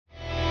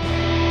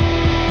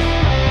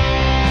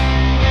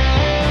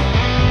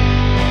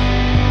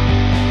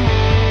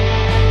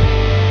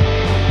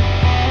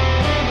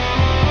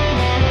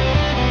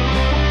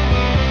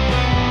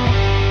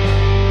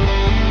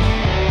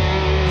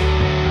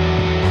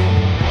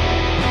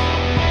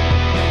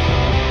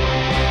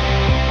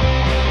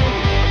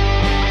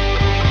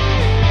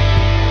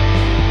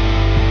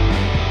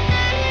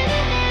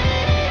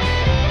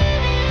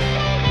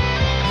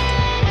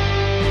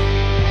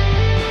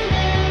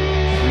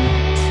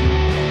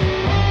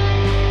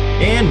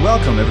And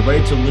welcome,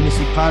 everybody, to the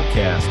Lunacy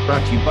Podcast,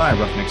 brought to you by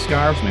Roughneck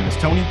Scarves. My name is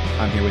Tony.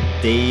 I'm here with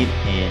Dave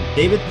and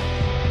David.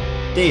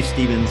 Dave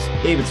Stevens,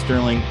 David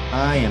Sterling.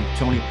 I am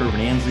Tony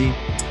Pervenanzi.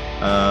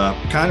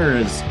 Connor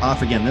is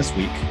off again this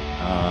week.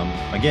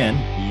 Again,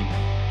 he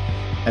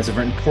has a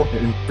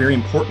very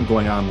important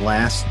going on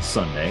last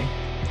Sunday,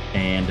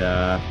 and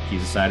he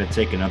decided to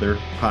take another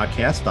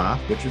podcast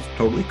off, which is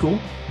totally cool.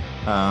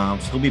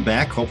 So he'll be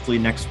back hopefully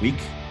next week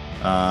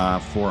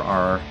for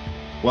our.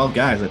 Well,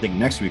 guys, I think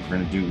next week we're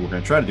gonna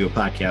try to do a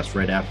podcast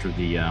right after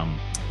the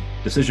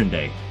Decision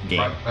Day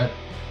game. Right.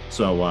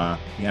 So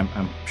yeah,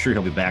 I'm sure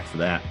he'll be back for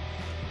that.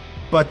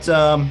 But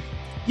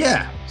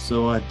yeah,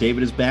 so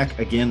David is back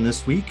again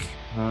this week.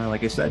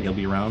 Like I said, he'll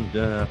be around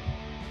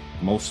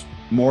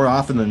more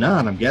often than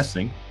not, I'm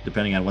guessing,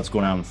 depending on what's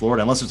going on in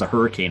Florida, unless there's a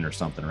hurricane or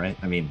something, right?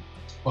 I mean,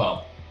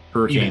 well,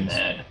 hurricanes.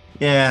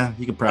 Yeah,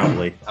 you could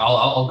probably.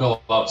 I'll go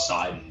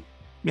outside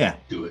and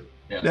do it.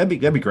 Yeah. That'd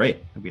be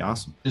great. That'd be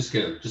awesome. Just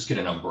get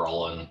an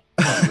umbrella and.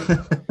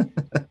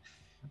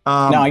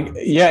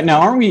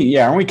 Now aren't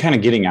we kind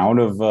of getting out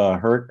of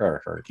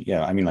hurricane?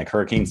 Yeah, I mean like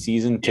hurricane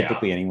season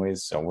typically,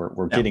 anyways. So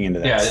we're getting into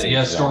that.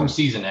 Yeah. Storm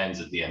season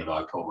ends at the end of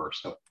October.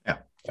 So yeah.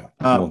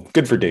 Well,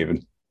 good for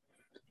David.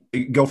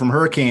 Go from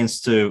hurricanes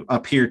to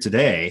up here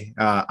today.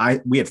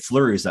 We had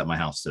flurries at my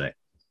house today.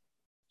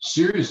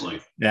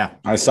 Seriously? Yeah,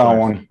 I saw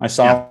one. I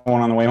saw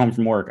one on the way home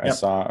from work. Yep. I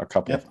saw a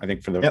couple. Yep. I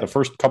think for the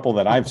first couple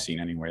that I've seen,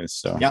 anyways.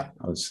 So I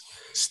was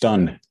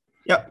stunned.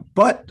 Yeah,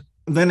 but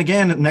then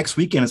again, next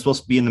weekend it's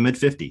supposed to be in the mid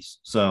 50s.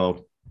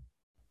 So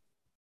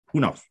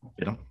who knows?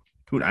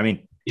 I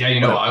mean,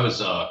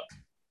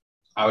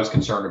 I was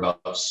concerned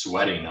about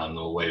sweating on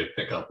the way to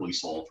pick up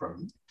Liesl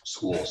from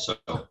school. So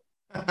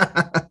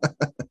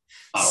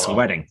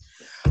sweating.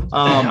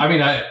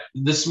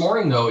 This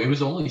morning though, it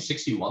was only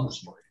 61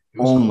 this morning.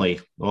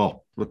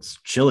 It's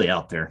chilly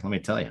out there, let me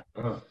tell you.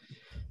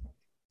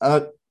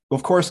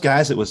 Of course,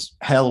 guys, it was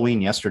Halloween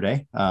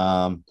yesterday,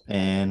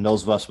 and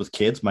those of us with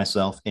kids,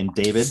 myself and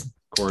David,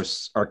 of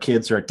course, our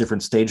kids are at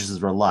different stages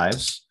of their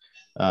lives.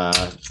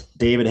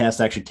 David has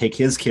to actually take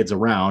his kids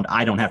around.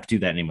 I don't have to do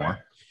that anymore.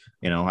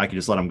 I can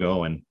just let them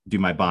go and do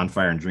my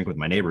bonfire and drink with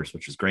my neighbors,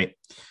 which is great.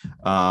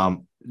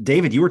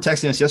 David, you were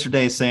texting us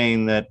yesterday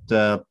saying that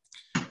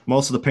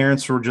most of the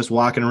parents were just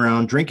walking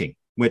around drinking,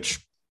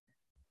 which,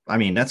 I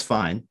mean, that's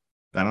fine.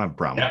 I don't have a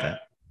problem with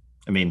that.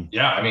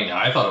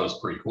 I thought it was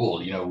pretty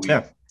cool.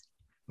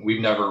 We've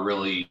never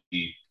really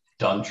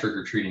done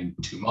trick-or-treating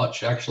too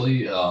much,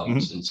 actually,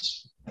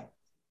 since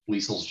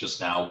Liesl's just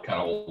now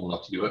kind of old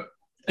enough to do it.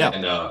 Yeah.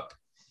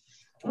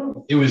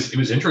 And it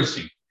was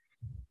interesting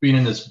being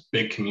in this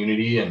big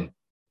community, and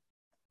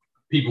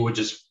people would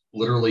just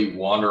literally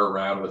wander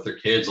around with their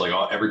kids. Like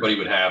everybody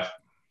would have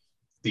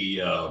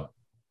the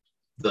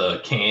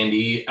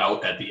candy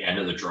out at the end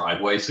of the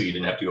driveway, so you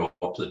didn't have to go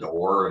up to the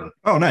door. And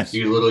oh, nice!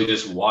 You literally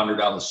just wander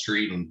down the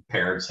street, and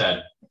parents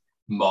had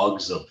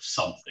mugs of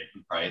something,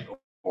 right?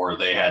 Or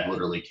they had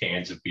literally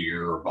cans of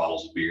beer or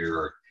bottles of beer.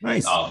 Or,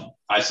 nice.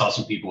 I saw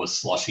some people with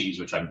slushies,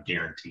 which I'm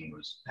guaranteeing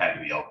had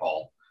to be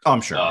alcohol. Oh,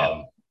 I'm sure.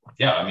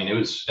 It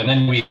was, and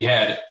then we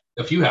had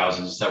a few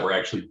houses that were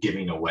actually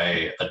giving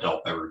away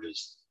adult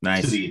beverages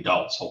to the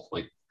adults,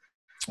 hopefully.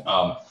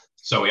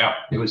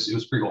 It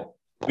was pretty cool.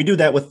 We do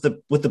that with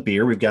the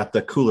beer. We've got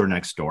the cooler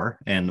next door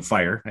and the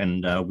fire,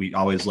 and we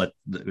always let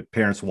the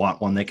parents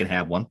want one, they can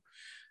have one.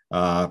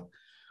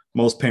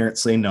 Most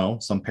parents say no.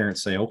 Some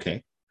parents say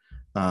okay,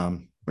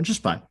 which is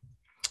fine.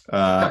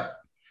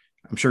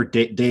 I'm sure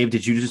Dave,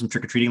 did you do some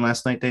trick-or-treating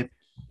last night, Dave?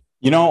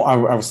 I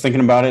was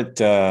thinking about it,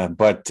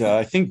 but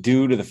I think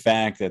due to the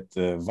fact that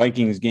the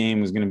Vikings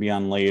game was going to be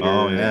on later,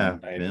 I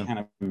kind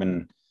of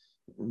been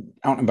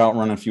out and about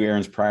running a few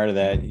errands prior to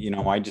that.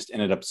 I just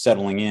ended up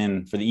settling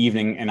in for the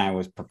evening, and I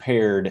was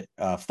prepared,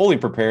 fully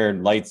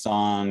prepared, lights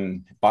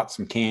on, bought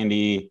some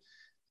candy,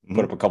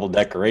 put up a couple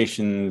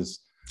decorations.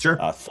 Sure.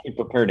 Fully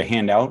prepared to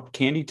hand out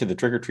candy to the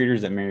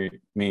trick-or-treaters that may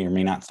or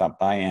may not stop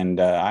by.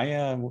 And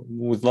I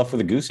was left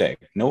with a goose egg.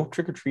 No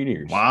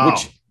trick-or-treaters. Wow.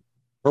 Which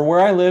for where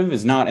I live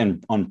is not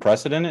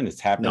unprecedented.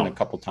 It's happened a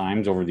couple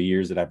times over the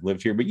years that I've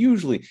lived here, but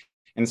usually,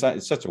 and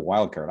it's such a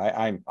wild card.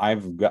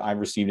 I've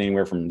received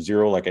anywhere from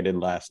 0, like I did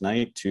last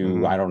night,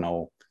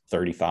 to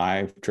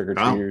 35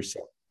 trick-or-treaters. So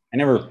I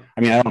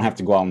don't have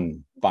to go out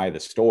and buy the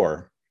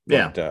store.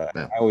 But,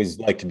 I always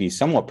like to be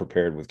somewhat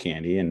prepared with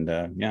candy, and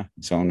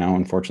so now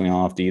unfortunately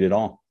I'll have to eat it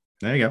all.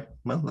 There you go.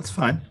 Well, that's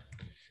fine.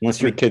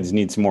 Unless your kids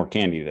need some more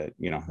candy that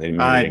they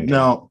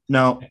no.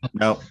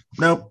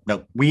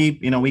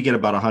 We get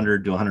about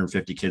 100 to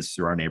 150 kids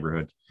through our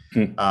neighborhood.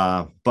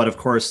 But of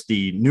course,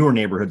 the newer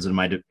neighborhoods in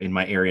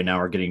my area now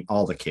are getting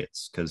all the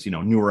kids because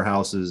newer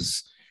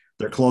houses,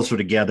 they're closer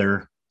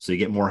together, so you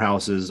get more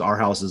houses. Our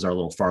houses are a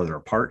little farther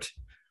apart,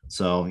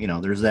 so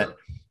there's that.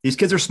 These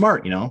kids are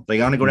smart, they want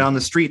to go down the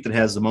street that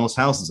has the most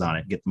houses on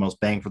it, get the most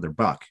bang for their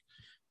buck.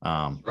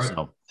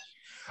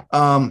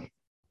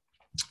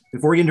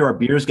 Before we get into our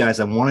beers, guys,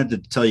 I wanted to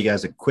tell you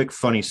guys a quick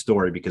funny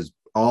story because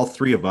all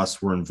three of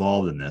us were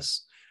involved in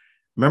this.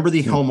 Remember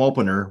the home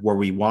opener where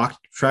we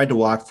tried to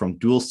walk from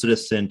Dual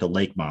Citizen to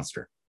Lake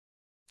Monster?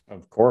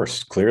 Of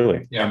course,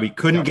 clearly. Yeah. And we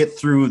couldn't get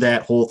through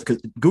that whole,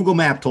 because Google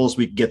Map told us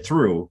we could get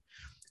through,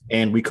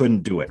 and we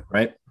couldn't do it,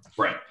 right?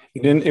 Right.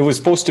 It was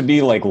supposed to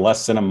be like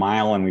less than a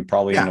mile, and we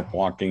probably ended up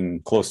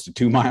walking close to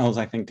 2 miles,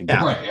 I think, to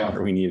get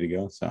where we needed to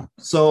go.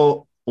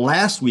 So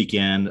last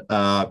weekend,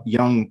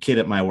 young kid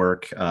at my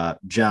work,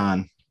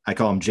 John, I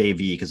call him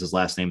JV because his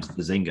last name's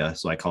Bazinga,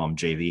 so I call him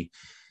JV.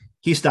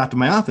 He stopped in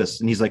my office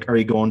and he's like, "Are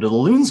you going to the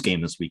Loons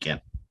game this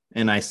weekend?"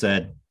 And I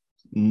said,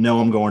 "No,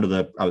 I'm going to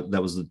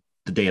that was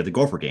the day of the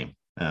Gopher game."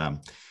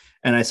 And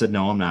I said,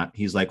 "No, I'm not."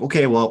 He's like,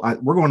 "Okay, well,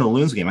 we're going to the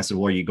Loons game." I said,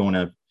 "Well, are you going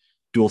to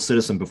Dual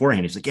Citizen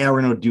beforehand?" He's like, "Yeah,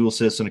 we're going to Dual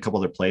Citizen, a couple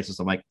other places."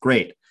 I'm like,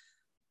 "Great."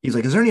 He's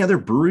like, "Is there any other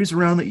breweries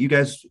around that you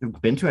guys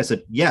have been to?" I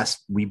said,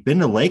 "Yes, we've been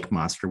to Lake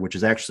Monster, which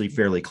is actually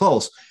fairly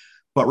close.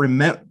 But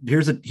remember,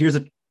 here's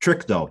a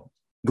trick though.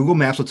 Google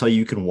Maps will tell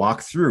you can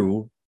walk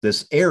through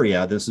this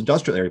area, this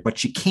industrial area,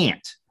 but you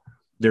can't.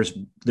 There's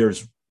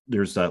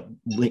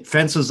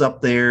fences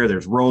up there.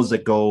 There's roads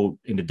that go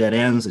into dead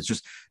ends. It's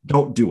just,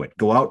 don't do it.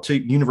 Go out to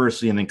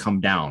university and then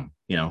come down.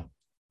 You know,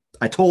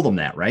 I told him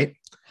that, right?"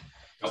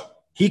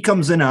 He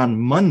comes in on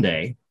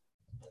Monday,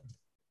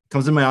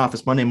 comes in my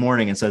office Monday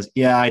morning and says,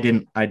 "Yeah, I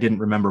didn't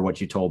remember what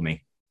you told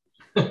me.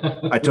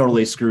 I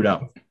totally screwed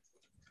up."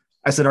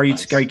 I said, are you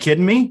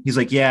kidding me?" He's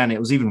like, "Yeah, and it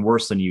was even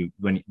worse than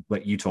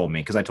what you told me,"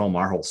 because I told him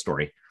our whole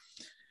story.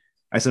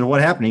 I said,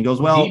 "What happened?" He goes,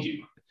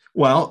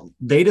 well,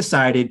 they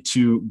decided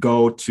to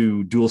go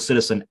to Dual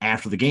Citizen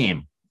after the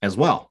game as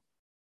well.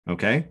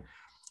 Okay.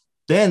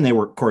 Then they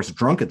were, of course,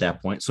 drunk at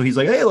that point. So he's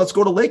like, "Hey, let's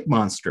go to Lake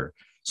Monster."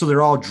 So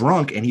they're all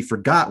drunk, and he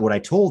forgot what I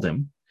told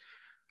him.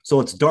 So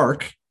it's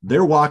dark.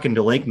 They're walking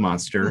to Lake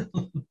Monster.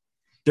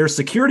 There's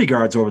security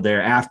guards over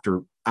there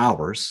after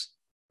hours.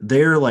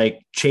 They're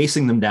like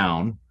chasing them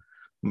down.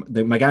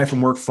 My guy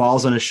from work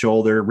falls on his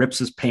shoulder, rips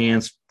his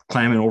pants,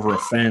 climbing over a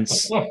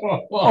fence.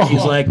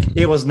 He's like,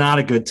 it was not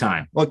a good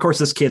time. Well, of course,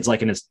 this kid's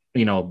like in his,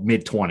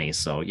 mid-20s.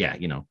 So yeah,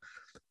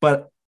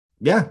 but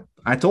yeah,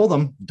 I told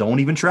him, don't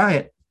even try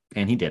it.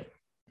 And he did.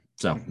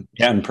 So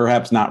yeah, and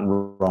perhaps not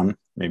run.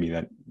 Maybe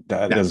that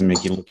doesn't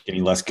make you look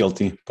any less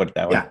guilty. Put it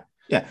that way.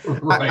 Yeah.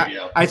 Right.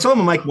 I told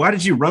him, I'm like, "Why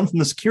did you run from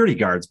the security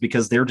guards?"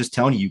 Because they're just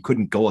telling you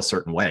couldn't go a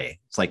certain way.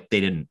 It's like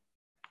they didn't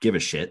give a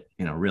shit,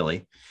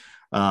 really.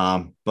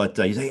 But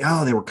he's like,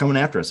 "Oh, they were coming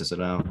after us." I said,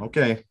 "Oh,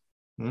 okay,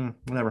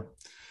 whatever."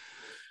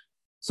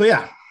 So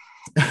yeah,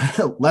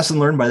 lesson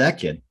learned by that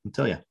kid, I'll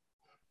tell you.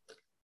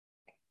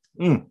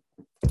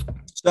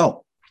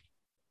 So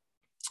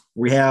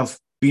we have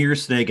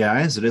beers today,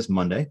 guys. It is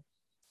Monday.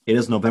 It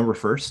is November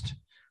 1st.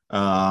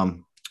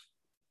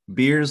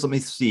 Beers, let me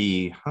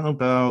see. How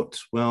about,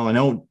 well, I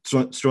know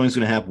Sterling's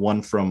going to have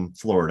one from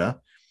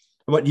Florida.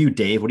 How about you,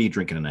 Dave? What are you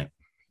drinking tonight?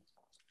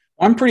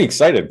 I'm pretty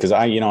excited because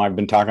I've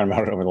been talking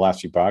about it over the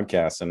last few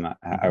podcasts, and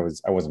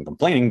I wasn't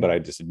complaining, but I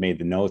just had made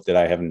the note that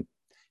I haven't,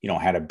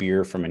 had a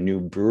beer from a new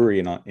brewery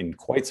in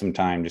quite some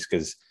time, just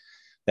because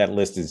that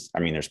list is,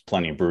 there's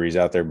plenty of breweries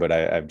out there, but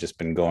I've just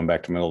been going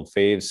back to my old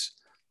faves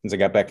since I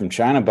got back from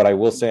China. But I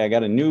will say I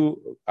got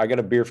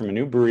a beer from a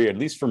new brewery, at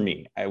least for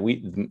me.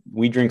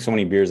 We drink so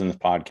many beers on this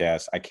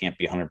podcast. I can't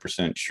be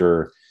 100%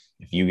 sure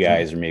if you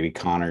guys or maybe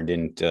Connor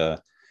didn't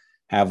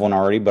have one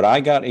already, but I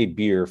got a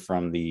beer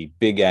from the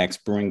Big Axe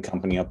Brewing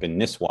Company up in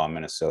Nisswa,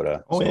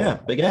 Minnesota. Oh, so, yeah,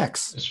 Big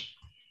Axe.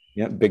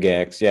 Yeah, Big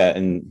Axe. Yeah,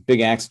 and Big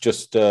Axe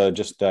just I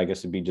guess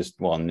it'd be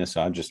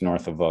Nisswa, just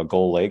north of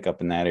Gull Lake, up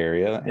in that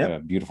area.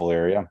 Yep. Beautiful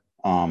area.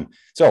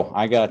 So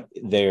I got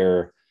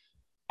their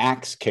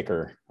Axe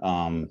Kicker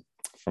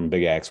from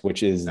Big Axe,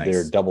 which is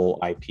their double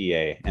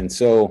IPA. And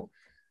so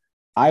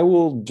I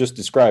will just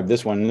describe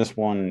this one. This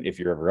one, if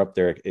you're ever up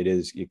there,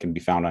 it can be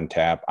found on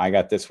tap. I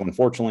got this one,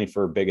 fortunately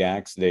for Big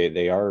Axe.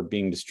 They are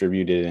being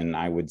distributed in,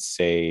 I would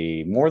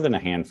say, more than a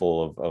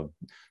handful of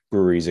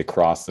breweries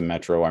across the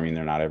metro.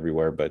 They're not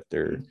everywhere, but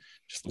they're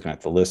just looking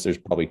at the list. There's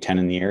probably 10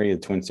 in the area,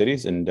 the Twin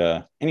Cities. And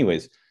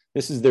anyways,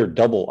 this is their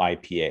double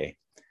IPA.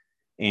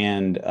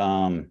 And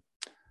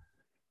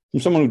I'm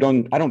someone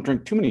who I don't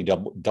drink too many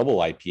double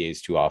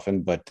IPAs too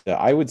often, but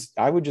I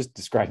would just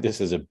describe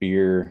this as a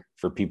beer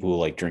for people who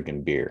like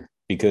drinking beer,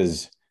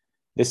 because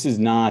this is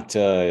not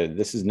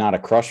a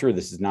crusher.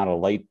 This is not a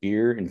light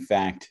beer. In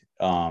fact,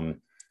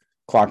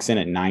 clocks in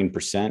at 9%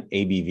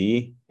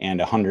 ABV and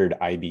 100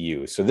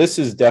 IBU. So this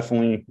is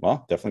definitely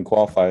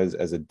qualifies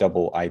as a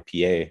double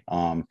IPA.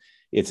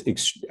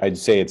 I'd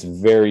say it's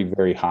very,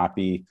 very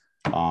hoppy.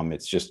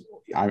 It's just,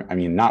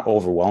 not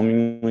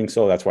overwhelmingly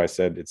so. That's why I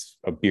said it's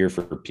a beer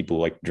for people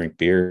who like to drink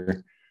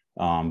beer.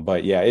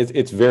 But yeah,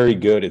 it's very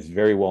good. It's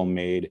very well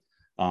made.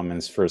 And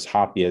as for as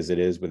hoppy as it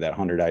is with that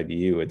 100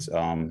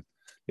 IBU,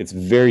 it's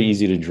very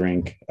easy to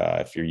drink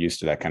if you're used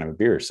to that kind of a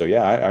beer. So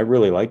yeah, I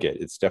really like it.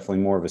 It's definitely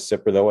more of a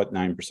sipper though at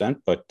 9%,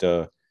 but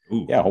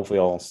yeah, hopefully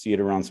I'll see it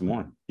around some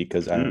more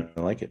because I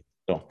like it.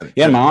 So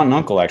yeah, my aunt and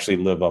uncle actually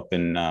live up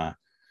in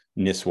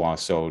Nisswa,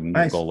 so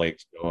nice. Gull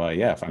Lake. So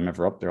yeah, if I'm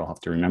ever up there, I'll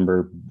have to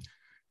remember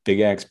Big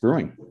Axe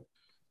Brewing.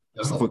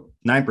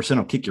 9%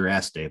 will kick your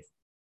ass, Dave.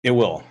 It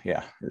will,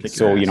 yeah. Kick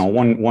So, your ass.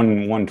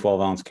 one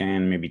 12-ounce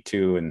can, maybe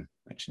two, and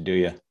that should do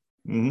you.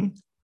 Mm-hmm.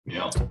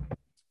 Yeah. All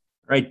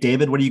right,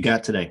 David, what do you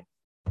got today?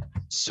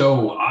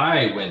 So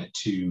I went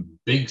to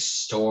Big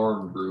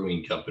Storm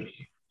Brewing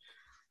Company.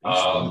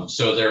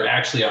 So they're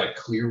actually out of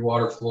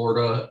Clearwater,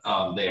 Florida.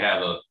 They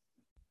have a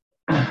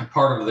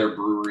part of their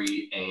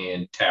brewery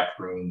and tap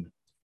room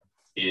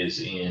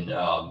is in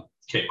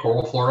Cape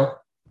Coral, Florida,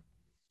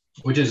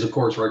 which is, of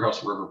course, right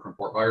across the river from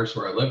Fort Myers,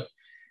 where I live.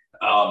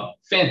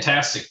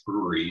 Fantastic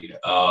brewery.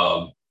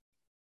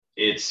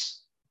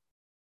 It's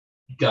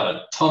got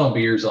a ton of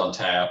beers on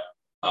tap.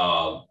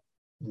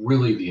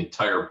 Really, the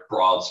entire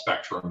broad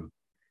spectrum.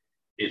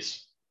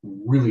 It's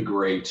really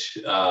great.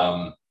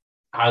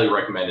 Highly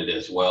recommended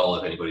as well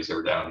if anybody's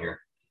ever down here.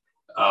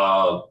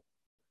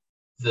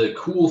 The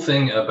cool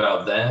thing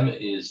about them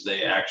is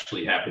they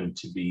actually happen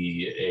to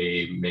be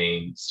a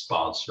main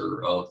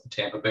sponsor of the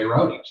Tampa Bay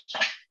Rowdies.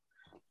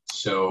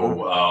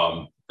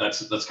 So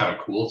that's kind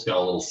of cool. It's got a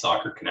little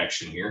soccer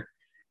connection here.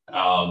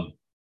 And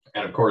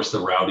of course, the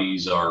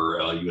Rowdies are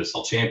a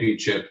USL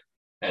Championship.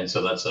 And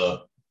so that's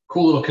a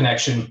cool little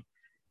connection.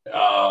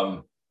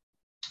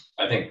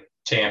 I think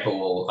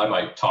I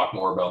might talk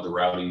more about the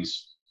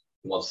Rowdies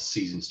once the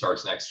season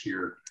starts next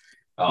year,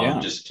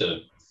 just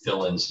to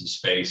fill in some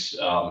space.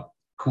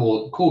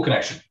 Cool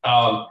connection.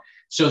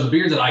 So the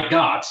beer that I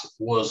got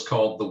was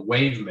called the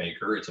Wave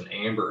Maker. It's an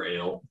amber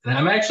ale. And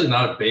I'm actually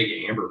not a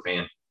big amber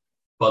fan,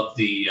 but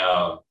the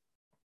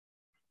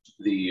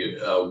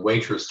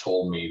waitress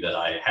told me that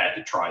I had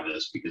to try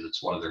this because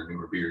it's one of their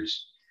newer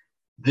beers.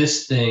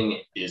 This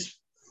thing is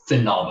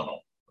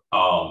phenomenal.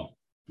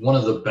 One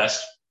of the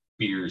best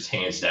beers,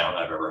 hands down,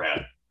 I've ever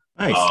had.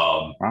 Nice.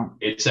 Wow.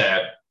 It's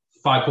at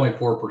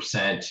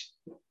 5.4%.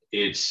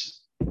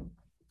 It's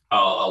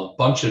a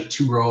bunch of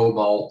two-row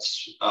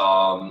malts,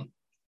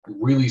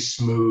 really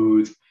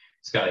smooth.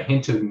 It's got a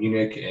hint of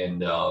Munich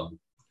and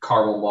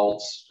caramel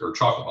malts, or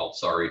chocolate malts,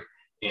 sorry.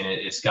 And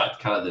it's got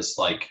kind of this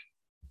like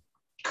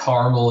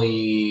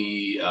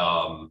caramely,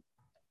 I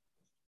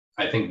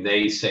think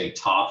they say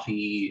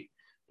toffee.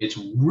 It's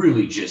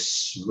really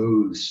just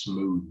smooth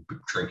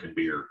drinking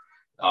beer.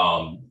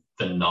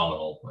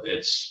 Phenomenal.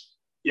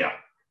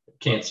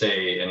 Can't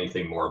say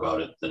anything more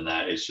about it than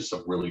that. It's just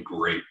a really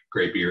great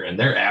beer. And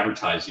their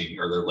advertising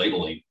or their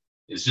labeling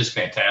is just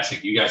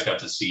fantastic. You guys got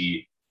to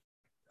see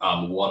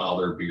one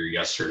other beer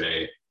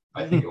yesterday.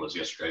 I think it was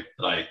yesterday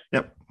that I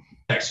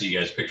texted you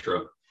guys a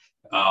picture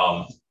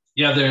of.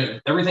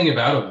 Everything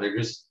about them, they're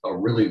just a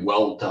really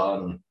well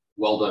done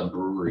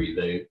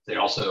brewery. They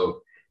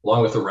also,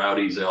 along with the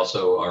Rowdies, they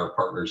also are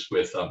partners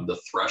with the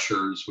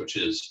Threshers, which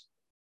is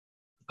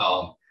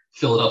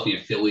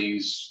Philadelphia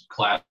Phillies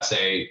Class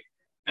A,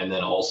 and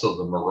then also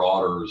the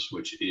Marauders,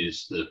 which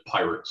is the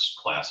Pirates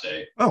Class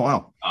A. Oh,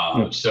 wow.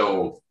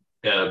 So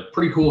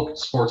pretty cool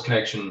sports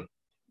connection.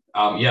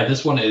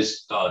 This one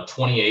is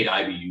 28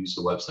 IBUs,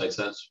 the website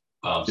says.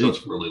 So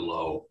it's really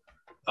low.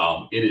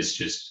 It is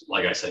just,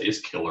 like I said, it's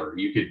killer.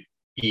 You could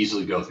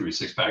easily go through a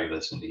 6-pack of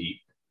this in the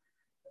heat.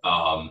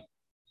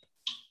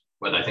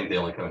 But I think they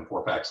only come in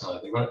 4-packs now,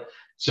 I think about it.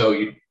 So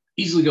you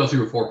easily go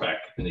through a 4-pack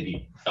in the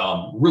heat.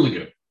 Really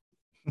good.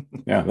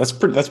 Yeah, that's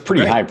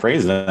pretty high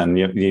praise then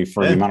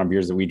for the amount of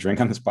beers that we drink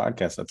on this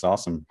podcast. That's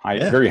awesome.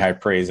 Very high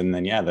praise. And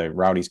then the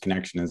Rowdies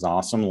connection is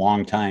awesome.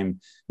 Longtime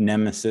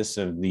nemesis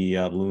of the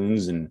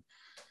Loons, and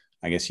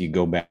I guess you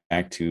go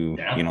back to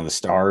the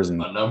Stars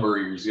and a number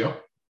of years ago.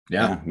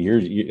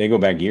 Years. They go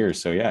back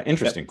years. So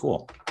interesting,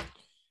 cool.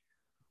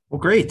 Well,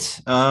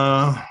 great.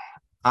 I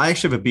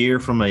actually have a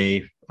beer from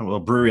a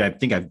brewery I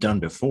think I've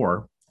done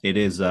before. It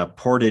is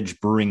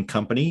Portage Brewing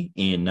Company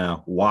in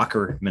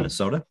Walker,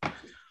 Minnesota.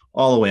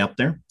 All the way up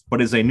there,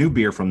 but is a new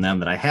beer from them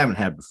that I haven't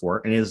had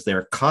before, and it is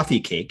their Coffee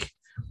Cake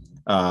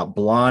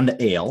Blonde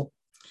Ale.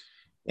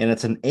 And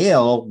it's an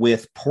ale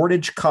with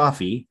Portage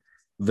coffee,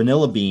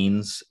 vanilla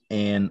beans,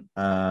 and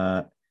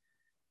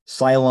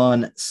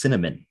Ceylon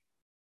cinnamon.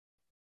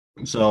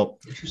 So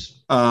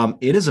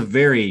it is a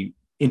very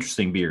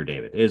interesting beer,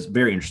 David. It is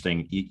very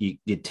interesting.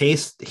 You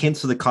taste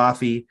hints of the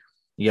coffee.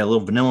 You got a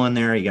little vanilla in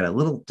there. You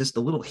got just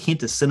a little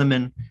hint of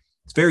cinnamon.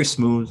 It's very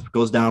smooth,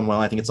 goes down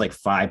well. I think it's like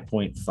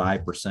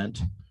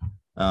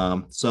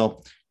 5.5%.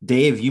 So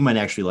Dave, you might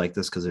actually like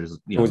this because there's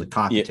the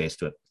coffee taste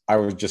to it. I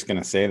was just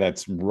gonna say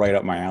that's right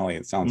up my alley.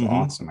 It sounds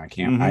awesome. I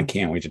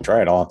can't wait to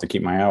try it. I'll have to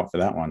keep my eye out for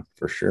that one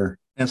for sure.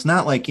 And it's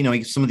not like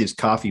some of these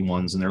coffee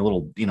ones and they're a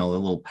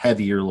little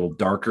heavier, a little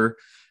darker.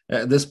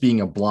 This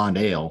being a blonde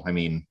ale, I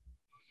mean,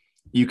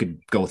 you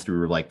could go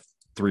through like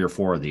 3 or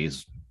 4 of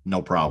these,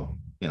 no problem.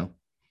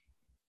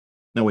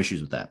 No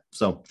issues with that.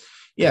 So,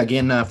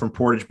 again, from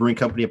Portage Brewing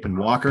Company up in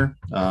Walker.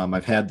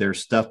 I've had their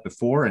stuff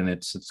before, and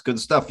it's good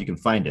stuff. You can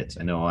find it.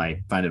 I know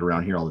I find it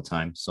around here all the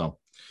time. So,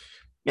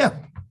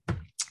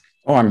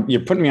 Oh,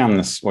 you're putting me on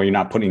this. Well, you're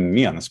not putting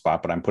me on the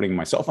spot, but I'm putting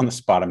myself on the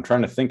spot. I'm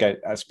trying to think.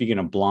 Speaking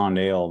of blonde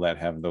ale that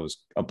has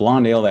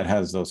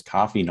those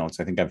coffee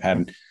notes. I think I've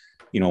had,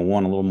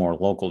 one a little more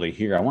local to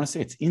here. I want to say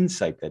it's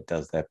Insight that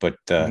does that, but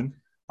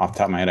Off the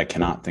top of my head, I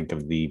cannot think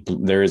of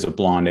there is a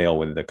blonde ale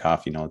with the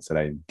coffee notes that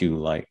I do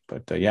like,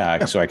 but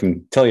so I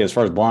can tell you as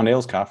far as blonde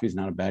ales, coffee is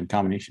not a bad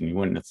combination. You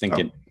wouldn't think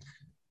it,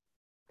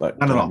 but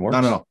not at all.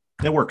 Not at all.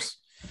 It works.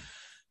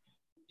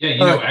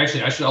 Yeah,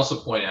 actually, I should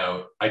also point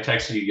out, I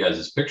texted you guys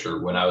this picture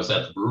when I was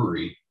at the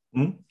brewery.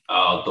 Mm-hmm.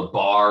 The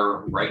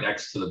bar right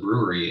next to the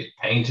brewery,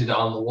 painted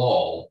on the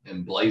wall,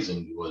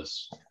 emblazoned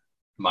was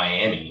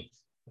Miami,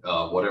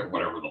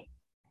 whatever the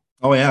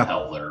hell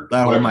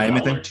that whole Miami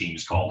thing. Their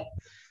team's called.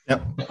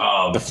 Yep.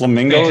 The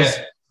Flamingos.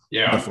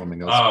 Yeah. The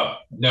Flamingos.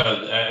 No,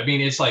 I mean,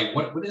 it's like,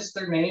 what is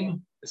their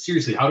name?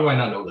 Seriously, how do I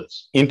not know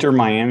this? Inter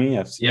Miami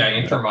FC. Yeah,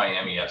 Inter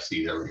Miami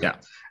FC. There we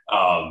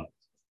go.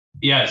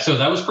 Yeah. So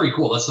that was pretty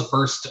cool. That's the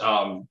first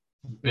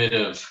bit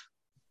of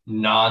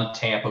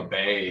non-Tampa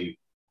Bay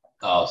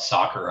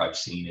soccer I've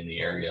seen in the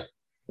area.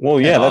 Well,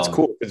 yeah, that's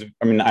cool.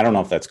 I mean, I don't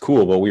know if that's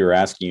cool, but we were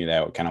asking you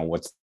that kind of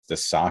what's the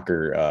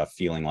soccer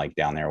feeling like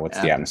down there? What's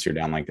the atmosphere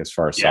down like as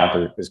far as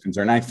soccer is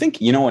concerned? I think,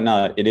 you know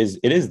what, it is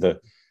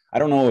I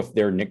don't know if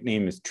their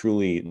nickname is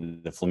truly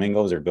the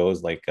Flamingos or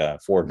goes like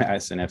Ford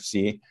Madison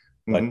FC,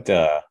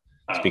 but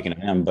speaking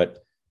of them, but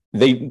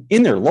they,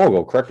 in their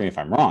logo, correct me if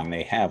I'm wrong,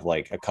 they have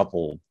like a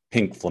couple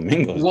pink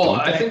flamingos. Well,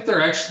 I think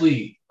they're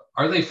actually,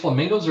 are they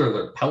flamingos or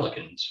they're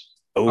pelicans?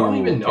 Oh, I don't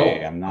even know.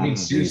 I'm not. I mean,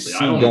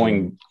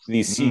 seriously,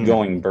 these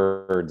seagoing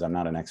birds. I'm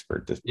not an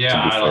expert. I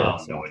don't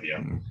have no idea.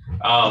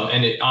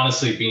 And it,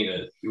 honestly, being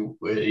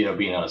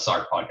on a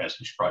soccer podcast,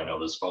 we should probably know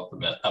this about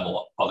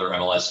the other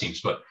MLS teams.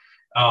 But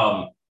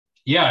I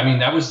mean,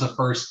 that was the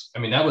first. I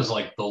mean, that was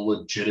like the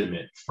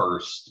legitimate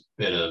first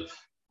bit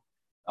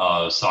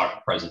of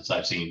soccer presence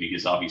I've seen,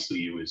 because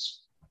obviously it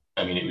was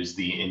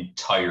the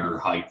entire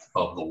height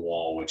of the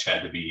wall, which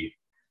had to be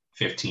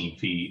 15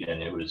 feet,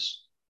 and it was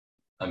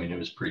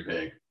pretty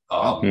big.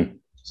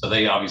 So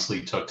they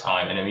obviously took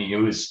time, and I mean, it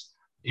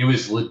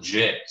was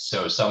legit.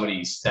 So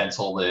somebody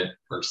stenciled it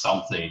or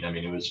something. I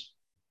mean, it was,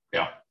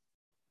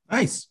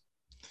 nice.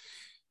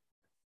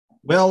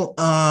 Well,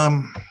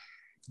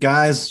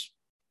 guys,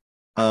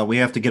 we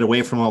have to get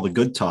away from all the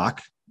good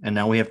talk, and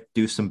now we have to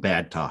do some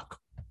bad talk,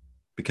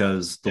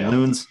 because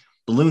the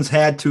Loons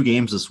had 2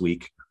 games this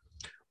week.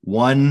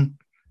 One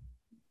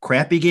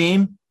crappy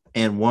game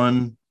and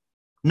one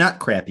not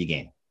crappy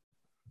game.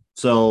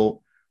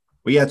 So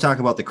we got to talk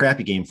about the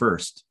crappy game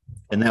first,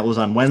 and that was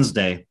on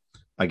Wednesday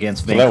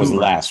against Vancouver. That was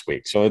last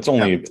week, so there's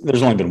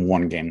only been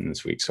one game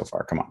this week so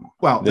far. Come on,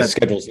 well, the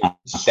schedule's not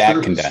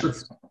that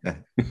condensed.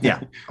 Yeah,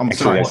 I'm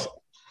sorry.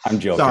 I'm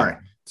joking. Sorry,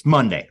 it's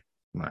Monday.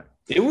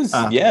 It was,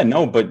 I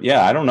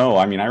don't know.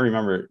 I mean, I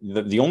remember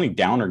the only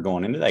downer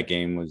going into that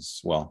game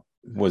was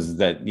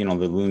that, the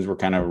Loons were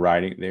kind of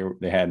riding.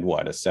 They had a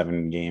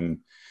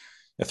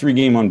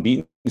 3-game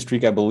unbeaten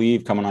streak, I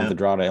believe, coming off the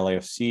draw to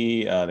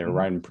LAFC. They were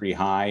riding pretty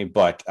high,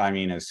 but I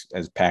mean,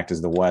 as packed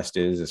as the West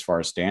is, as far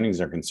as standings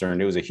are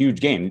concerned, it was a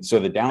huge game. So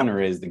the downer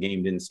is the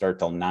game didn't start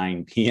till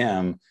 9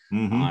 p.m.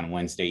 On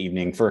Wednesday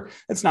evening.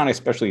 It's not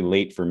especially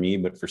late for me,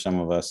 but for some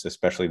of us,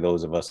 especially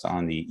those of us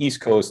on the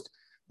East Coast,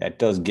 that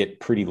does get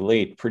pretty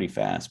late, pretty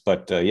fast.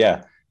 But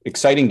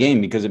exciting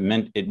game, because it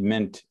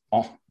meant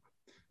all.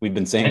 We've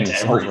been saying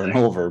this over and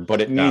over, but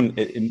it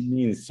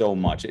means so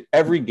much.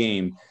 Every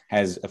game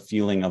has a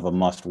feeling of a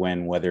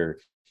must-win, whether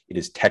it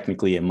is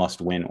technically a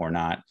must-win or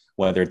not,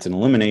 whether it's an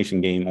elimination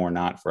game or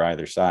not for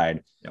either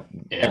side.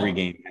 Every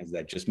game has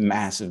that just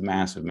massive,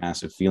 massive,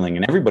 massive feeling,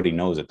 and everybody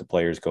knows it. The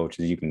players,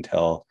 coaches, you can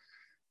tell.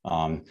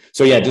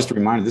 Just a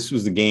reminder: this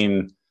was the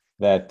game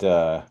that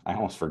I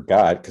almost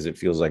forgot, because it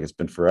feels like it's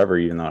been forever,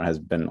 even though it has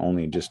been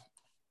only just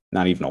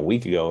not even a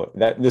week ago.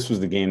 This was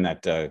the game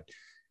that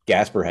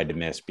Gasper had to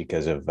miss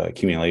because of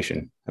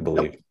accumulation, I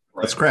believe. Yep.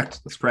 That's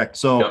correct.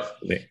 So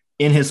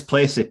in his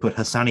place, they put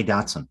Hassani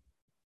Dotson,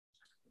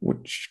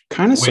 which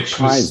kind of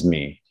surprised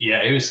me.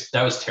 Yeah,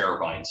 that was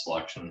terrifying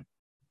selection.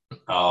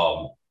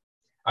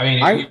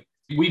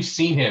 We've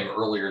seen him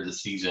earlier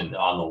this season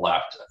on the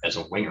left as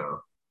a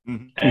winger,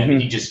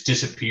 and he just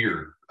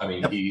disappeared. I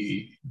mean,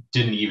 he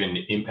didn't even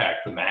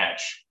impact the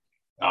match.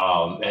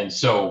 And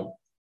so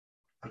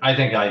I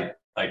think I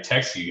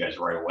texted you guys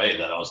right away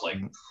that I was like,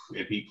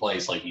 if he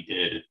plays like he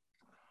did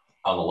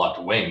on the left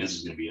wing, this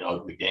is going to be an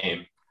ugly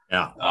game.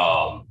 Yeah.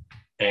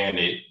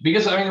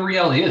 Because the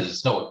reality is,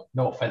 it's no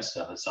offense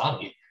to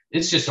Hassani,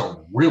 it's just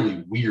a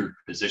really weird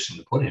position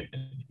to put him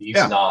in. He's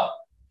not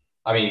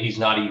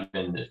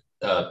even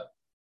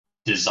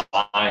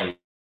designed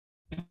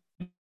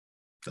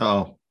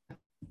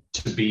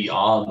to be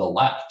on the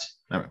left.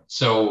 Right.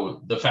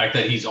 So the fact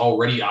that he's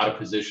already out of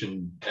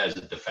position as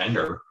a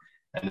defender,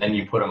 and then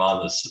you put him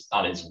on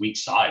his weak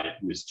side, it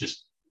was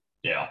just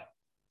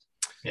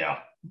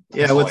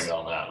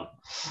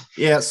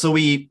So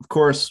we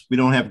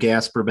don't have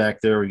Gasper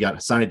back there. We got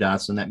Hassani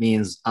Dotson. That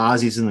means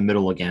Ozzy's in the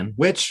middle again,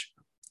 which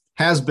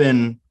has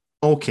been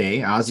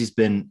okay.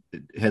 According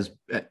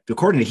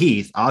to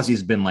Heath,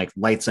 Ozzy's been like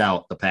lights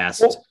out the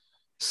past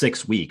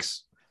 6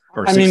 weeks.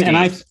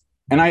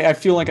 I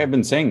feel like I've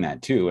been saying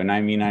that too. And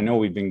I mean, I know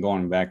we've been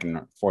going back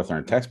and forth on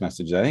our text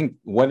messages. I think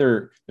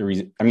whether the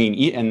reason,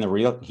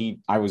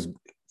 I was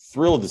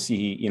thrilled to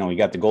see, he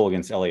got the goal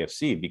against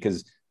LAFC,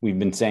 because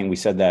we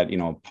said that,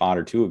 a pod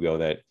or two ago,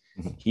 that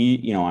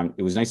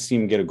it was nice to see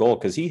him get a goal,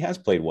 because he has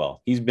played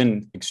well. He's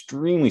been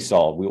extremely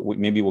solid.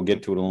 Maybe we'll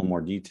get to it in a little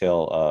more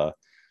detail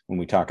when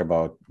we talk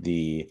about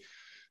the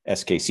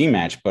SKC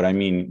match, but I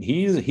mean,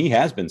 he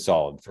has been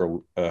solid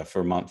for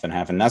a month and a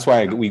half, and that's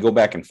why we go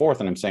back and forth.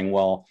 And I'm saying,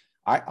 well,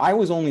 I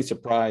was only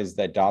surprised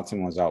that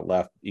Dotson was out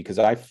left, because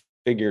I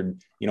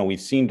figured,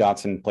 we've seen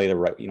Dotson play the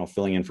right,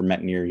 filling in for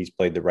Metnier. He's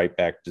played the right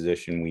back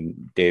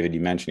position. David, you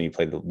mentioned he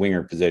played the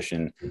winger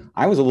position.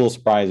 I was a little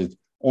surprised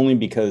only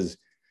because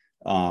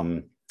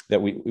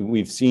that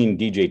we've seen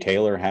DJ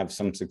Taylor have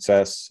some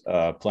success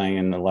playing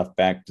in the left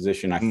back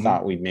position. I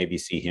thought we'd maybe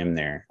see him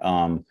there.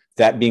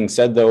 That being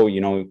said, though,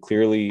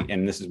 clearly,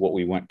 and this is what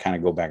we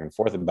go back and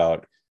forth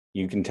about,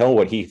 you can tell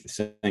what Heath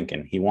is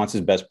thinking. He wants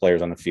his best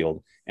players on the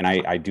field. And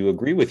I do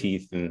agree with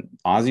Heath, and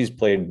Ozzy's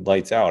played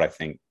lights out, I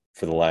think,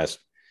 for the last,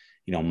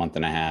 month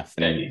and a half.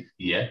 And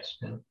yes.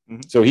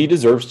 So he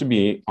deserves to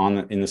be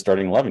in the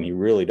starting 11. He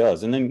really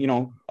does. And then,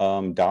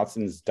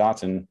 Dotson's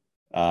Dotson.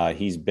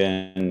 He's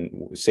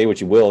been, say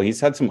what you will,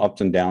 he's had some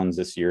ups and downs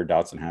this year.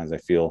 Dotson has, I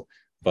feel,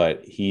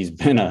 but he's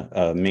been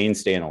a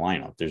mainstay in the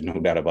lineup. There's no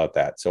doubt about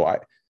that. So I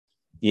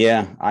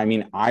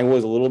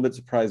was a little bit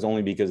surprised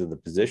only because of the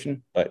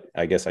position, but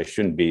I guess I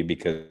shouldn't be,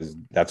 because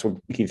that's what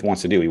Heath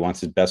wants to do. He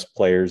wants his best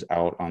players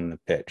out on the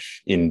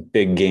pitch in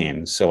big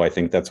games. So I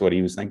think that's what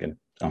he was thinking.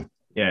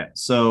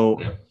 So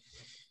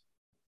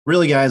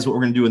really, guys, what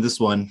we're going to do in this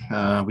one,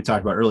 we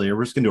talked about earlier,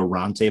 we're just going to do a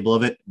roundtable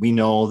of it. We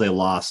know they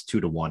lost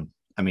 2-1.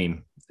 I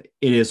mean,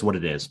 it is what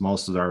it is.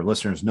 Most of our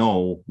listeners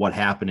know what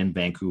happened in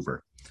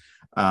Vancouver.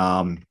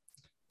 I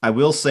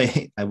will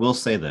say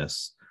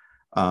this.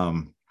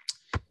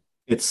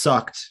 It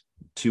sucked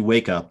to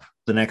wake up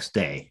the next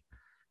day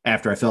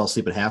after I fell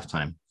asleep at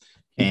halftime.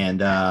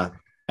 And at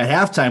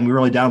halftime, we were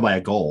only down by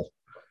a goal.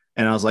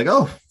 And I was like,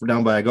 oh, we're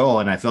down by a goal.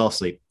 And I fell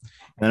asleep.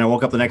 And then I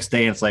woke up the next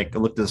day, and it's like, I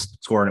looked at the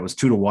score and it was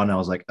 2-1. I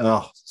was like,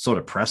 oh, so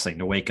depressing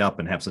to wake up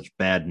and have such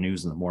bad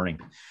news in the morning.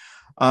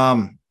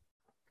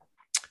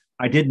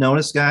 I did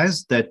notice,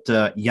 guys, that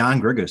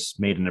Jan Grigus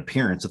made an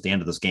appearance at the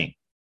end of this game,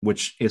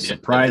 which is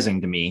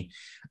surprising to me.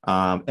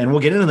 And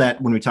we'll get into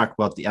that when we talk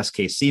about the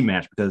SKC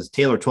match, because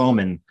Taylor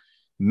Twellman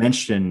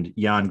mentioned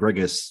Jan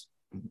Grigus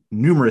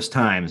numerous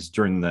times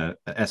during the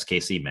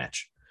SKC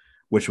match,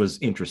 which was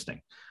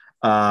interesting.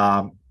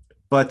 But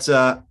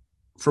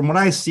from what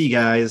I see,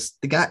 guys,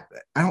 I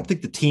don't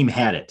think the team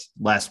had it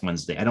last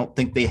Wednesday. I don't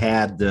think they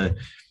had the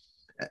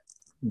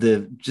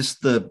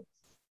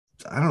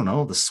I don't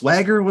know, the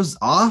swagger was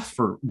off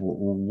or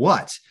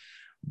what,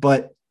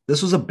 but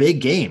this was a big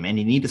game, and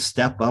you need to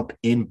step up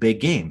in big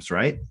games,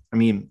 right? I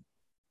mean,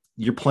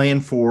 you're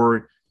playing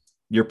for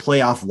your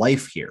playoff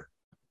life here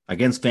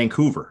against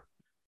Vancouver,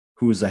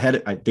 who's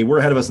ahead. They were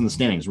ahead of us in the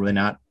standings. Were they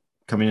not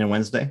coming in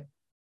Wednesday?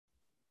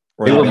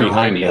 Or they were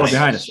behind us.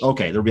 Behind us.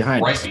 Okay, they're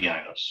behind us.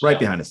 Right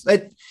behind us.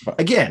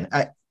 Again,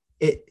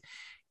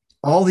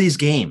 all these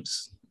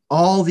games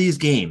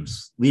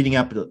leading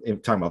up to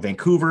talking about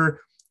Vancouver,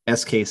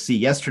 SKC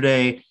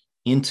yesterday,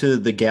 into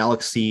the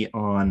Galaxy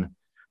on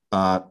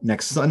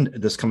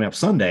this coming up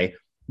Sunday.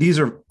 These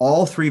are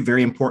all three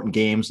very important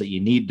games that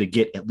you need to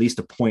get at least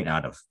a point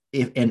out of.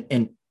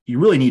 And you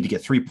really need to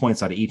get 3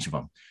 points out of each of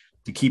them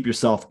to keep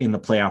yourself in the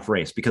playoff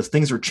race, because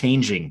things are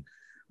changing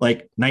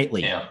like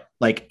nightly. Yeah.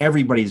 Like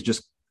everybody's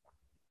just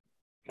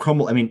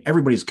crumble. I mean,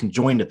 everybody's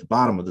conjoined at the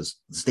bottom of the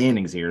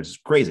standings here. It's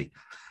crazy.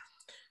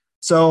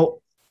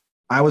 So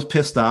I was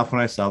pissed off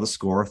when I saw the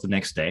score the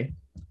next day.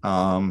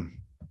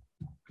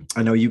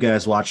 I know you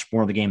guys watched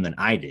more of the game than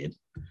I did.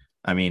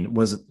 I mean,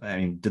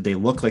 did they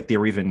look like they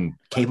were even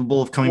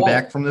capable of coming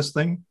back from this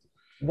thing?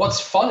 What's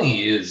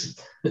funny is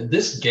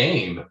this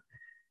game,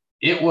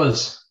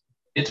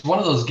 it's one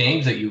of those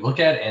games that you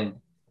look at and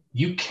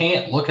you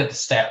can't look at the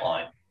stat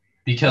line,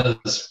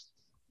 because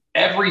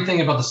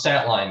everything about the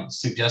stat line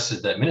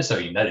suggested that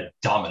Minnesota United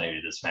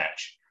dominated this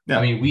match. Yeah.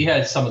 I mean, we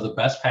had some of the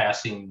best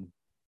passing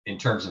in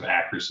terms of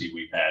accuracy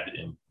we've had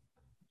in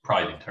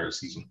probably the entire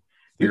season.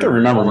 I think I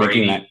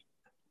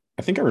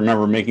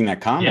remember making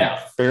that comment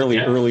fairly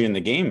early in the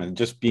game, and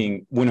just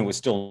being when it was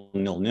still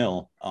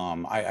 0-0.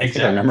 I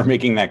think I remember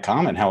making that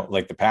comment, how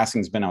like the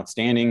passing's been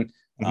outstanding,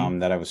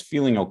 that I was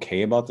feeling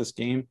okay about this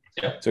game.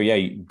 Yeah. So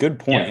good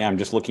point. Yeah. I'm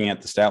just looking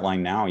at the stat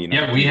line now.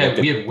 We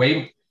had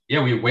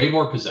way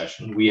more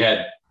possession. We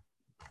had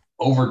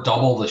over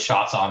double the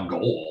shots on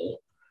goal.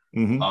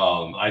 Mm-hmm.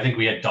 I think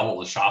we had double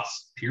the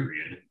shots,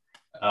 period.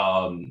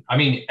 I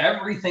mean,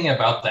 everything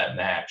about that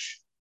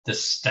match, the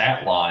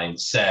stat line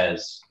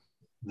says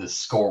the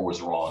score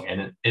was wrong.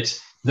 And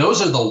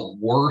those are the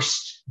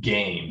worst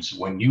games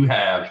when you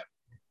have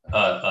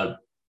a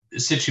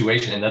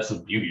situation, and that's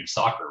the beauty of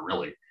soccer,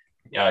 really.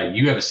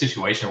 You have a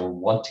situation where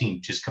one team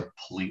just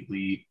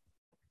completely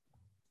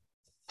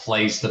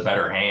plays the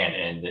better hand,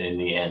 and in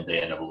the end,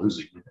 they end up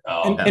losing.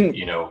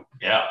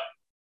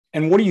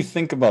 And what do you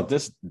think about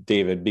this,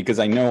 David? Because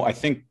I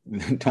think,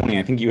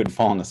 Tony, you had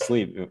fallen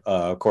asleep.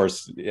 Of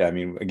course, I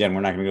mean, again,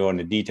 we're not going to go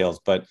into details,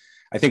 but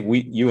I think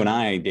you and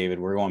I, David,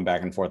 were going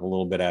back and forth a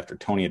little bit after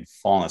Tony had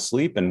fallen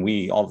asleep, and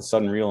we all of a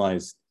sudden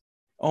realized,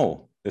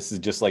 oh, this is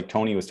just like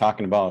Tony was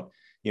talking about,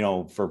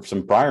 for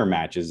some prior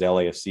matches,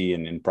 LAFC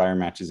and prior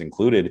matches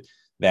included,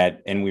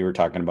 that, and we were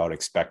talking about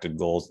expected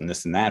goals and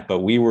this and that, but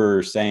we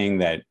were saying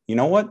that, you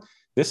know what,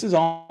 this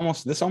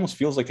almost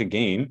feels like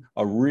a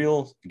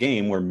real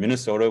game where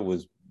Minnesota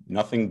was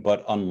nothing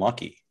but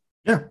unlucky.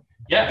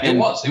 Yeah, it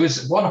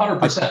was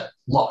 100%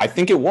 luck. I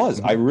think it was.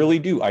 I really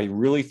do. I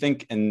really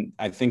think, and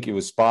I think it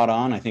was spot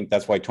on. I think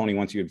that's why Tony,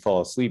 once you would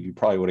fall asleep, you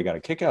probably would have got a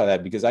kick out of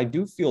that, because I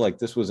do feel like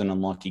this was an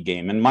unlucky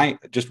game. And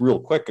just real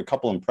quick, a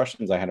couple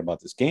impressions I had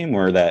about this game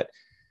were that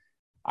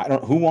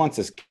who wants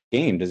this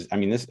game? This,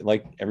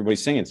 like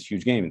everybody's saying, it's a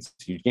huge game. It's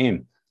a huge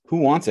game. Who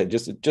wants it?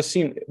 It just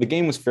seemed the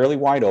game was fairly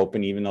wide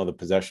open, even though the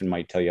possession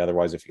might tell you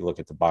otherwise if you look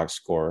at the box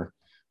score.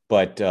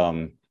 But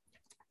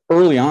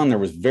early on, there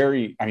was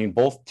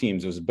both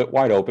teams, it was a bit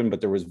wide open, but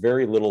there was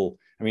very little.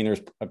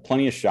 There's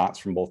plenty of shots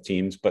from both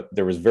teams, but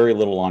there was very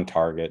little on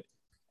target.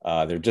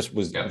 There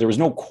was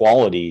no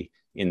quality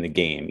in the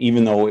game,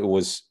 even though it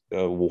was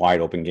a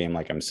wide open game,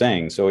 like I'm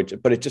saying.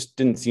 But it just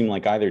didn't seem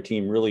like either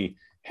team really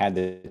had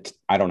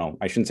I don't know,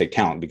 I shouldn't say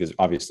talent, because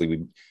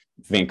obviously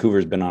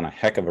Vancouver's been on a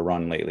heck of a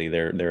run lately.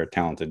 They're a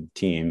talented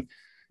team.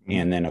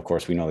 And then, of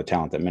course, we know the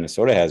talent that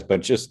Minnesota has,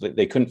 but just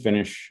they couldn't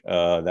finish.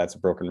 That's a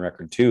broken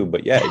record too.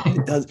 But yeah,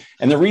 it does.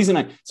 And the reason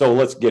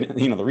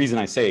the reason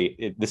I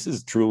say this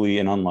is truly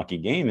an unlucky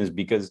game is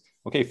because,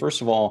 okay,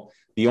 first of all,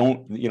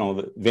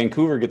 the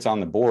Vancouver gets on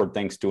the board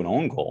thanks to an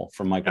own goal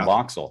from Michael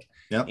Boxall.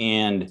 Yeah.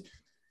 And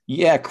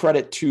yeah,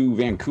 credit to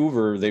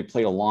Vancouver. They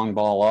played a long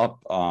ball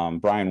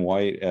up. Brian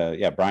White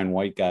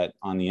got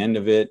on the end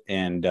of it.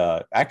 And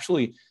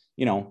actually,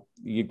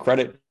 you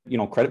credit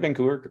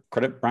Vancouver,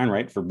 credit Brian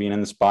Wright for being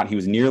in the spot. He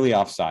was nearly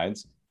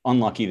offsides.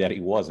 Unlucky that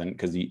he wasn't,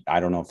 because I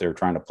don't know if they were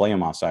trying to play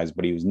him offsides,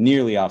 but he was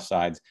nearly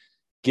offsides.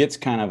 Gets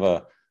kind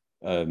of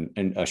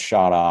a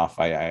shot off.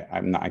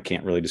 I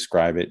can't really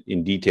describe it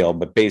in detail,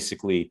 but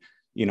basically,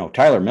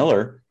 Tyler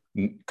Miller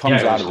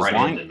comes out of his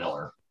line. Into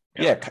Miller.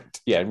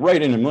 Yeah,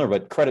 right into Miller.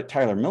 But credit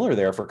Tyler Miller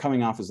there for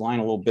coming off his line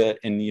a little bit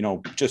and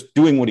just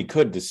doing what he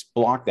could to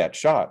block that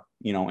shot.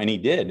 And he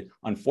did.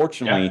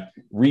 Unfortunately,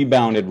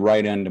 rebounded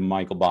right into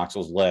Michael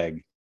Boxall's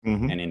leg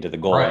and into the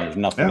goal. Right. And there's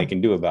nothing they can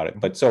do about it.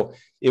 But so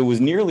it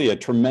was nearly a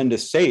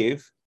tremendous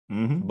save,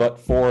 but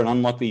for an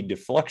unlucky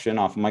deflection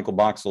off Michael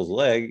Boxall's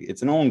leg,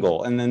 it's an own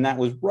goal. And then that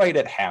was right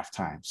at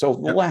halftime. So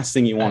the last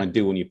thing you want to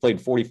do when you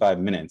played 45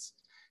 minutes,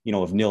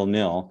 of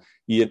 0-0,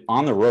 you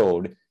on the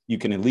road, you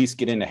can at least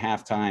get into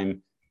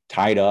halftime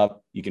tied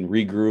up. You can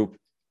regroup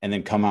and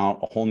then come out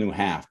a whole new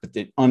half. But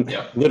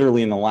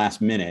literally in the last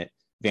minute,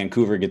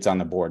 Vancouver gets on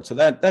the board. So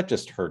that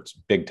just hurts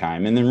big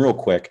time. And then real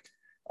quick,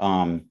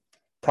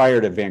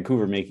 prior to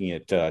Vancouver making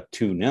it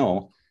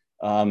 2-0,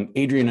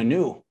 Adrien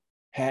Hunou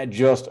had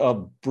just a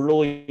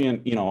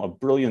brilliant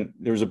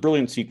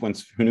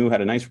sequence. Hunou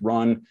had a nice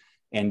run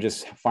and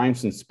just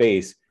finds some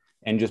space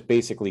and just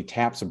basically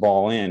taps a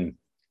ball in.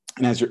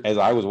 And as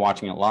I was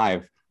watching it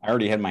live, I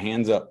already had my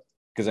hands up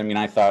because,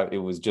 I thought it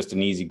was just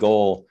an easy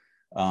goal.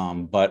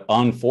 But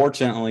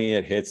unfortunately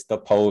it hits the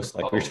post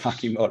like we were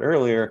talking about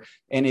earlier,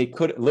 and it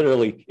could have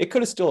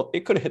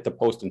hit the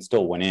post and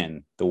still went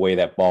in the way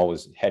that ball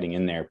was heading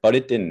in there, but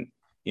it didn't,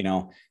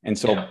 and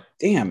so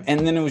damn.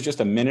 And then it was just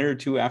a minute or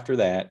two after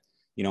that,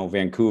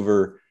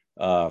 Vancouver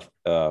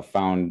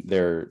found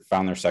their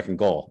second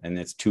goal, and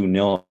it's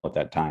 2-0 at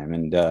that time.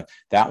 And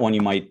that one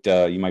you might be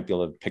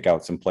able to pick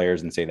out some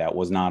players and say that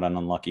was not an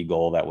unlucky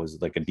goal. That was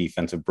like a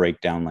defensive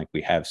breakdown like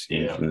we have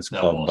seen from this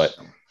club.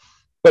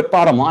 But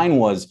bottom line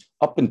was,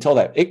 up until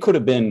that, it could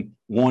have been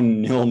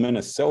 1-0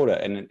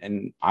 Minnesota.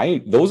 And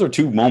those are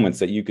two moments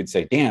that you could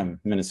say, damn,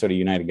 Minnesota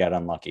United got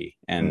unlucky.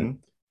 And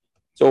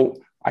so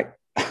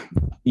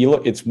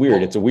it's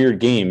weird. It's a weird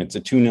game. It's a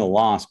 2-0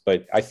 loss,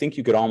 but I think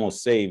you could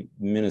almost say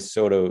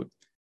Minnesota,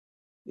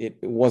 it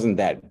wasn't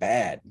that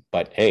bad.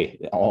 But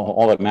hey,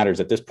 all that matters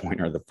at this point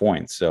are the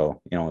points.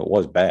 So, it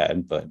was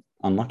bad, but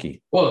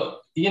unlucky.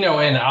 Well,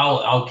 and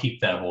I'll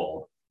keep that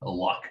whole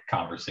luck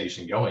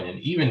conversation going. And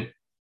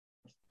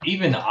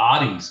even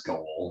Adi's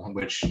goal,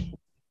 which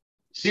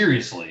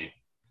seriously,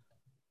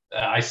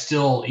 I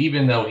still,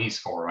 even though he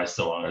scored, I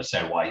still don't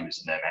understand why he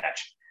was in that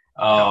match.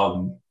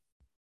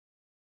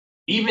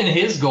 Even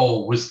his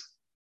goal was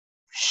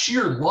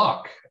sheer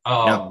luck.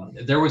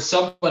 There was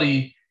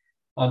somebody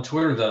on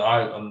Twitter that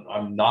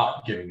I'm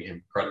not giving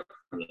him credit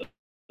for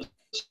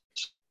this.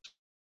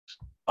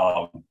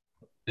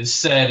 It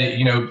said,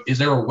 is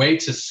there a way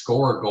to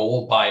score a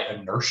goal by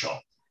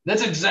inertia?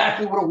 That's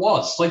exactly what it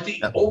was. Like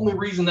the only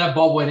reason that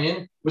ball went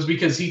in was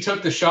because he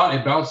took the shot,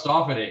 it bounced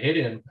off, and it hit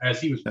him as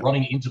he was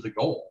running into the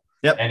goal.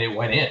 And it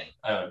went in.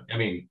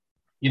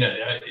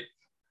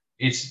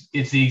 It's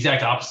the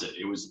exact opposite.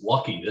 It was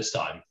lucky this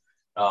time.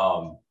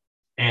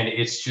 And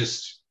it's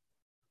just,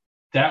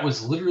 that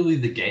was literally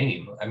the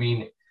game.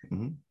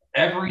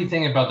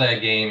 Everything about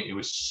that game, it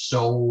was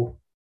so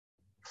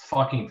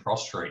fucking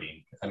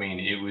frustrating.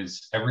 It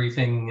was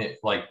everything,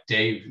 like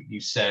Dave, you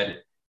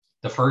said,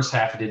 The first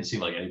half, it didn't seem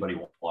like anybody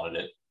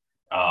wanted it.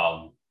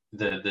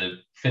 The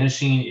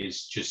finishing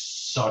is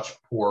just such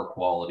poor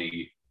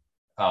quality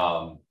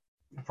from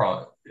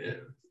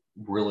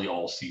really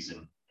all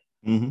season.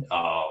 Mm-hmm.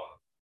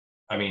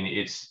 I mean,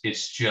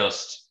 it's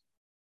just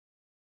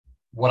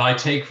what I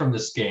take from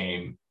this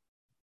game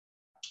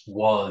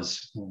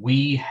was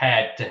we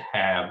had to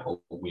have a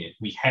win.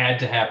 We had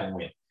to have a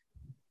win.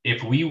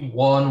 If we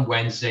won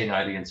Wednesday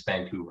night against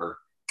Vancouver,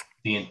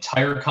 the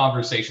entire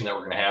conversation that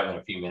we're going to have in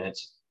a few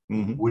minutes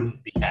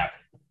wouldn't be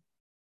happening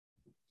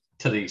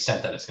to the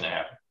extent that it's going to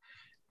happen.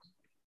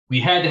 We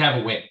had to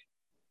have a win.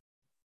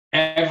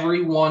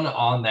 Everyone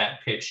on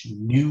that pitch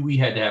knew we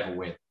had to have a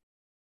win.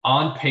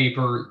 On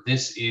paper,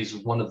 this is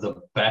one of the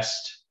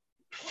best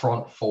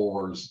front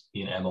fours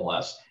in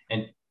MLS.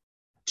 And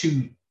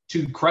to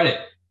credit,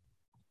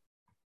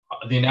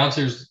 the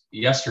announcers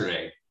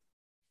yesterday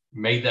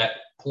made that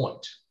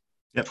point.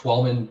 Yep.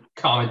 Twellman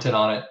commented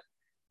on it.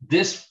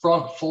 This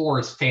front four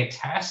is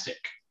fantastic.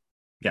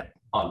 Yeah.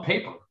 On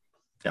paper.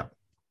 Yeah.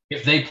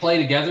 If they play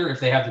together, if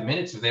they have the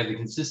minutes, if they have the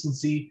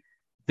consistency,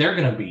 they're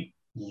going to be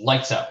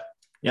lights out.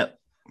 Yep.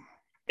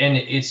 And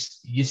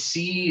you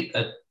see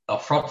a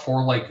front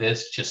four like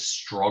this just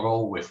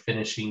struggle with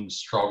finishing,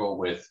 struggle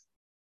with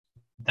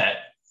that.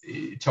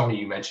 Tony,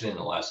 you mentioned in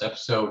the last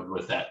episode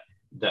with that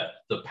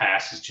the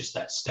pass is just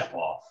that step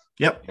off.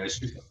 Yep. It's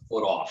just a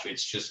foot off.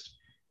 It's just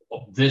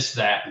this,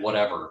 that,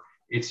 whatever.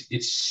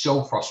 It's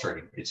so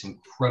frustrating. It's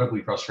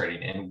incredibly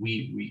frustrating. And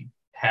we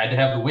had to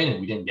have the win and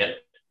we didn't get it.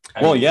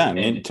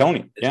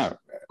 Tony, yeah. The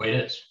way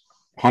it is.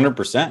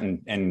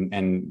 100%.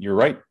 And you're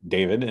right,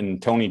 David.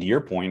 And Tony, to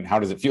your point, how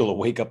does it feel to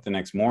wake up the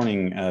next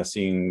morning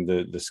seeing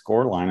the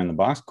score line in the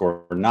box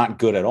score? Not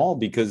good at all,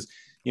 because,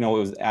 it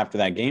was after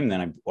that game.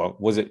 Then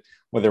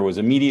whether it was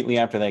immediately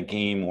after that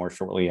game or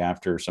shortly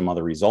after some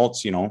other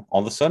results, all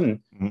of a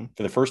sudden,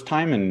 for the first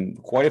time in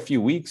quite a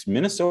few weeks,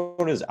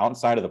 Minnesota is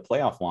outside of the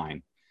playoff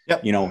line.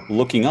 Yep.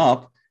 Looking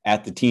up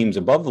at the teams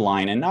above the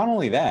line. And not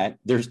only that,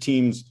 there's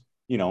teams,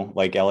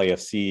 like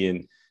LAFC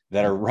and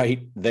that are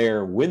right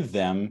there with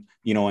them,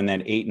 in that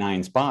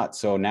 8-9 spot.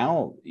 So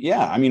now,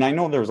 I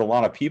know there's a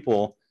lot of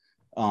people,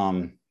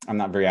 I'm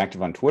not very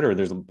active on Twitter.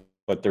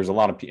 But there's a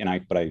lot of people, I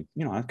kind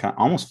of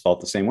almost felt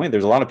the same way.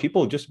 There's a lot of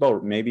people, just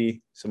about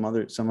maybe some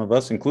of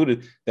us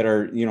included, that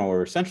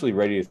are essentially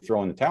ready to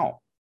throw in the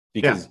towel,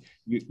 because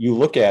you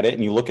look at it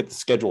and you look at the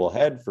schedule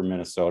ahead for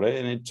Minnesota,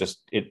 and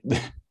it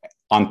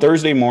on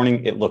Thursday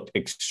morning, it looked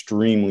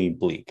extremely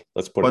bleak.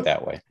 Let's put it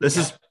that way. This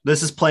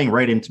is playing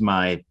right into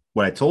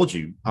what I told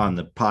you on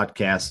the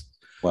podcast.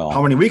 Well,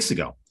 how many weeks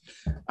ago?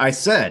 I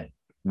said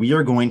we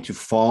are going to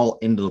fall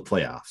into the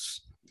playoffs.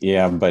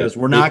 Yeah, but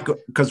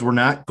because we're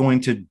not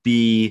going to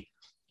be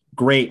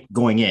great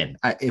going in.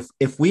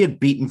 If we had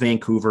beaten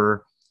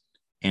Vancouver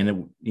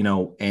and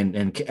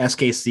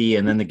SKC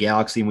and then the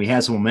Galaxy, and we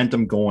had some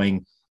momentum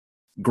going,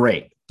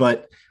 great.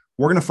 But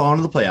we're going to fall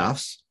into the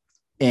playoffs.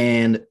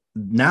 And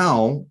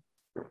now,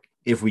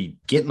 if we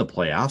get in the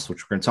playoffs,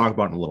 which we're going to talk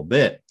about in a little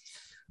bit,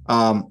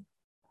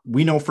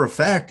 we know for a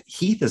fact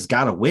Heath has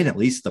got to win at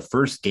least the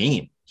first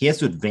game. He has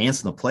to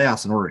advance in the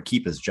playoffs in order to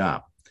keep his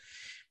job.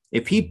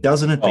 If he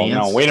doesn't advance,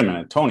 no, wait a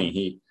minute,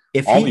 Tony.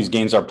 These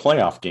games are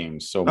playoff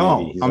games, so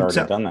maybe he's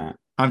already done that.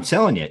 I'm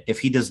telling you, if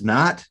he does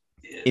not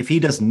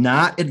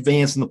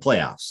advance in the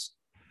playoffs,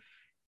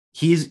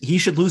 he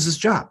should lose his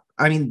job.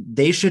 I mean,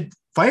 they should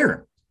fire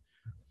him.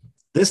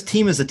 This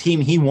team is a team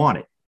he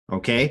wanted,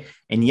 okay?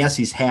 And yes,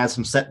 he's had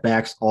some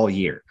setbacks all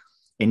year.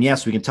 And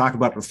yes, we can talk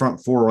about the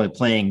front four only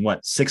playing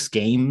 6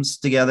 games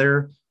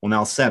together. Well,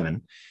 now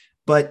 7,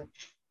 but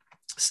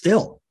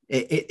still.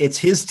 It's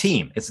his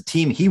team. It's a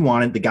team he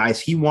wanted, the guys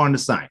he wanted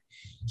to sign.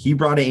 He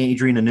brought in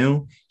Adrian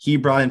Anu. He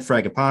brought in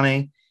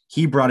Fragapane.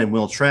 He brought in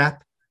Will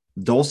Trapp.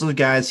 Those are the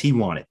guys he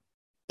wanted.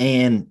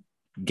 And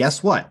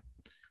guess what?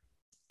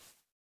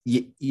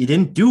 You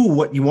didn't do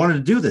what you wanted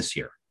to do this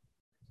year.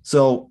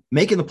 So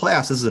making the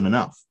playoffs isn't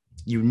enough.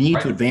 You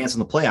need to advance in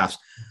the playoffs.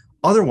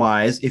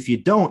 Otherwise, if you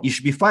don't, you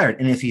should be fired.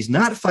 And if he's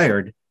not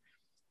fired,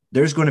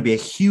 there's going to be a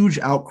huge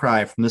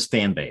outcry from this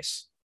fan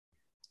base.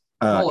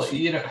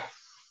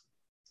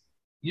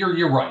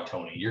 You're right,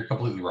 Tony. You're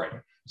completely right.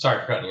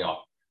 Sorry for cutting you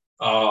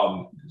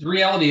off. The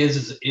reality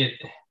is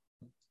it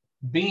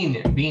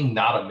being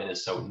not a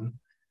Minnesotan,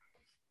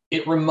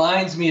 it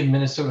reminds me of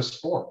Minnesota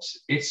sports.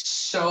 It's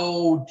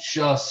so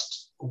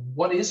just,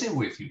 what is it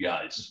with you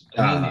guys?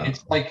 I mean,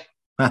 it's like,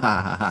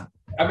 I'm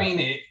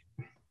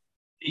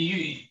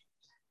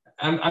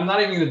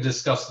not even going to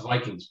discuss the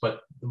Vikings,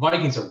 but the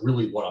Vikings are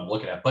really what I'm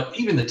looking at. But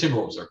even the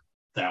Timberwolves are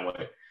that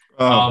way.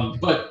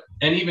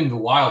 And even the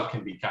Wild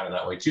can be kind of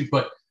that way too.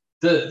 But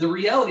the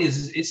reality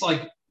is it's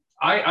like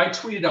I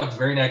tweeted out the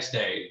very next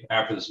day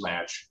after this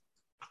match.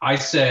 I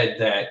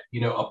said that,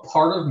 a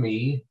part of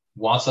me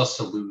wants us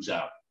to lose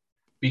out,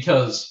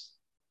 because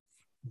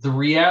the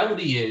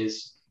reality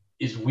is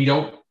I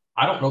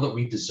don't know that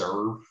we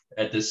deserve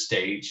at this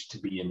stage to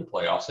be in the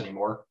playoffs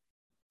anymore.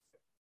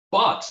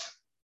 But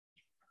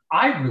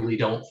I really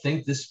don't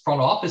think this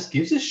front office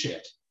gives a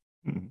shit.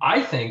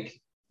 I think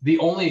the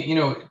only,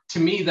 to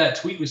me, that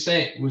tweet was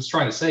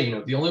trying to say,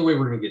 the only way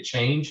we're going to get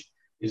change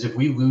is if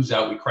we lose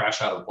out, we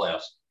crash out of the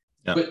playoffs.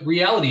 Yep. But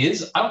reality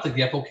is, I don't think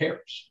the FL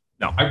cares.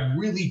 No, I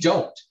really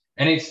don't.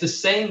 And it's the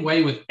same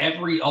way with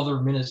every other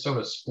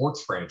Minnesota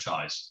sports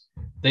franchise.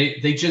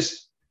 They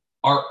just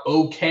are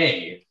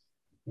okay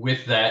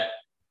with that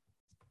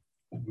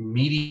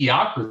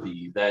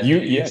mediocrity. That you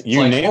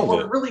nailed it.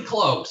 We're really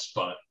close,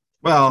 but.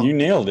 Well, you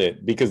nailed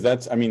it, because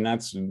that's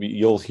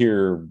you'll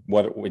hear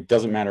it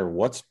doesn't matter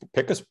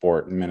pick a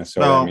sport in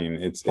Minnesota. Well,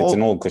 it's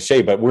an old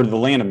cliche, but we're the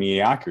land of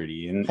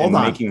mediocrity, and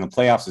making the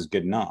playoffs is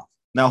good enough.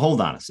 Now,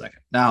 hold on a second.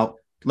 Now,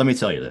 let me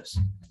tell you this.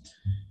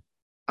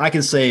 I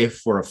can say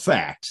for a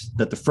fact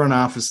that the front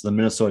office of the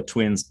Minnesota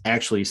Twins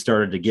actually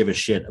started to give a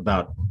shit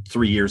about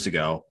 3 years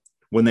ago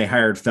when they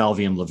hired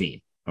Falvey and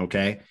Levine.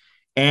 Okay.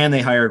 And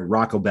they hired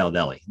Rocco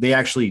Baldelli. They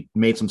actually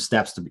made some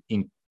steps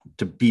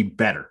to be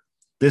better.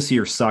 This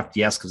year sucked,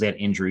 yes, because they had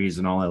injuries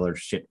and all that other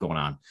shit going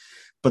on,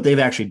 but they've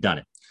actually done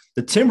it.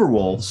 The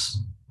Timberwolves,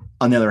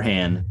 on the other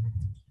hand,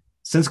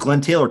 since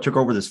Glenn Taylor took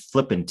over this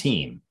flipping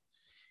team,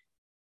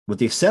 with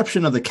the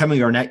exception of the Kevin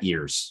Garnett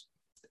years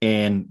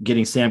and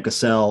getting Sam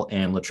Cassell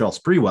and Latrell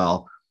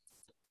Sprewell,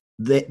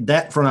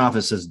 that front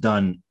office has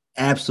done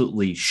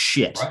absolutely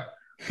shit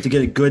to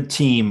get a good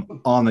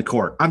team on the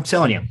court. I'm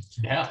telling you,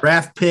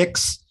 draft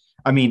picks.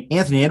 I mean,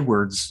 Anthony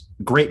Edwards,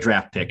 great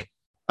draft pick.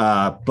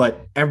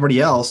 But everybody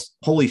else,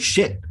 holy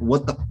shit,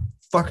 what the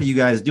fuck are you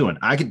guys doing?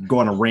 I could go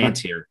on a rant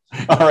here.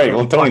 All right,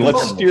 well, Tony,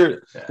 let's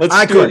steer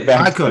it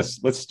back.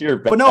 Let's steer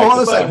it back. But no, hold on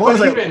a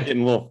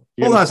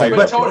second.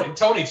 But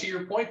Tony, to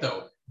your point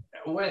though,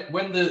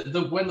 when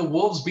the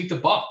Wolves beat the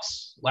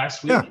Bucks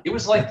last week, it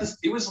was like this.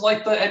 It was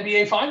like the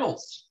NBA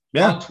Finals.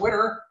 Yeah. On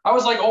Twitter, I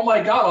was like, oh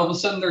my god! All of a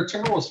sudden, there are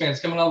Timberwolves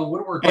fans coming out of the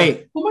woodwork. Hey,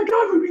 like, oh my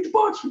god, we beat the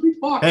Bucks! We beat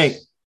the Bucks! Hey,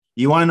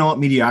 you want to know what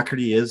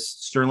mediocrity is,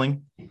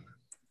 Sterling?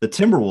 The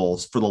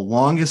Timberwolves, for the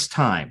longest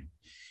time,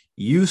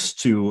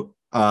 used to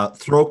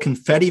throw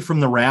confetti from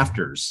the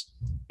rafters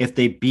if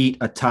they beat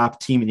a top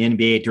team in the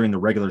NBA during the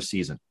regular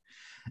season.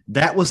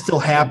 That was still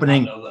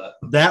happening.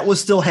 That was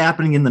still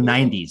happening in the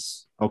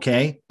 90s,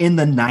 okay? In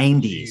the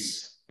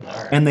 90s.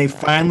 Right. And they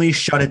finally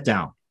shut it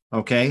down,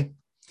 okay?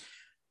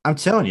 I'm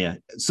telling you.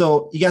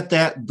 So you got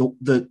that.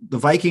 The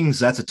Vikings,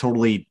 that's a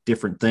totally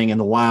different thing. And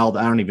the Wild,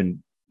 I don't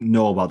even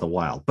know about the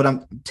Wild. But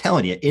I'm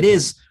telling you,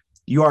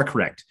 you are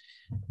correct.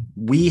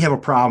 We have a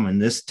problem in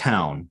this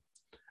town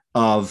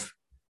of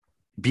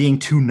being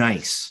too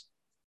nice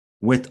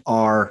with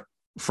our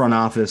front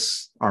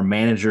office, our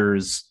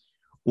managers,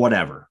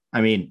 whatever.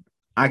 I mean,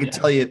 I could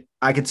tell you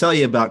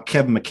about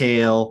Kevin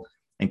McHale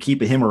and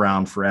keeping him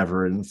around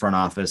forever in the front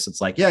office.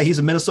 It's like, yeah, he's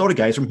a Minnesota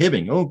guy. He's from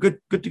Hibbing. Oh, good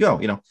to go.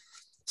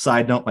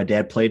 Side note, my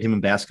dad played him in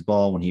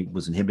basketball when he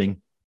was in Hibbing.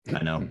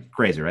 I know,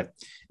 crazy, right?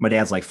 My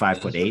dad's like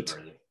 5'8".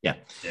 Yeah.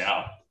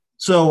 Yeah.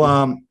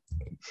 So,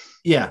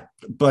 yeah,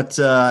 but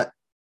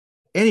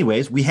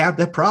anyways, we have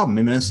that problem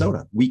in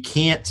Minnesota. We're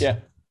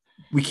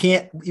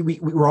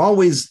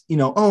always,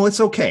 oh,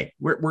 it's okay.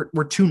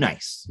 We're too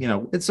nice.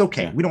 It's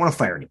okay. We don't want to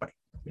fire anybody.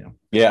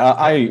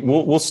 Yeah,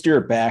 we'll steer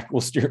it back.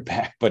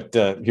 But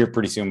here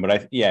pretty soon. But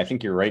I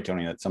think you're right,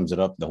 Tony. That sums it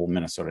up. The whole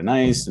Minnesota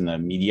nice and the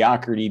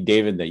mediocrity,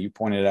 David, that you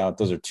pointed out.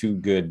 Those are two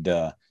good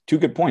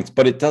points.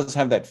 But it does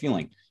have that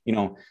feeling,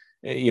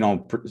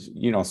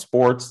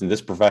 sports and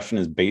this profession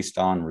is based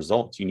on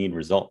results. You need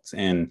results.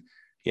 And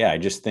I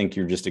just think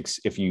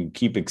if you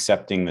keep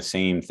accepting the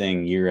same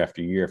thing year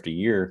after year after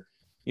year,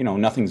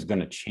 nothing's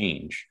going to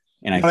change.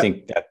 And I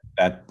think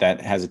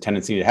that has a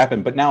tendency to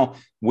happen. But now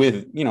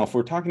with, if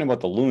we're talking about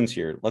the Loons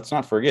here, let's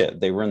not forget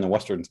they were in the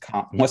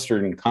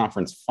Western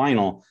Conference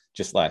final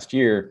just last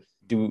year.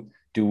 Do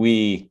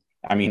we,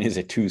 is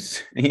it too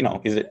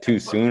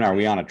soon? Are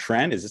we on a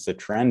trend? Is this a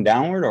trend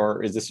downward,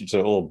 or is this just a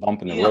little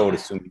bump in the road,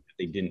 assuming that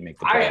they didn't make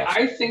the playoffs?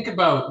 I think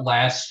about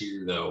last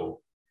year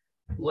though.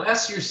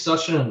 Last year's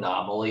such an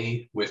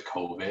anomaly with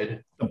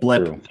COVID. A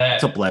blip.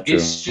 It's a blip.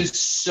 It's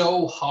just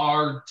so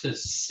hard to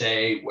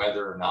say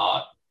whether or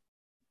not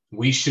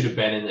we should have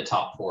been in the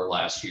top 4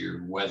 last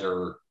year,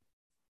 whether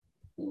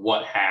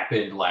what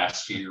happened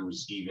last year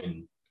was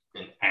even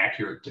an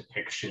accurate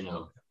depiction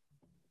of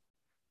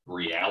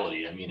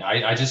reality.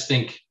 I just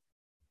think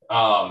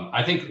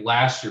I think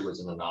last year was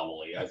an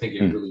anomaly. I think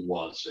it really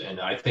was. And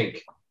I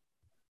think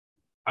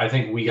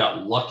we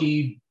got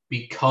lucky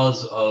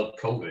because of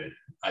COVID.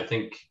 I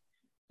think,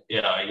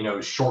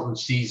 shortened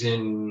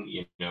season,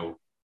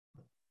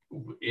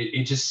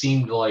 it just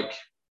seemed like,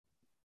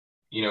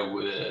 we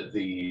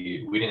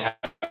didn't have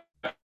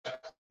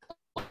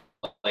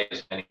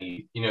as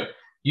many,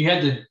 you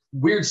had the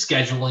weird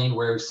scheduling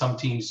where some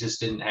teams just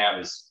didn't have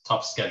as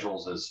tough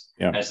schedules as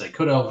they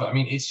could have.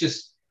 It's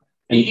just,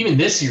 even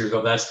this year,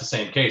 though, that's the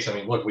same case.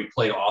 Look, we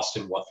played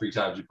Austin, 3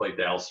 times? We played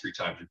Dallas 3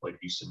 times. We played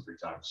Houston 3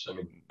 times. But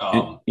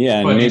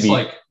maybe, it's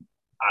like,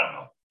 I don't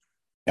know.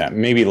 Yeah,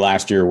 maybe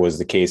last year was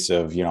the case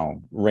of,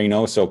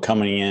 Reynoso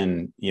coming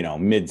in,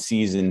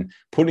 mid-season,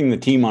 putting the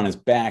team on his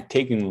back,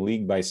 taking the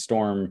league by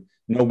storm,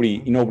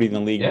 nobody in the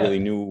league really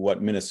knew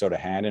what Minnesota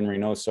had in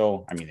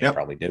Reynoso. I mean, they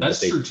probably did.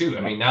 That's true too.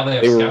 I mean, now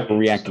they were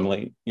reacting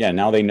late. Yeah,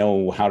 now they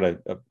know how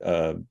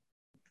to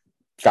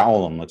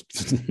foul them.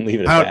 Let's leave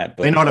it at that.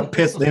 But they know how to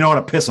piss. They know how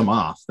to piss them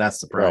off. That's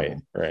the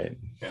problem. Right.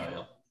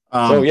 Yeah.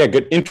 So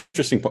good,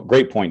 interesting,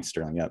 great point,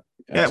 Sterling. Yep.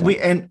 Excellent.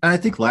 Yeah, and I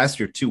think last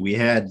year too, we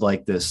had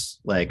like this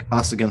like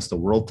us against the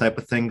world type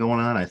of thing going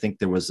on. I think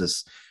there was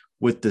this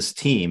with this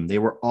team. They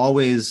were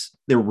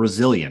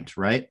resilient,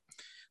 right?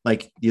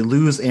 Like you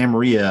lose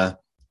Amaria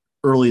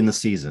early in the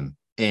season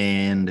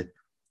and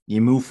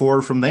you move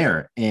forward from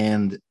there.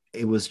 And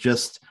it was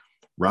just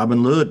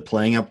Robin Lod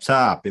playing up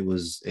top. It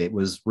was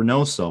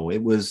Reynoso.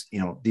 It was,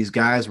 these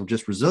guys were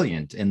just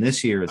resilient. And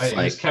this year it's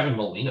like Kevin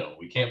Molino.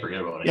 We can't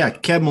forget about it. Yeah,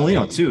 Kevin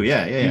Molino too.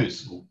 Yeah. He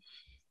was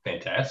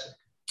fantastic.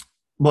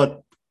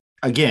 But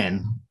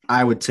again,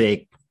 I would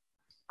take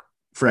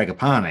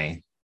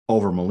Fragapane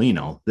over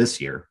Molino this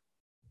year.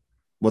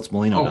 What's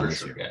Molino done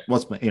this year?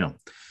 Yeah.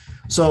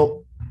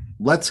 So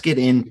let's get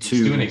into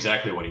He's doing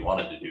exactly what he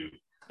wanted to do.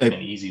 An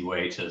easy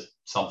way to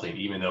something,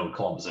 even though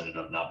Columbus ended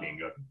up not being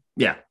good.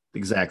 Yeah,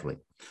 exactly.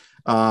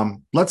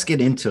 Let's get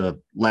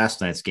into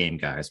last night's game,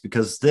 guys,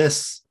 because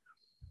this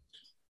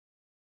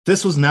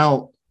was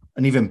now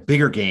an even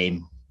bigger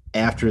game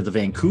after the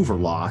Vancouver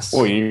loss.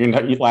 Oh,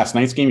 last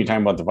night's game? You're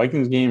talking about the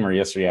Vikings game or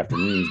yesterday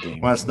afternoon's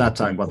game? Well, let's not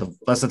talk about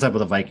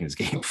the Vikings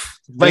game.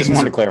 I just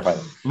wanted to clarify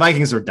that.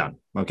 Vikings are done.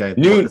 Okay.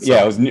 Noon.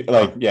 Yeah, it was it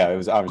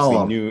was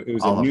obviously noon. It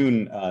was a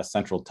noon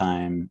Central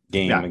Time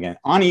game again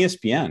on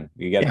ESPN.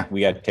 We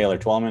got Taylor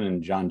Twellman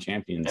and John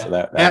Champion. So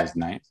that was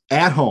nice.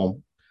 At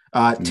home,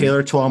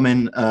 Taylor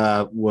Twellman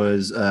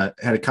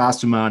had a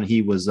costume on.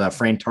 He was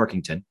Fran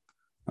Tarkington.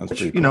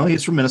 Which, cool.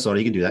 He's from Minnesota.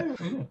 He can do that.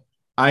 Yeah.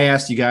 I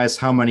asked you guys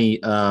how many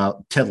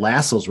Ted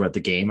Lassos were at the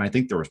game. I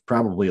think there was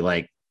probably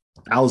like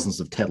thousands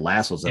of Ted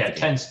Lassos. At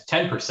the game.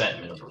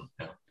 10% minimum.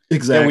 Yeah.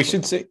 Exactly.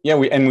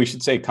 We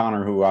should say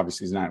Connor, who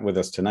obviously is not with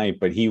us tonight,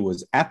 but he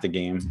was at the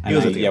game.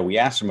 We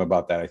asked him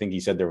about that. I think he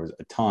said there was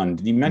a ton.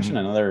 Did he mention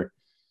another?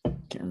 I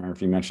can't remember if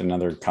he mentioned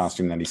another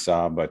costume that he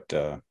saw, but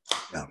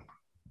yeah.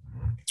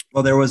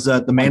 Well, there was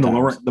the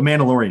Mandalorian. The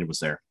Mandalorian was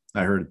there.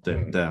 I heard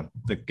that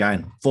the guy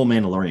in full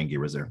Mandalorian gear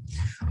was there.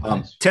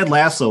 Nice. Ted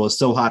Lasso is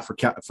so hot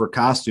for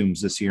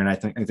costumes this year, and I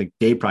think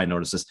Dave probably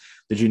noticed this.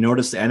 Did you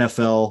notice the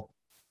NFL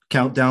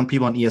countdown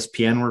people on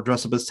ESPN were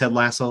dressed up as Ted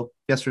Lasso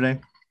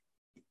yesterday?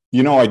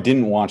 I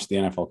didn't watch the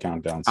NFL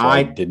countdown, so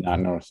I did not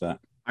notice that.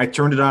 I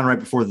turned it on right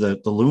before the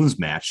Loons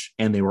match,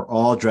 and they were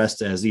all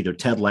dressed as either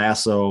Ted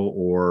Lasso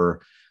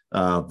or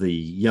the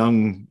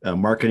young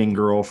marketing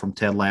girl from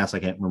Ted Lasso. I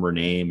can't remember her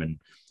name, and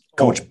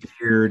Coach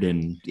Beard,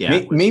 and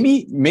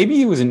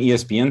maybe it was an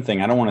ESPN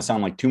thing. I don't want to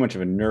sound like too much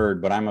of a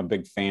nerd, but I'm a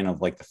big fan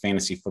of like the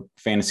fantasy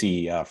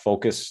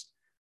focus.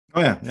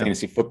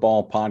 Fantasy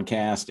football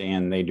podcast,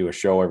 and they do a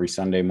show every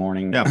Sunday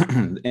morning. Yeah.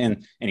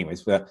 And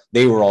anyways,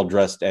 they were all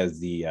dressed as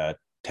the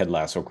Ted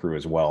Lasso crew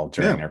as well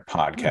during their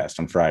podcast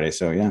on Friday.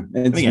 So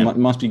it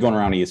must be going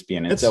around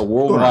ESPN. It's a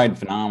worldwide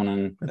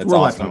phenomenon. That's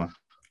awesome.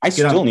 I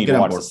still need to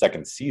watch the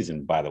second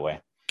season, by the way.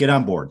 Get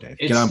on board, Dave.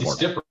 Get on board.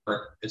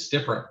 It's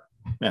different.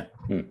 Yeah.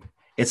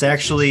 It's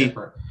actually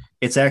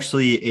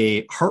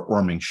a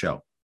heartwarming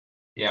show.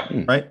 Yeah.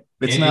 Right.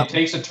 It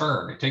takes a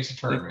turn.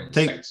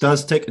 It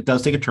does take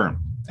a turn,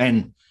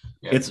 and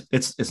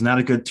it's not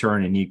a good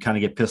turn, and you kind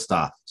of get pissed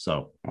off.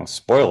 So,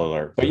 spoiler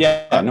alert. But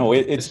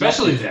it's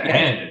especially the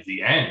end.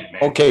 The end.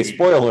 Man. Okay,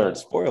 spoiler.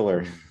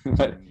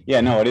 But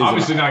it is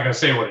obviously not going to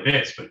say what it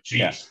is, but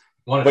geez.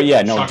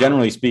 Yeah.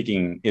 Generally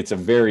speaking, it's a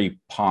very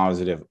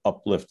positive,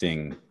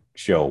 uplifting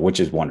show,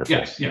 which is wonderful.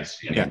 Yes.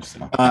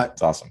 So,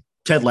 it's awesome.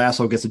 Ted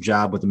Lasso gets a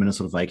job with the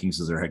Minnesota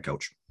Vikings as their head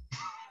coach.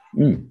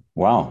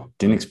 Wow,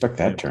 didn't expect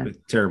that turn.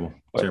 Terrible.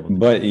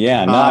 But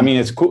I mean,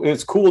 it's cool.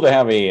 It's cool to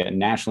have a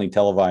nationally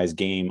televised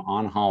game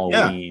on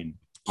Halloween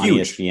on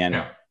ESPN.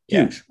 Yeah.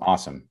 Huge,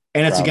 awesome,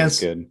 and it's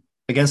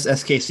against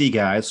SKC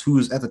guys,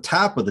 who's at the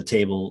top of the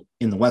table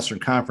in the Western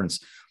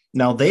Conference.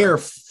 Now they are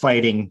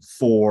fighting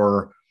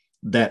for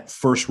that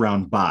first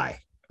round bye.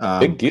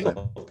 Big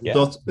deal.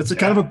 So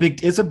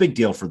it's a big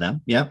deal for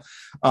them. Yeah.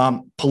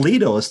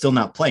 Polito is still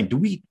not playing.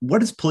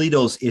 What is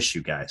Polito's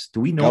issue, guys? Do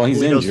we know? Well,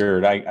 he's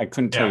injured. I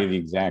couldn't tell you the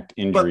exact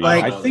injury.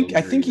 I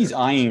think he's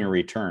eyeing a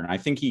return. I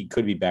think he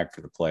could be back for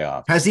the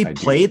playoffs. Has he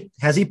played?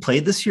 Has he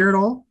played this year at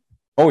all?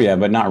 Oh yeah,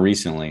 but not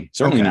recently.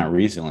 Certainly not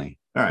recently.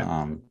 All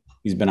right.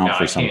 He's been out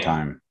for some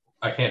time.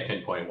 I can't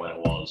pinpoint when it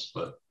was,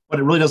 but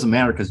it really doesn't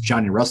matter because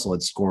Johnny Russell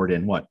had scored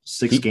in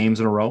 6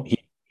 games in a row.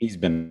 He's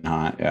been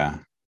hot. Yeah.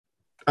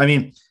 I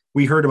mean,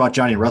 we heard about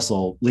Johnny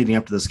Russell leading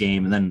up to this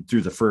game, and then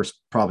through the first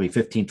probably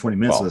 15, 20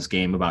 minutes of this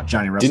game about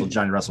Johnny Russell.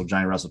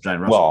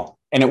 Well,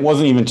 and it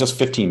wasn't even just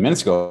 15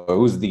 minutes ago. It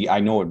was I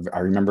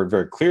remember it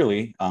very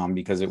clearly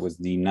because it was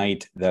the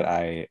night that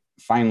I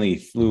finally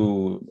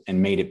flew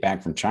and made it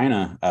back from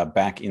China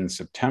back in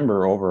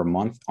September, over a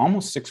month,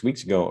 almost 6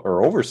 weeks ago,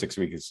 or over 6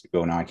 weeks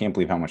ago now. I can't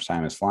believe how much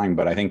time is flying,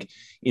 but I think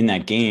in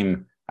that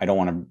game, I don't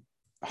want to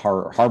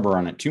harbor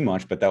on it too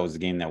much, but that was the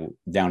game that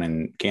down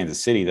in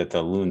Kansas City that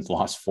the Loons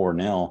lost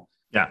 4-0.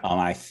 Yeah.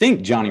 I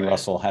think Johnny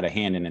Russell had a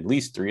hand in at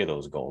least 3 of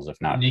those goals, if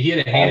not. He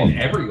had a hand in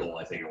every goal,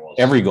 I think it was.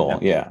 Every goal,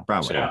 yeah.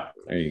 Probably. So,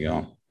 there you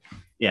go.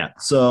 Yeah.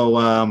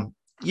 So,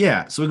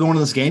 so we go into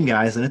this game,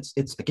 guys, and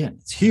it's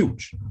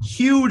huge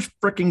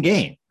freaking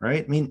game,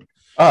 right? I mean,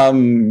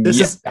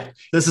 this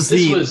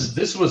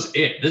was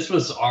it. This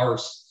was our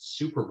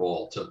Super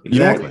Bowl to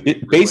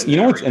exactly.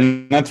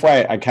 And that's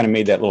why I kind of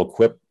made that little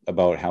quip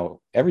about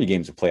how every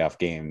game's a playoff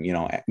game,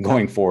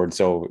 going forward.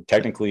 So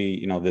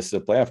technically, this is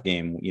a playoff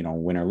game,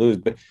 win or lose.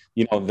 But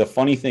the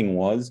funny thing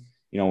was,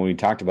 when we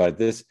talked about it,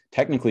 this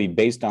technically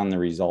based on the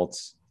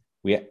results.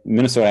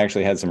 Minnesota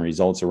actually had some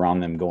results around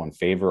them go in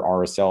favor.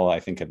 RSL,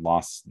 I think, had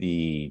lost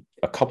a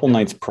couple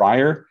nights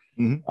prior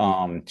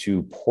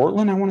to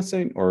Portland, I want to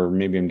say, or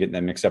maybe I'm getting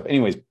that mixed up.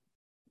 Anyways,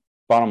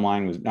 bottom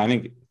line was, I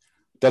think it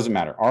doesn't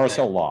matter.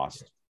 RSL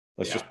lost.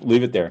 Let's just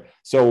leave it there.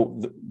 So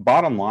the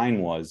bottom line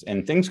was,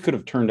 and things could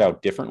have turned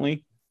out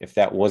differently if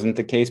that wasn't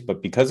the case,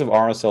 but because of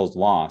RSL's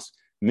loss,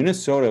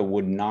 Minnesota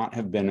would not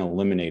have been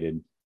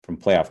eliminated from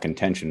playoff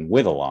contention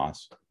with a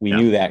loss. We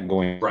knew that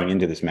going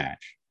into this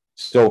match.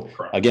 So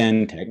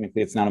again,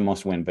 technically it's not a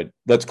must win, but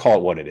let's call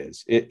it what it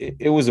is.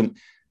 It was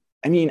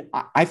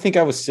I think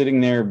I was sitting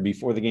there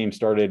before the game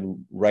started,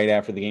 right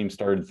after the game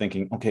started,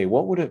 thinking, okay,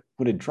 what would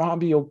a draw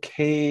be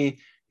okay?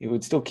 It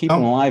would still keep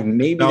them alive.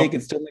 Maybe they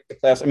could still make the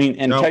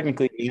playoffs.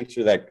 Technically the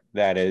answer to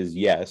that is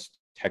yes.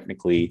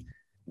 Technically,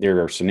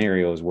 there are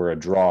scenarios where a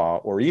draw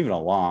or even a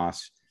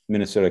loss,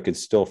 Minnesota could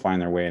still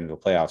find their way into the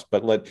playoffs.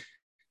 But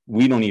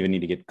we don't even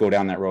need to go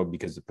down that road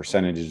because the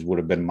percentages would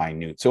have been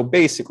minute. So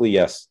basically,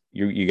 yes,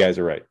 you guys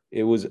are right.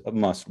 It was a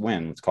must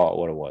win. Let's call it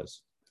what it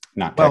was.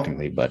 Not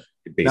technically, but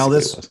it basically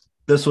was.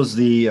 This was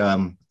the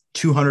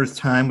 200th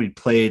time we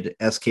played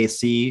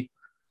SKC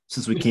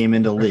since we came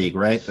into league,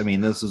 right? I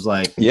mean, this is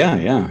like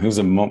it was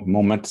a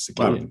momentous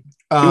occasion.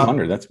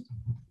 200.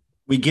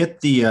 We get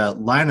the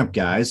lineup,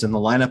 guys, and the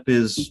lineup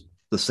is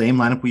the same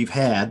lineup we've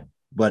had,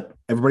 but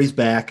everybody's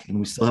back, and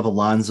we still have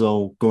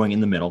Alonso going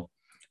in the middle.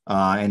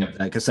 And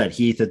like I said,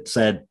 Heath had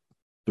said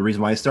the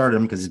reason why I started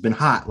him because he's been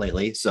hot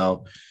lately,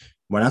 so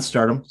why not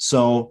start him?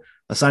 So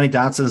Asani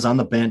Dotson is on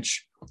the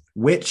bench,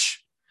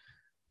 which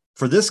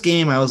for this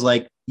game I was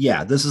like,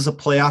 yeah, this is a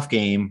playoff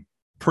game,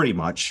 pretty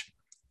much.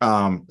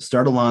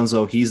 Start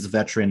Alonso. He's the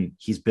veteran.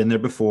 He's been there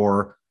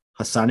before.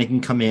 Hassani can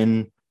come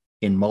in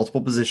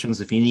multiple positions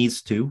if he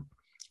needs to.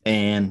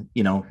 And,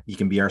 he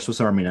can be our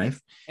Swiss Army knife.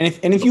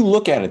 And if you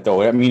look at it,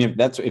 though,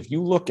 if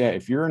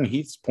you're in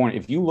Heath's point,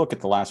 if you look at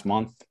the last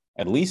month,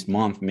 at least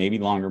month, maybe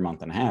longer,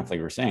 month and a half, like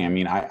we were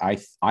saying, I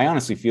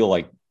honestly feel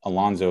like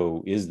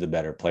Alonso is the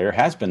better player,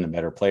 has been the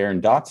better player.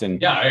 And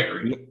Dotson. Yeah, I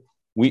agree.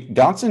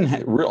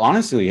 Dotson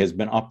honestly has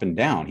been up and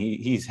down.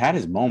 He's had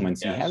his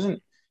moments. Yes.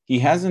 He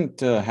hasn't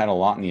had a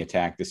lot in the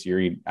attack this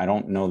year. I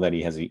don't know that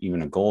he has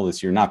even a goal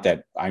this year. Not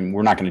that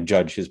we're not going to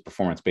judge his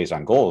performance based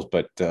on goals,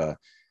 but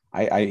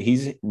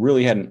he's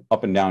really had an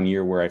up and down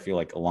year where I feel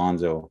like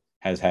Alonso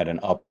has had an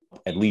up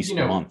at least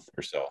a month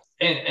or so.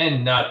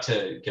 And not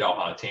to get off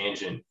on a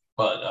tangent,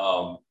 but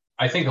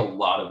I think a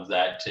lot of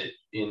that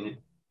in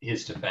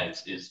his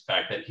defense is the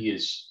fact that he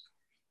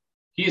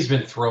has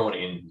been thrown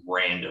in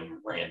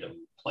random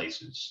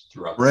places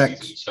throughout the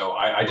season. So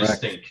I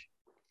just think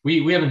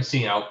we haven't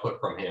seen output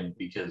from him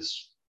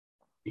because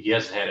he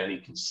hasn't had any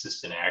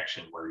consistent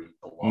action where he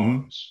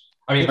belongs.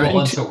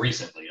 Until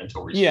recently.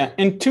 Yeah,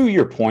 and to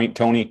your point,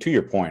 Tony,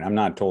 I'm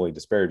not totally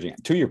disparaging.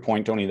 To your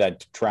point, Tony,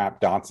 that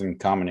Trapp-Dotson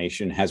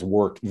combination has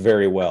worked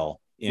very well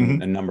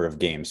in a number of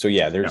games. So,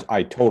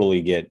 I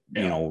totally get,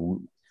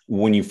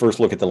 when you first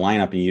look at the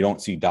lineup and you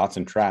don't see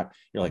Dotson Trapp,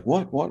 you're like,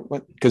 what?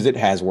 Because it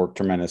has worked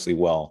tremendously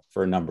well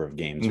for a number of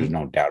games. There's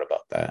no doubt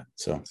about that.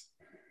 So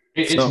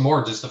it's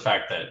more just the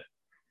fact that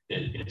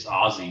it's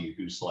Ozzy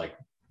who's like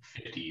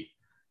 50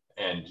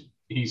 and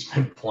he's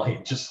been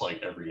playing just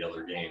like every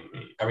other game.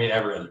 Every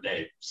other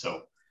day.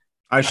 So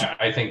I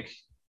think,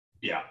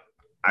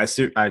 I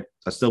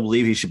still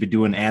believe he should be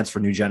doing ads for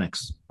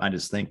Nugenics. I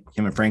just think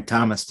him and Frank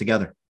Thomas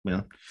together,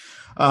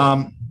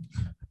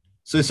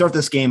 So we start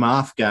this game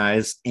off,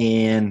 guys,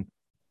 and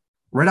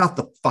right off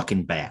the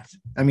fucking bat.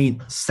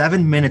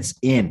 7 minutes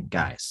in,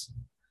 guys.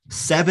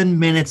 7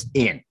 minutes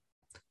in.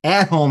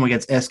 At home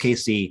against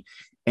SKC,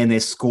 and they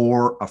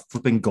score a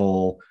flipping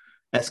goal.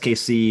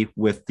 SKC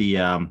with the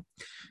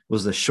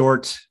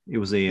short. It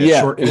was a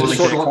short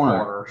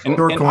corner.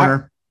 Short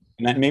corner.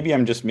 Maybe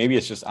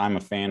it's just I'm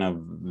a fan of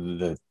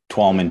the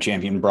Twelman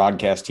champion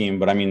broadcast team,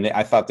 but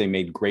I thought they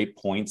made great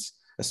points,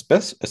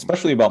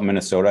 especially about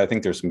Minnesota. I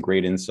think there's some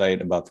great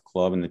insight about the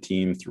club and the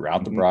team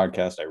throughout the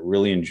broadcast. I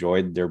really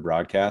enjoyed their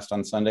broadcast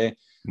on Sunday.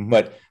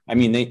 But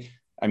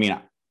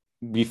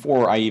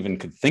before I even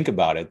could think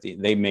about it,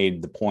 they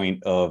made the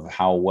point of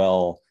how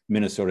well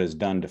Minnesota has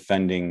done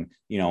defending,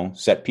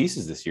 set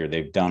pieces this year.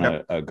 They've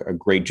done a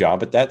great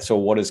job at that. So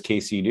what does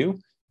KC do?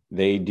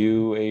 They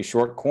do a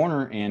short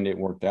corner, and it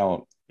worked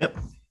out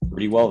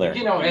pretty well there.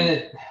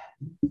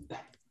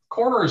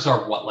 Corners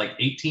are like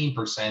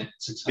 18%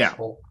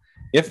 successful.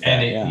 If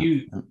that, and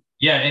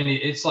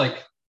it's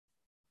like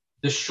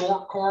the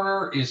short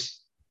corner is,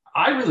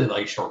 I really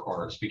like short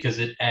corners because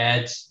it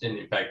adds, and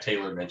in fact,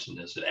 Taylor mentioned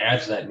this, it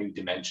adds that new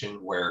dimension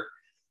where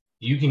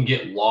you can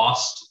get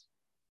lost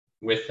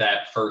with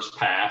that first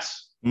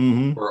pass,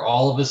 where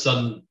all of a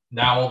sudden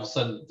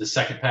the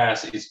second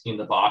pass is in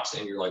the box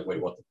and you're like,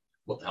 wait, what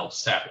the hell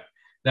just happened?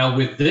 Now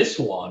with this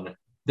one,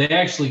 they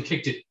actually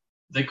kicked it,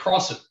 they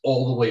crossed it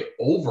all the way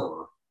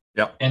over.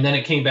 Yep. And then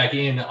it came back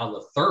in on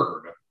the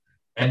third.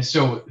 And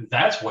so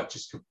that's what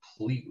just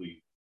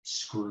completely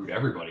screwed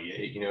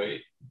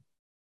everybody.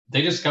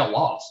 They just got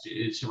lost.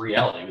 It's a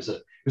reality. It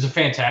was a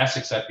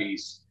fantastic set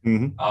piece.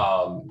 And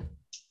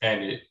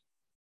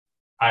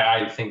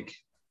I think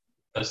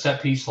a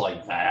set piece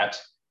like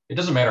that, it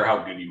doesn't matter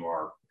how good you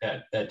are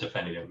at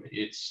defending them.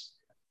 It's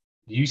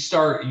you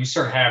start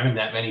having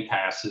that many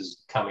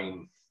passes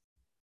coming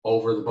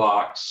over the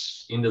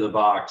box, into the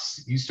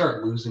box, you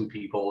start losing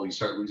people, you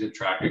start losing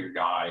track of your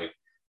guy.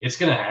 It's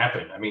going to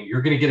happen. I mean,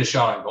 you're going to get a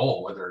shot on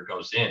goal, whether it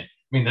goes in. I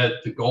mean,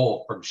 the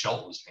goal from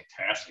Shelton was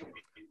fantastic.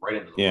 Right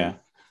into the roof.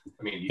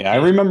 I mean, I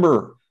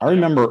remember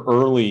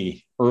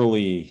early,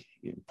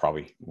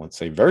 probably let's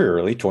say very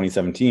early,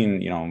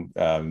 2017,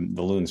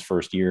 the Loons'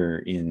 first year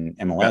in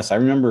MLS. I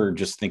remember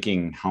just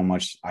thinking how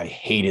much I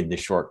hated the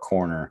short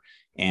corner.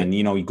 And,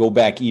 you go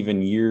back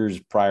even years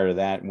prior to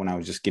that when I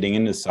was just getting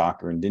into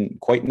soccer and didn't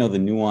quite know the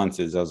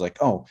nuances. I was like,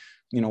 oh,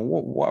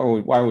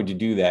 why would you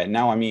do that?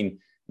 Now,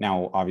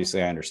 now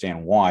obviously I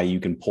understand why. You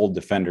can pull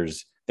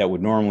defenders that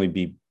would normally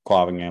be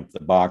clogging up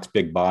the box,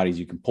 big bodies.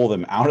 You can pull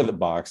them out of the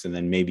box and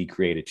then maybe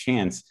create a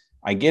chance.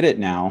 I get it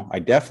now. I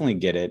definitely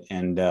get it.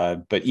 And,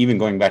 but even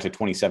going back to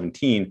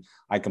 2017,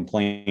 I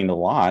complained a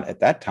lot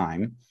at that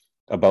time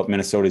about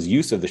Minnesota's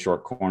use of the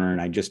short corner.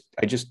 And I just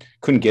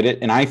couldn't get it.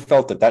 And I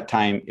felt at that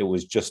time, it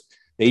was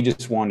they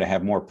just wanted to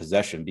have more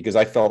possession, because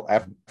I felt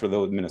after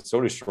those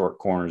Minnesota short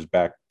corners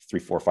back 3,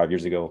 4, 5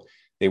 years ago,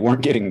 they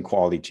weren't getting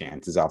quality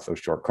chances off those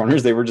short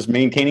corners. They were just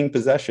maintaining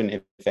possession,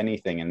 if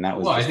anything. And that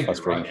was just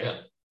frustrating. Right, yeah.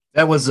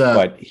 That was,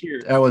 but here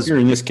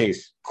in this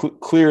case,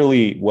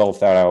 clearly well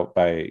thought out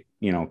by,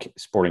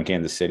 Sporting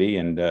Kansas City.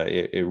 And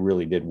it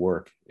really did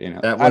work.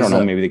 I don't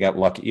know, maybe they got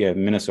lucky. Yeah.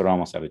 Minnesota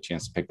almost had a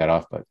chance to pick that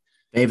off, but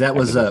Dave, that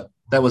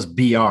was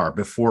BR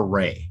before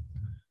Ray.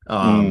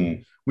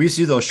 We used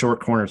to do those short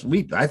corners.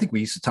 I think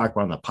we used to talk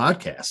about on the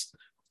podcast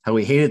how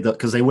we hated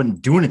because they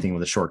wouldn't do anything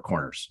with the short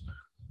corners.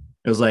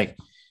 It was like,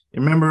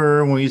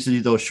 remember when we used to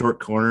do those short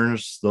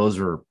corners? Those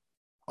were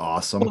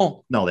awesome.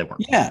 Well, no, they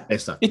weren't. Yeah.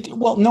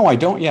 No, I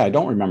don't. Yeah, I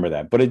don't remember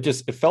that. But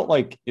it felt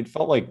like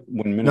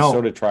when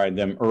Minnesota tried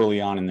them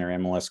early on in their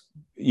MLS,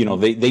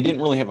 they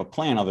didn't really have a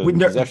plan other than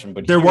possession.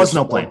 But there was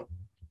no plan.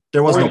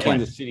 There was no plan.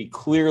 Kansas City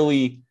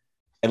clearly,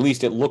 at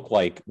least it looked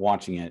like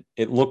watching it.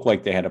 It looked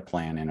like they had a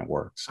plan and it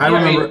works. I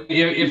remember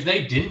if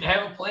they didn't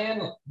have a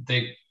plan,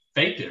 they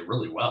faked it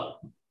really well.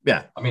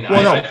 Yeah.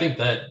 I think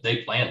that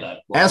they planned that.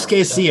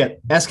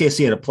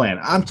 SKC had a plan.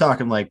 I'm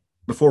talking like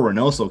before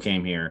Reynoso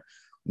came here,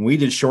 when we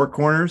did short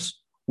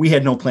corners, we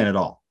had no plan at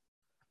all.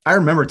 I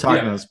remember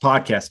talking on this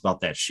podcast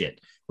about that shit.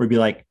 Where it'd be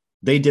like,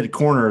 they did a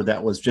corner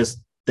that was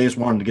they just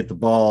wanted to get the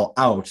ball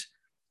out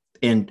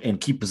and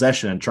keep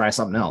possession and try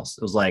something else.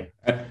 It was like,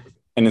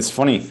 and it's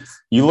funny,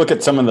 you look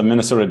at some of the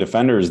Minnesota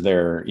defenders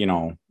there,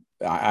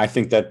 I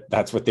think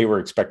that's what they were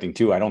expecting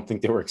too. I don't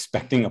think they were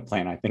expecting a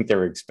plan. I think they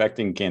were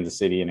expecting Kansas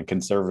City and a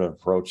conservative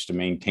approach to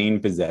maintain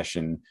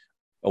possession,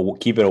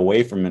 keep it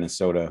away from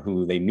Minnesota,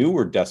 who they knew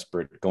were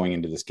desperate going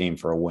into this game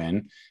for a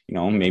win.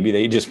 Maybe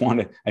they just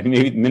wanted,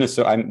 maybe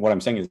Minnesota, what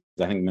I'm saying is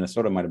I think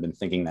Minnesota might've been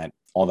thinking that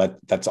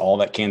that's all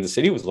that Kansas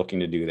City was looking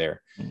to do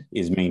there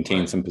is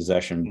maintain some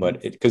possession,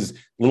 but because a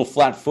little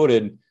flat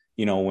footed,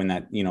 when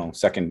that,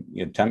 second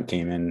attempt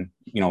came in,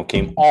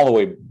 came all the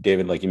way,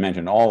 David, like you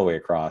mentioned, all the way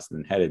across and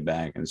then headed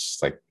back. And it's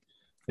just like,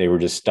 they were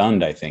just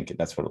stunned. I think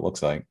that's what it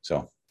looks like.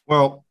 So,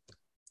 well,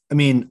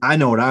 I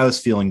know what I was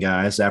feeling,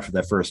 guys, after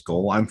that first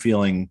goal. I'm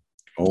feeling,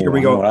 here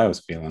we go. What I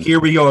was feeling. Here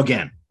we go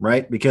again,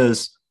 right?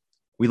 Because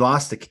we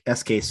lost to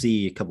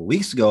SKC a couple of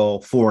weeks ago,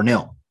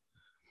 4-0.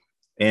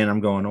 And I'm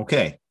going,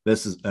 okay,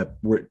 this is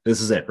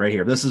it right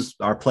here. This is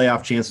our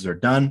playoff chances are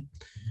done.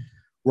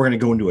 We're going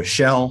to go into a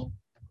shell.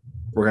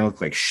 We're going to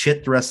look like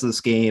shit the rest of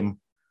this game.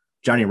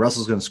 Johnny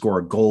Russell's going to score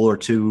a goal or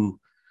two.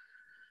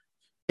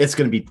 It's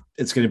going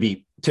to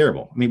be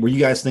terrible. Were you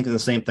guys thinking the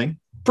same thing?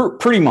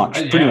 Pretty much.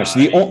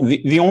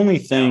 The only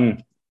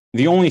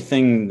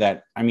thing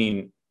that,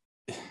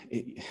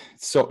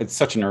 so it's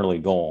such an early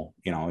goal,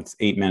 it's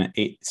 8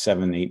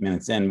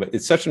 minutes in, but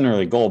it's such an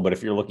early goal. But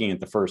if you're looking at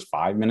the first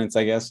 5 minutes,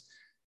 I guess,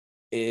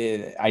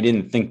 I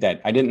didn't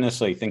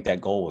necessarily think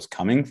that goal was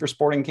coming for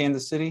Sporting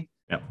Kansas City.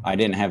 Yep. I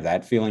didn't have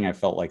that feeling. I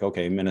felt like,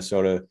 okay,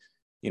 Minnesota,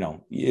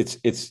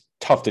 it's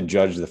tough to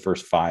judge the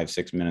first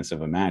 5-6 minutes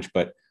of a match,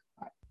 but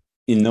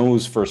in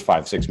those first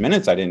 5-6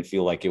 minutes, I didn't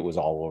feel like it was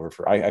all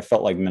over. I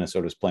felt like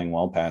Minnesota was playing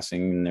well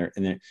passing,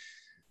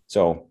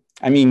 so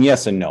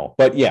yes and no,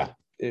 but yeah,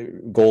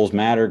 goals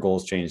matter.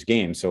 Goals change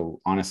games. So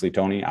honestly,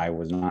 Tony, I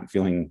was not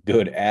feeling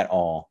good at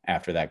all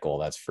after that goal.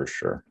 That's for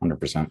sure,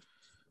 100%.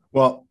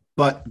 Well,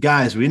 but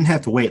guys, we didn't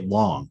have to wait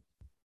long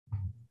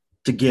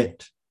to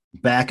get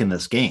back in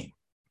this game.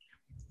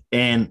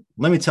 And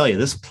let me tell you,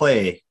 this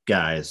play,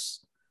 guys,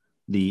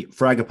 the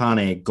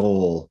Fragapane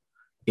goal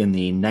in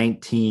the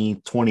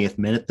 19th, 20th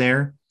minute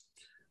there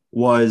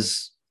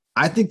was,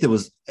 I think that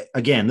was,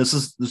 again, this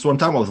is what I'm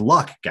talking about with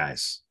luck,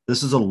 guys.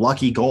 This is a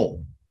lucky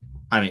goal.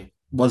 I mean,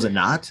 was it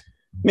not?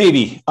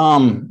 Maybe.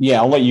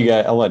 Yeah,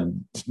 I'll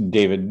let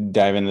David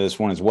dive into this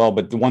one as well.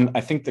 But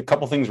I think the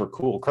couple things were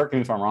cool. Correct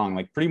me if I'm wrong.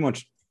 Like pretty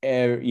much,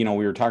 we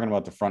were talking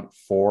about the front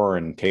four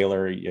and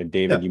Taylor.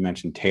 David, you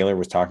mentioned Taylor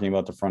was talking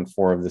about the front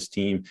four of this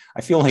team.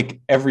 I feel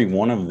like every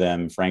one of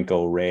them,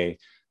 Franco, Ray,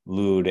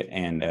 Lod,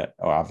 and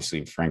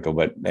obviously Franco,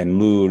 and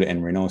Lod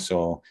and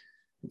Reynoso,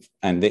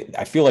 and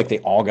I feel like they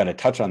all got a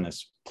touch on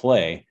this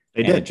play.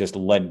 They did. It just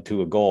led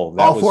to a goal.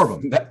 All four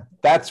of them.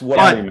 That's what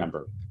I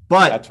remember.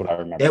 But that's what I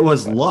remember. It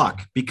was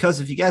luck, because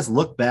if you guys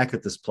look back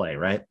at this play,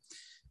 right,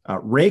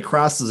 Ray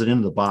crosses it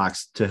into the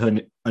box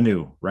to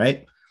Anu,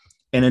 right?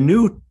 And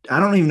Anu,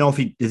 I don't even know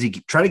if does he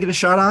try to get a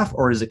shot off,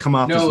 or does it come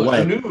off his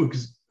leg?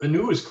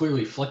 Anu is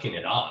clearly flicking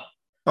it on.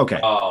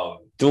 Okay.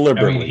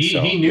 Deliberately.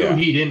 I mean, he knew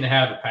he didn't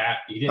have a pass.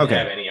 He didn't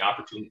have any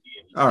opportunity.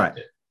 All right.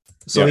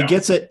 So he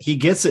gets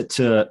it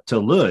to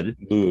Lod.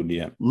 Lod,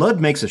 yeah. Lod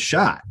makes a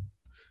shot.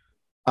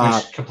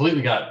 Which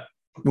completely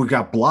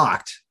got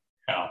blocked.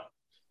 Yeah.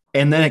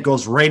 And then it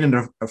goes right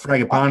into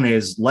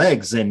Fragapane's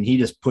legs, and he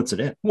just puts it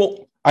in.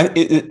 Well,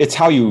 it's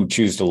how you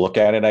choose to look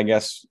at it, I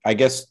guess. I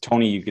guess,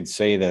 Tony, you could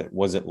say that,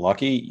 was it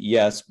lucky?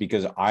 Yes,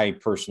 because I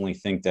personally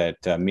think that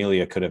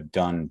Melia could have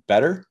done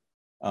better.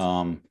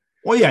 Well,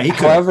 yeah, he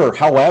could.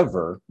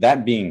 However,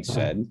 that being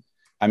said,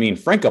 I mean,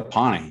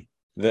 Fragapane,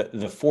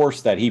 the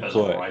force that he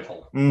put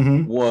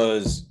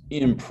was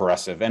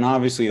impressive. And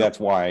obviously that's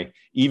why,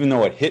 even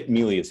though it hit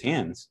Melia's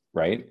hands,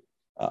 right,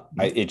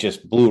 it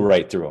just blew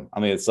right through him. I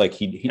mean, it's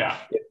like it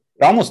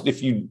almost,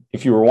 if you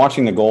were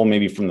watching the goal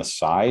maybe from the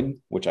side,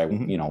 which I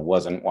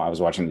wasn't while I was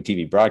watching the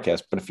TV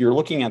broadcast, but if you're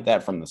looking at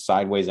that from the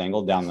sideways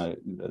angle down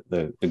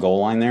the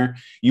goal line there,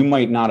 you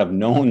might not have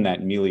known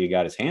that Melia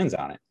got his hands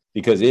on it,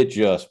 because it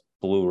just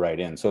blew right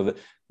in. So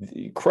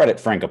the credit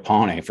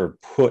Fragapane for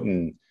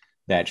putting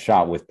that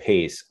shot with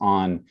pace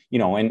on,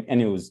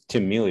 and it was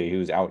Tim Melia who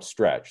was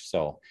outstretched.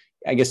 So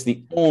I guess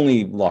the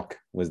only luck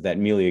was that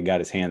Melia got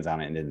his hands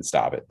on it and didn't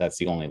stop it. That's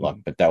the only luck,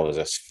 but that was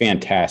a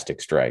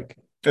fantastic strike.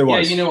 It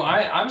was. Yeah,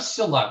 I'm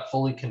still not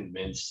fully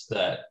convinced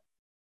that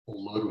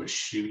Lod was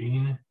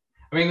shooting.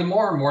 I mean, the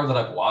more and more that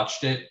I've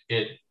watched it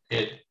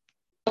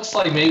looks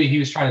like maybe he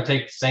was trying to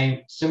take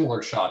the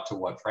similar shot to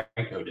what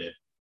Franco did,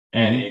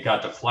 and it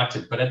got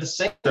deflected. But at the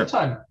same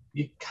time,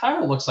 it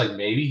kind of looks like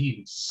maybe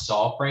he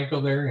saw Franco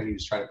there and he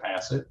was trying to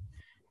pass it.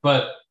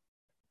 But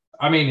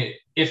I mean,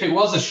 if it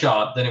was a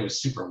shot, then it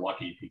was super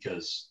lucky,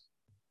 because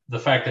the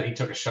fact that he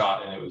took a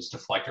shot and it was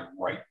deflected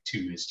right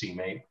to his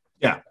teammate,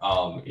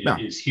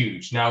 is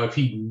huge. Now, if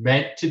he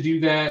meant to do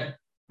that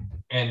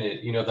and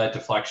that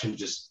deflection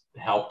just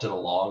helped it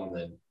along,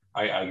 then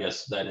I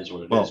guess that is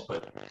what it is.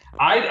 But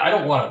I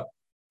don't want to.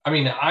 I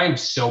mean, I'm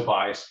so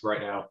biased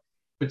right now,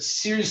 but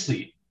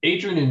seriously,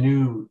 Adrien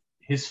Anu,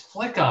 his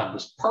flick on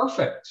was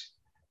perfect.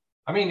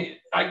 I mean,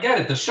 I get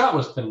it. The shot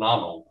was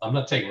phenomenal. I'm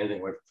not taking anything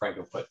away from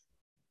Franco, but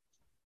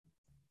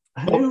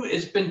Anu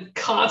has been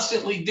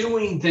constantly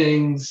doing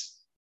things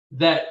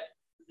that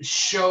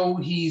show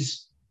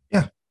he's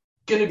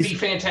going to be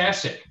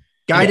fantastic.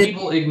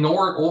 People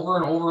ignore it over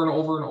and over and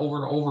over and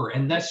over and over.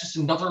 And that's just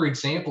another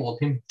example of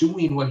him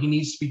doing what he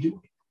needs to be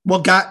doing.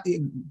 Well, Guy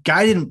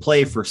didn't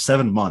play for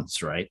 7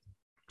 months, right?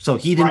 So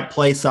he didn't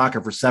play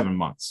soccer for 7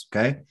 months,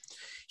 okay?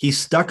 He's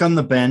stuck on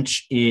the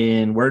bench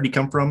in, where did he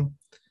come from?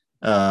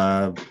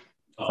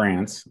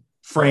 France.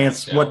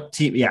 Yeah. What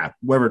team? Yeah,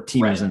 whatever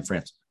team is in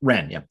France.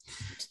 Rennes, yeah.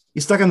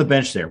 He's stuck on the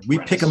bench there. We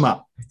pick him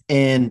up,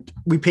 and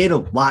we paid a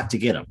lot to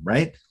get him,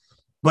 right?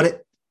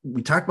 But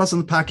we talked about this on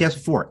the podcast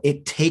before.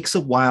 It takes a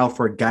while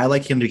for a guy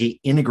like him to get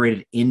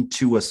integrated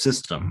into a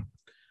system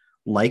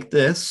like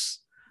this.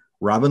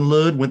 Robin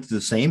Lod went through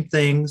the same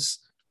things.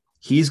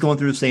 He's going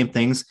through the same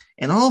things.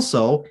 And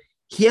also,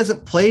 he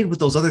hasn't played with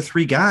those other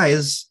three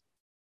guys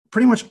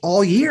pretty much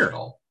all year.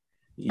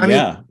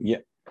 Yeah.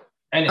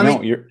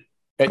 And you're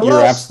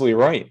absolutely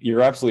right.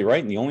 You're absolutely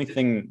right. And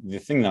the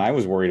thing that I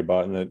was worried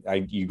about, and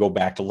that you go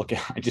back to look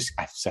at,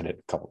 I've said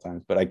it a couple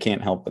times, but I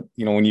can't help it.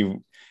 When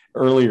you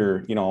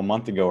earlier, a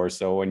month ago or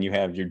so, when you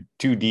have your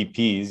two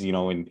DPs,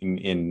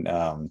 in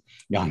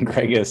Jan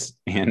Gregus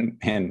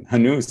and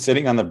Anu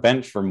sitting on the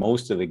bench for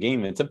most of the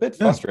game, it's a bit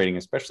frustrating,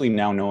 especially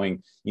now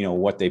knowing,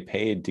 what they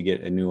paid to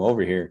get Anu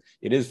over here.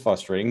 It is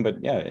frustrating,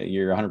 but yeah,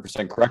 you're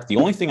 100% correct. The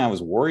only thing I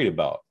was worried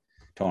about,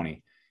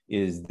 Tony,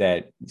 is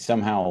that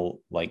somehow,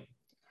 like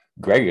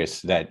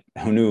Gregus, that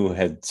Anu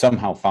had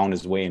somehow found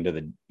his way into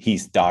the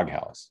Heath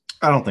doghouse.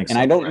 I don't think so. And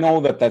I don't know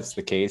that that's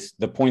the case.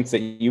 The points that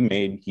you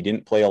made, he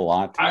didn't play a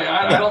lot.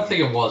 I don't think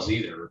it was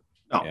either.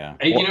 No. Yeah.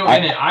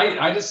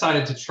 I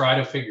decided to try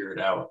to figure it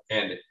out.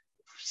 And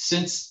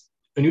since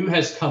Anu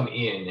has come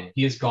in,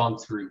 he has gone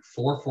through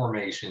 4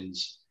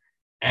 formations.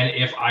 And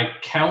if I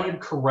counted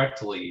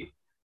correctly,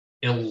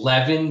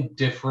 11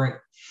 different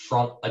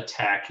front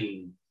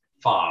attacking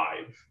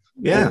 5.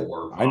 Yeah.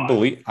 I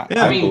believe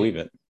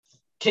it.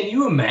 can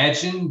you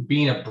imagine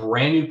being a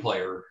brand new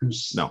player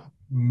who's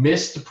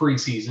missed the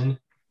preseason,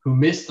 who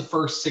missed the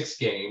first 6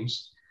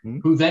 games,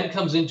 who then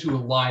comes into a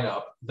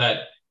lineup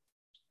that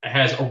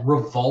has a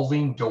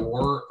revolving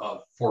door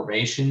of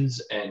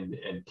formations and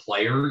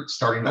player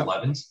starting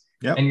 11s,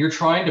 and you're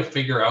trying to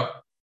figure out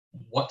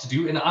what to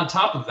do. And on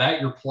top of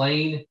that, you're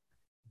playing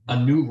a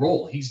new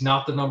role. He's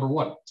not the number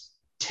one.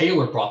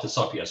 Taylor brought this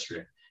up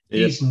yesterday.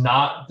 He's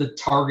not the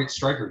target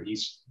striker.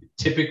 He's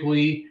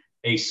typically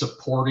a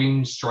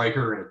supporting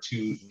striker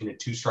in a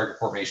two striker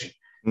formation.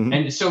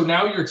 And so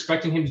now you're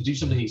expecting him to do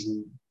something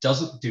he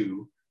doesn't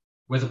do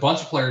with a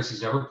bunch of players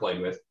he's never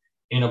played with,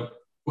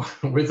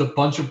 with a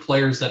bunch of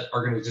players that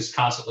are going to just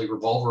constantly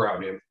revolve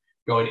around him,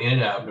 going in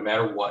and out, no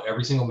matter what.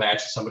 Every single match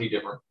is somebody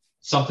different,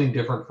 something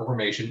different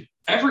formation,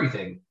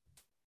 everything.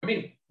 I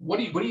mean, what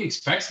do you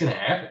expect is going to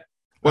happen?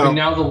 Well, I mean,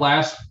 now the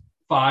last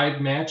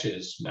 5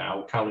 matches,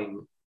 now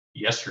counting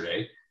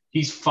yesterday,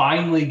 he's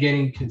finally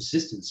getting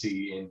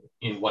consistency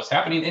in what's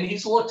happening. And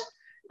he's looked,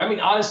 I mean,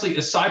 honestly,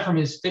 aside from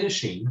his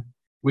finishing,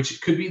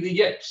 which could be the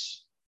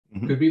yips,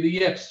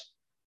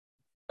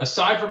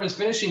 aside from his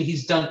finishing,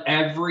 he's done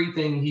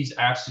everything he's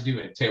asked to do.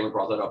 And Taylor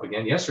brought that up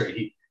again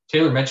yesterday.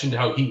 Taylor mentioned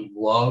how he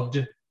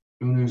loved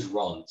Unu's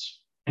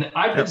runs. And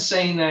I've been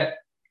saying that,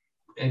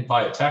 and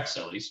via text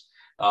at least,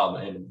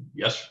 and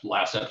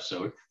last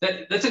episode,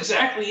 that's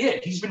exactly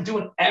it. He's been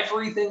doing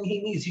everything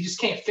he needs. He just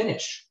can't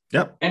finish.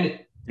 Yep.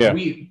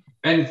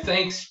 And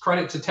thanks,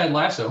 credit to Ted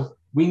Lasso,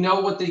 we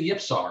know what the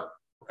yips are.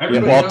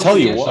 Well, I'll tell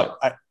you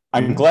what.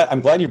 I'm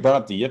glad you brought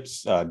up the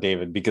yips,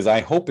 David, because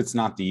I hope it's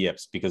not the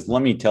yips. Because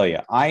let me tell you,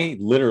 I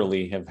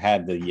literally have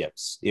had the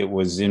yips. It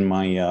was in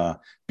my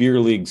beer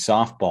league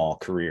softball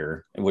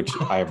career, which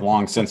I have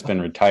long since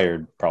been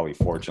retired, probably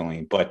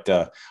fortunately. But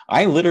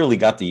I literally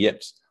got the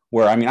yips.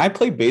 Where, I mean, I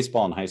played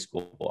baseball in high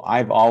school.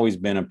 I've always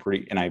been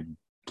and I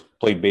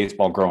played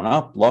baseball growing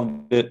up,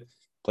 loved it,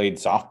 played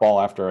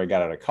softball after I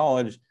got out of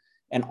college.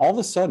 And all of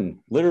a sudden,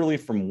 literally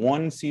from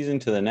one season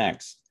to the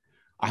next,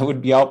 I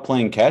would be out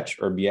playing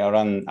catch or be out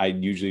on, I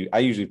usually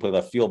play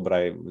left field, but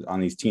on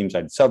these teams,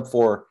 I'd sub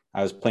for.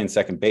 I was playing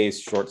second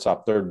base,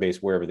 shortstop, third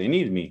base, wherever they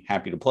needed me,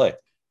 happy to play.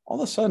 All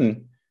of a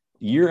sudden,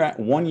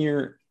 1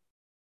 year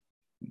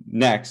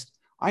next,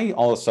 I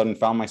all of a sudden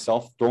found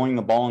myself throwing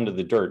the ball into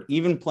the dirt,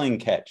 even playing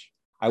catch.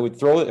 I would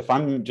throw it. If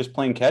I'm just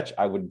playing catch,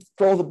 I would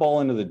throw the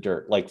ball into the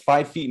dirt, like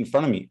 5 feet in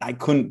front of me. I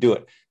couldn't do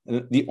it.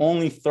 The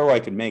only throw I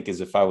could make is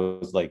if I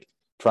was like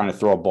trying to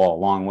throw a ball a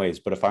long ways.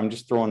 But if I'm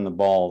just throwing the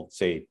ball,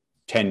 say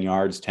 10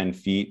 yards, 10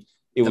 feet,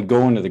 it would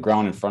go into the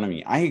ground in front of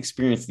me. I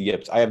experienced the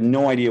yips. I have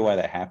no idea why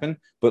that happened,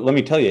 but let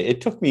me tell you,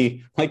 it took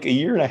me like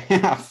 1.5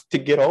 years to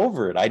get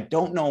over it. I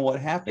don't know what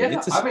happened.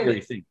 It's a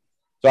scary thing.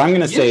 So I'm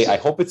going to say, I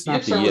hope it's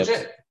not the yips.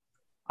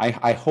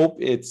 I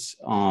hope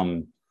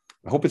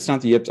it's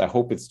not the yips. I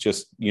hope it's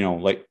just,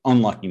 like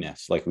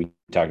unluckiness, like we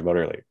talked about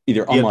earlier,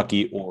 either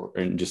unlucky or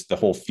just the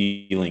whole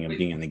feeling of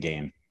being in the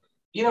game.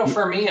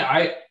 For me,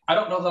 I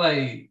don't know that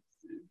I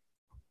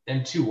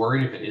am too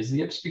worried if it is the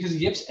yips, because the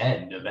yips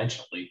end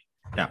eventually.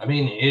 Yeah. I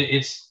mean,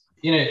 it's,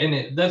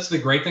 that's the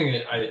great thing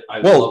that I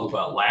love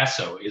about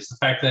Lasso is the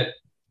fact that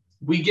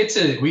we get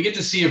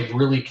to see a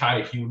really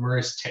kind of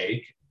humorous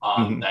take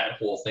on that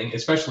whole thing,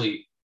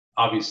 especially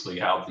obviously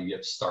how the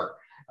yips start.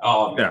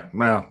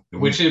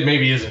 Which it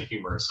maybe isn't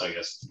humorous, I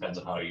guess, depends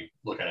on how you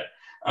look at it.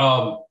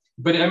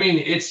 But I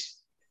mean, it's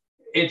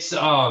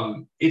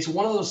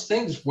one of those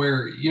things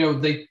where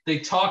they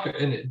talk,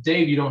 and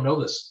Dave, you don't know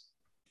this,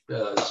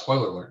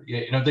 spoiler alert.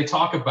 They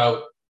talk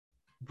about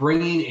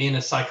bringing in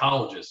a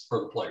psychologist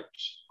for the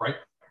players, right?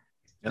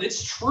 Yep.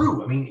 It's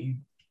true. I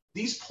mean,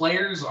 these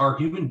players are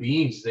human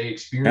beings. They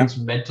experience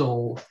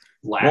mental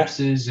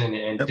lapses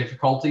and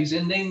difficulties,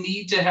 and they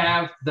need to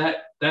have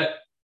that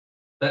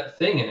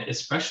thing, and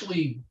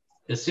especially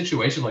a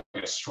situation like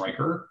a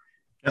striker,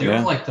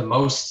 they're like the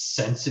most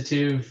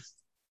sensitive.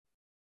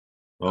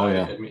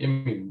 I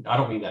mean, I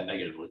don't mean that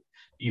negatively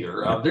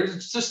either.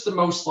 There's just the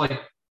most like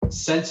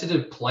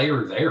sensitive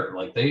player there.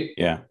 Like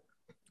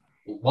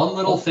one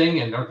little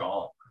thing and they're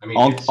gone. I mean,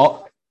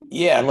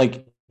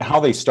 like how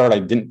they start. I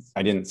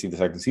didn't see the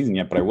second season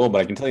yet, but I will.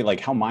 But I can tell you,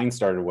 like how mine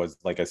started was,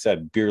 like I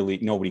said, beer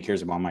league. Nobody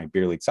cares about my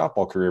beer league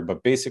softball career,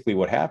 but basically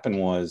what happened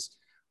was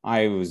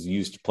I was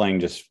used to playing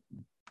just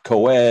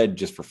co-ed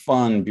just for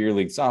fun, beer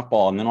league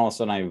softball. And then all of a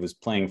sudden I was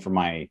playing for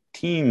my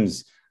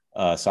team's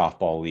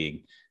softball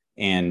league.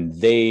 And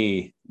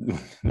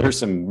there's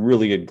some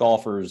really good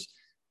golfers.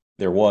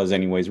 There was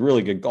anyways,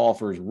 really good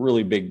golfers,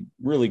 really big,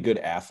 really good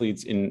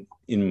athletes in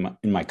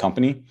my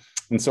company.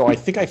 And so I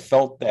think I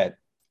felt that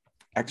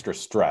extra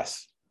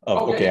stress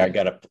of, I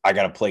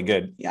gotta play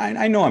good. Yeah,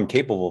 I know I'm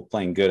capable of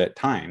playing good at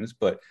times,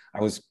 but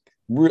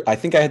I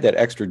think I had that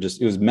extra,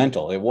 it was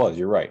mental.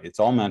 You're right. It's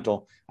all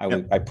mental.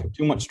 I put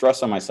too much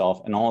stress on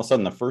myself. And all of a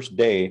sudden the first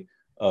day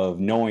of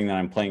knowing that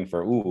I'm playing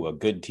for, a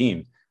good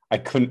team,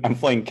 I'm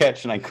playing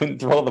catch and I couldn't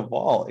throw the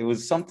ball. It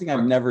was something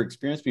I've never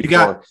experienced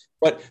before.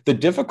 But the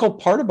difficult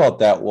part about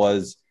that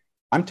was,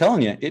 I'm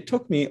telling you, it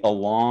took me a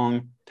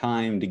long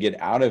time to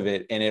get out of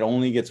it, and it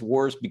only gets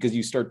worse because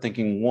you start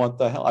thinking, what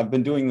the hell? I've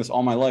been doing this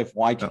all my life.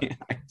 Why can't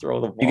I throw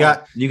the ball?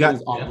 You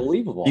got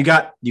unbelievable. You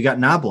got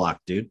Knobloch,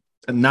 dude.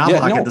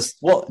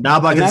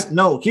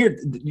 Knobloch here,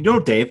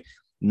 Dave,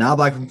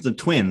 Knobloch from the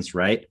Twins,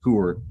 right? Who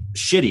were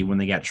shitty when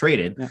they got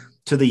traded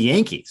to the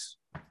Yankees,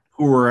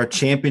 who were a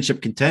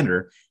championship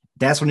contender.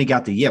 That's when he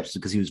got the yips,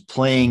 because he was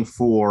playing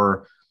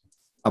for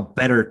a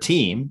better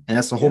team, and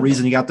that's the whole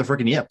reason he got the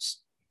freaking yips.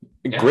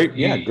 Great.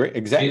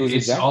 Exactly.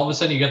 It's all of a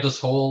sudden you get this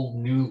whole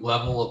new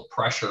level of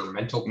pressure,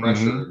 mental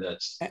pressure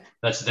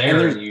that's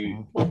there, and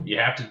you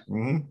have to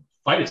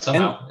fight it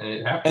somehow, and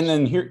it happens. And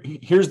then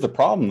here's the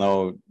problem,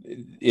 though.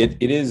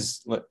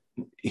 Here's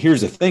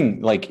the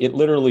thing. Like, it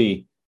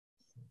literally,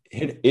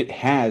 it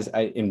has.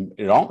 I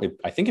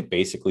think it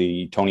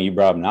basically, Tony, you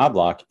brought up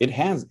Knobloch. It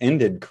has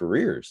ended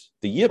careers.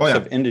 The yips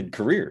have ended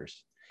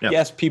careers. Yep.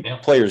 Yes,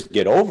 players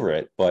get over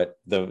it, but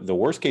the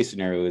worst case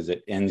scenario is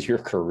it ends your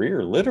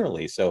career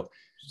literally. So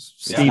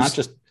it's not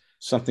just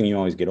something you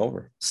always get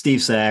over.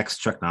 Steve Sachs,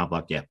 Chuck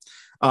Knobloch,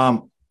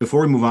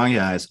 before we move on,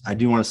 guys, I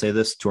do want to say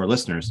this to our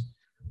listeners.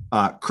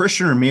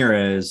 Christian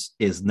Ramirez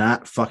is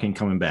not fucking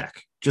coming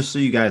back, just so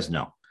you guys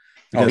know.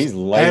 He's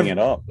lighting it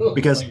up.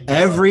 Because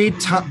every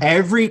time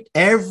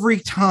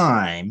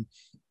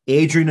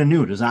Adrian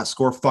Anu does not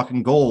score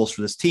fucking goals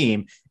for this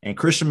team, and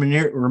Christian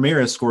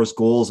Ramirez scores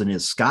goals in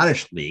his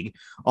Scottish league,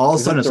 all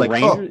of a sudden it's like,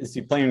 Rangers? Is he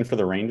playing for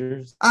the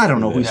Rangers? I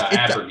don't know who's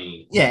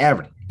Aberdeen.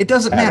 Aberdeen. It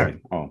doesn't matter.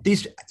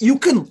 These you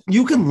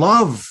can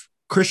love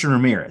Christian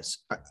Ramirez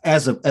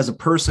as a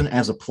person,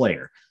 as a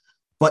player,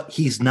 but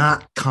he's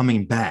not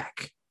coming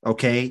back.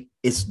 Okay,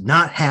 it's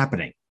not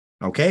happening.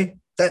 Okay,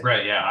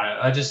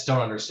 I just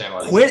don't understand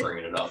why they're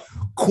bringing it up.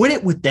 Quit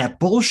it with that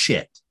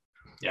bullshit.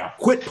 Yeah.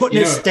 Quit putting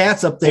his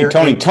stats up there.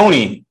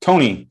 Tony,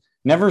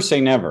 never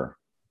say never,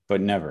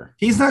 but never.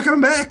 He's not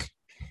coming back.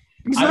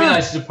 I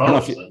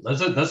suppose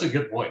that's a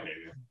good point, maybe.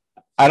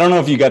 I don't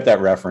know if you got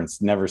that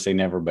reference. Never say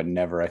never, but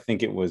never. I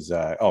think it was,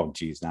 now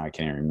I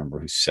can't even remember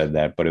who said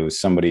that, but it was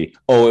somebody.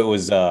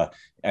 I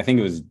think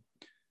it was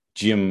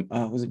Jim.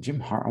 Was it Jim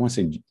Hart? I want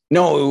to say,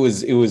 no,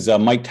 it was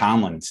Mike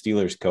Tomlin,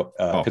 Steelers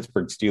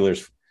Pittsburgh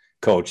Steelers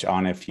coach,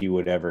 on if he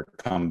would ever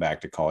come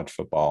back to college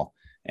football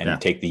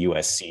and take the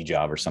USC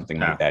job or something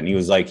like that. And he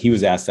was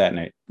asked that in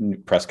a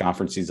press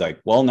conference. He's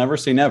like, well, never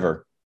say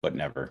never, but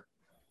never.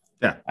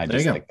 Yeah. There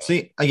you go.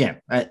 See,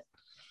 again,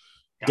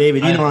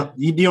 David, you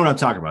know what I'm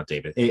talking about,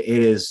 David. It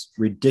is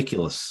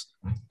ridiculous,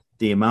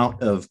 the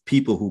amount of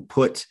people who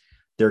put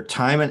their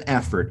time and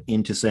effort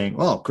into saying,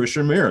 oh,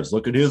 Christian Ramirez,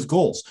 look at his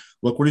goals.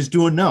 Look what he's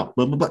doing now.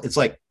 Blah, blah, blah. It's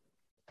like,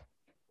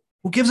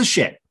 who gives a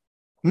shit?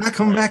 I'm not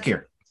coming back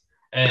here.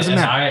 Doesn't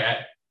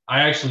matter.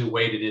 I actually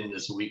waded in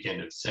this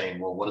weekend of saying,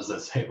 well, what does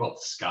that say about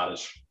the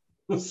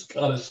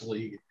Scottish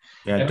league?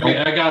 Yeah,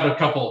 I got a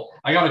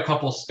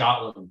couple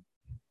Scotland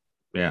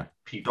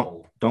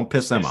people. Don't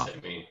piss them off.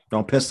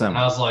 Don't piss them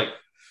off. I was like,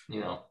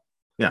 yeah.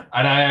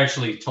 And I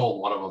actually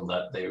told one of them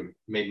that they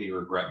made me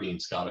regret being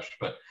Scottish.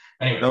 But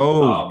anyway.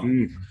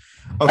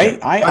 Okay.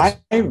 I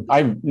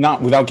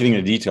not, without getting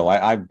into detail,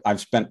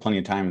 I've spent plenty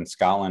of time in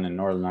Scotland and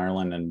Northern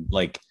Ireland, and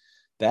like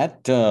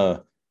that.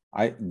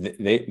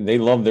 They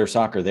love their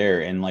soccer there,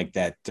 and like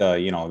that,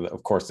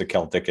 of course, the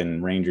Celtic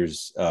and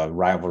Rangers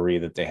rivalry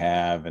that they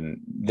have,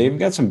 and they've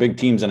got some big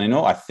teams. And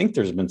I think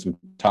there's been some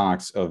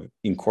talks of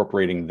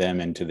incorporating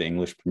them into the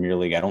English Premier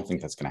League. I don't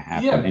think that's going to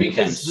happen. Yeah,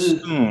 because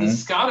the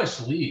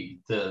Scottish League,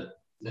 the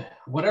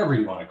whatever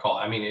you want to call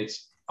it, I mean,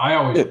 I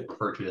always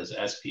refer to it as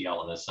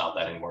SPL, and it's not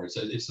that anymore.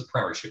 It's the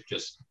Premiership,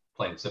 just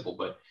plain and simple.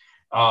 But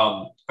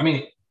I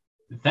mean,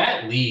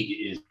 that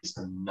league is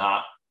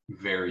not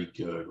very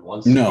good.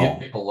 Once you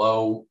get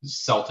below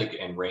Celtic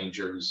and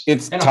Rangers,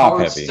 it's and top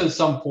Hearts heavy to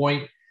some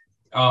point.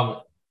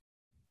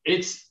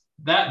 It's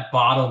that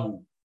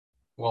bottom.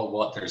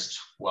 Well, there's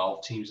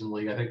 12 teams in the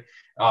league, I think.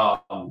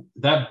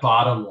 That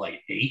bottom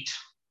like 8.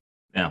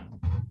 Yeah.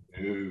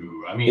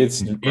 Ooh, I mean,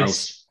 it's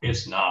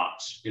not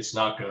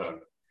good,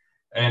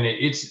 and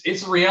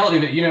it's a reality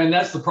that and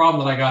that's the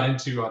problem that I got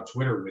into on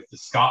Twitter with the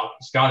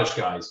Scottish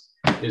guys,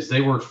 is they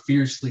were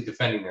fiercely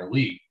defending their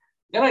league,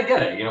 and I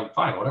get it,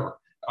 fine, whatever.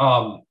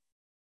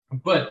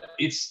 But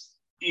it's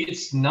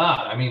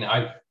not. I mean,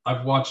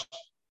 I've watched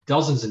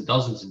dozens and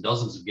dozens and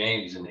dozens of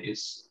games, and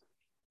it's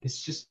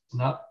just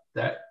not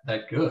that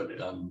good.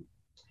 And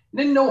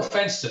then no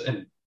offense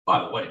to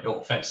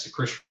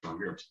Christian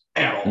Ramirez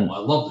at all. I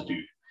love the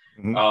dude.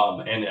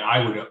 And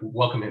I would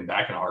welcome him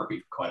back in a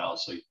heartbeat, quite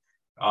honestly.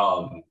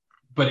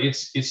 But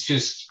it's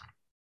just,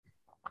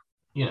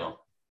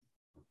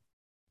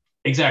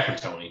 exactly,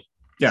 Tony.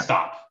 Yeah.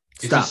 Stop.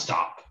 Just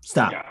stop.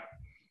 Yeah.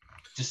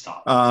 Just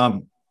stop.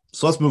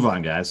 So let's move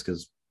on, guys,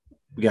 because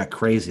we got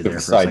crazy there.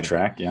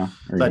 Sidetrack,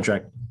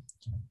 Sidetrack.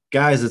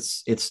 Guys,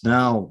 it's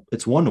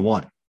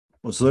 1-1.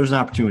 So there's an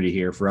opportunity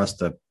here for us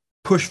to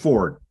push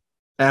forward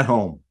at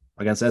home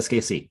against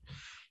SKC.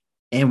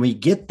 And we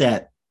get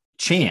that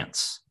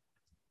chance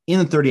in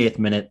the 38th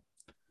minute,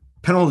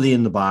 penalty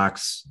in the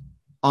box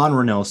on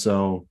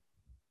Reynoso,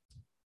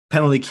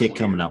 penalty kick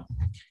coming up.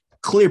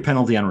 Clear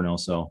penalty on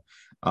Reynoso.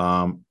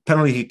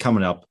 Penalty kick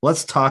coming up.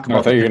 Let's talk about.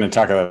 I thought you were going to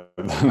talk about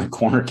the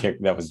corner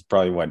kick. That was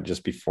probably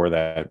just before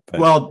that. But,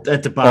 well,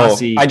 at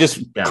Dibassy. I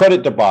just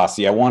credit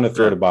Dibassy. I want to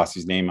throw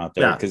Dibassy's name out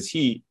there because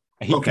you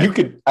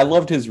could. I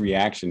loved his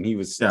reaction. He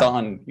was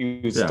stunned.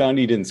 He was stunned.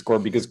 He didn't score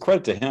because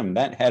credit to him.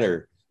 That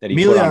header that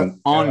he put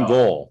on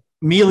goal.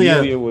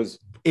 Melia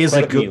is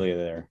a good.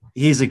 There.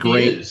 He's a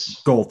great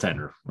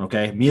goaltender.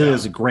 Okay, Melia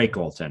is a great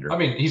goaltender. I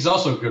mean, he's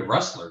also a good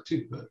wrestler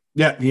too. But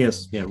yeah, he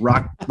is. Yeah,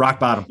 rock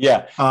bottom.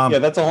 Yeah,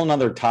 that's a whole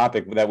nother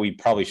topic that we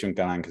probably shouldn't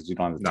go on because we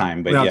don't have the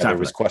time. But there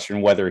was question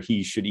whether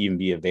he should even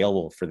be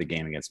available for the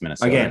game against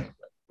Minnesota.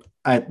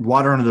 Again,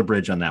 water under the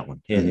bridge on that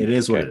one. It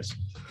is what it is.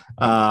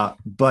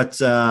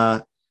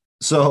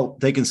 So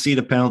they can see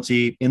the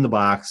penalty in the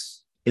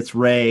box. It's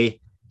Ray.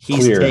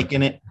 He's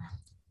taking it.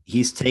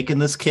 He's taking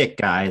this kick,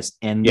 guys,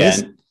 and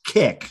this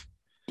kick.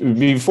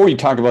 Before you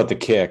talk about the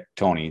kick,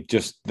 Tony,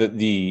 just I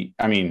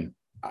mean,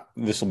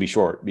 this will be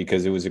short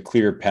because it was a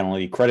clear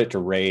penalty. Credit to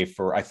Ray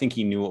for, I think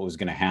he knew what was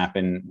going to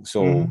happen.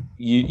 So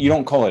you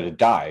don't call it a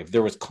dive.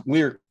 There was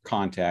clear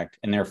contact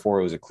and therefore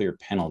it was a clear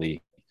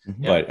penalty.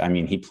 Mm-hmm. But I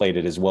mean, he played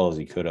it as well as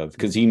he could have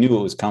because he knew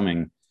it was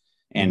coming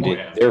and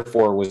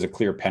therefore was a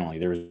clear penalty.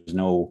 There was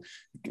no,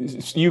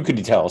 you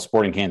could tell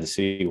Sporting Kansas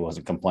City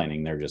wasn't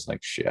complaining. They're just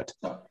like, shit.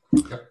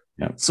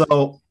 Yeah.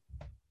 So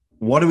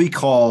what do we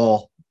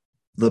call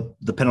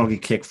the penalty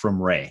kick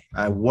from Ray?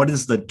 What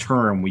is the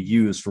term we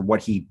use for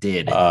what he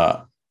did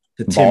to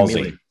Tim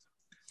Melia?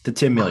 To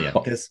Tim Melia.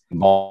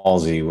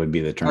 Ballsy would be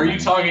the term. Are you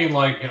talking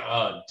like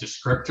a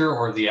descriptor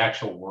or the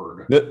actual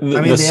word?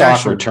 The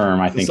soccer term,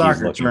 I think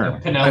he's looking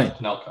at.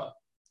 Panelka.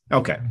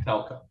 Okay.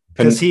 Panelka.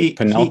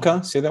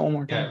 Panelka? Say that one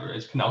more time. Yeah,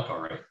 it's Panelka,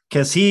 right?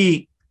 Because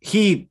he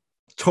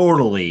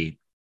totally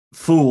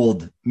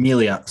fooled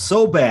Melia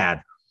so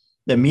bad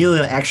that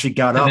Melia actually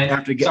got up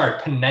after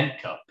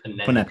Panenka.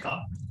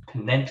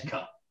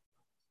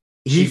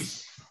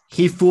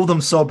 He fooled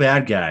them so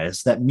bad,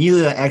 guys, that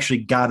Melia actually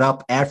got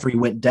up after he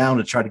went down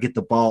to try to get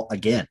the ball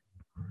again.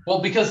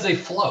 Well, because they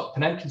float.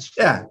 Panenka's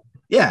float.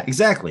 Yeah,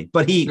 exactly.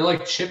 But they're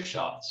like chip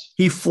shots.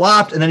 He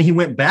flopped and then he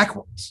went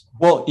backwards.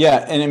 Well,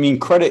 yeah, and I mean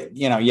credit,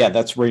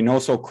 that's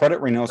Reynoso. Credit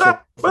Reynoso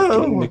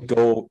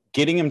for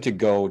getting him to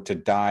go, to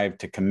dive,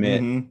 to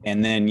commit. Mm-hmm.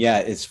 And then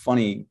it's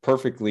funny,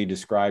 perfectly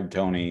described,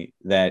 Tony,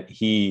 that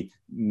he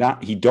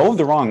dove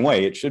the wrong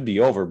way. It should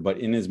be over, but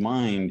in his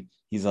mind,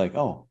 he's like,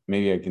 oh,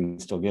 maybe I can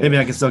still get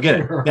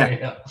it. Right,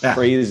 yeah.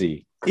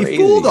 Crazy. He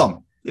fooled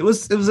them. It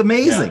was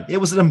amazing. Yeah.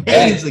 It was an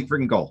amazing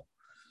freaking goal.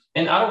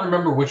 And I don't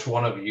remember which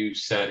one of you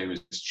said it was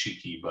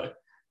cheeky, but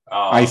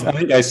I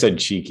think I said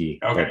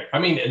cheeky. Okay. I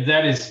mean,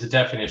 that is the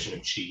definition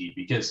of cheeky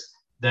because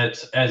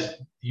that's, as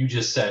you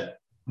just said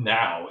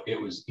now, it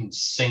was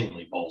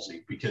insanely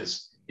ballsy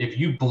because if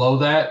you blow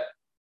that,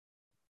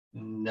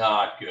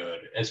 not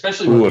good,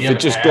 especially if it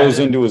just goes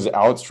into his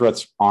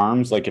outstretched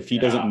arms. Like if he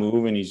doesn't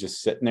move and he's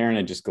just sitting there and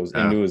it just goes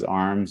into his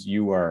arms,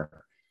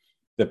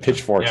 the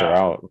pitchforks are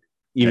out.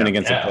 Even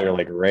against a player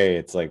like Ray,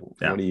 it's like,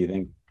 what do you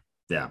think?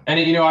 Yeah. And,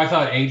 I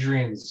thought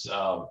Adrian's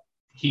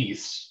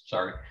Heath's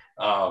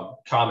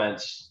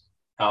comments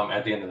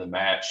at the end of the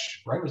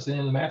match, right? Was the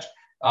end of the match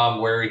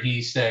where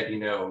he said,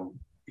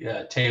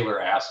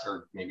 Taylor asked,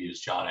 or maybe it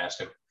was John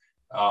asked him,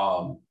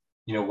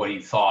 what he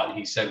thought.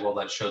 He said, well,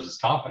 that shows his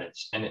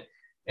confidence. And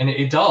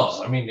it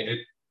does. I mean,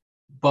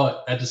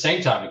 but at the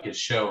same time, it could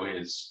show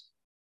his,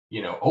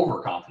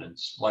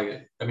 overconfidence.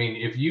 Like, I mean,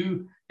 if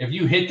you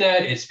hit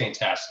that, it's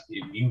fantastic.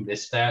 If you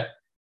miss that,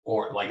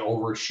 or like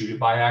overshoot it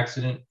by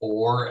accident,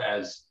 or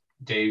as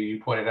Dave, you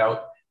pointed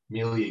out,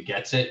 Melia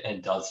gets it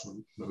and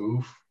doesn't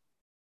move,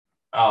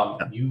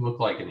 you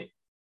look like an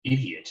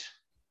idiot,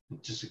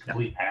 just a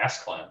complete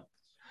ass clown.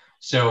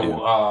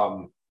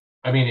 So,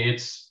 I mean,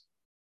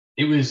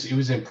 it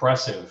was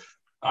impressive.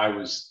 I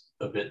was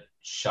a bit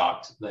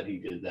shocked that he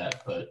did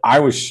that, but I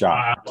was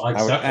shocked.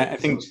 I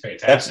think it was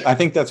fantastic. I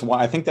think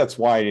that's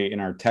why in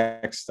our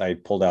text I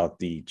pulled out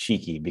the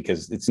cheeky,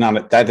 because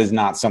that is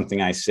not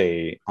something I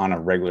say on a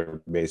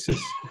regular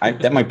basis.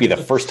 That might be the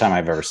first time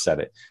I've ever said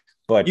it,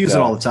 but use it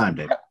all the time,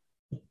 Dave.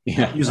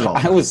 Yeah, use it all.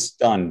 I was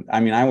stunned.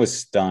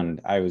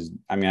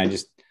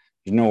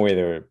 There's no way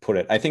to put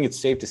it. I think it's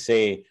safe to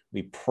say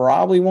we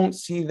probably won't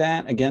see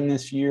that again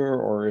this year,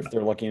 or if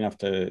they're lucky enough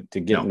to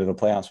get into the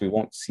playoffs, we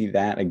won't see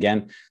that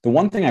again. The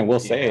one thing I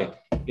will say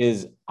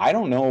is I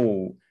don't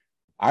know.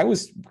 I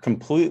was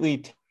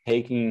completely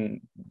taken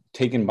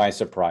by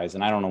surprise,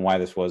 and I don't know why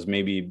this was.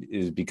 Maybe it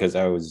is because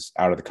I was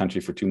out of the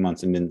country for 2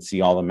 months and didn't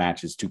see all the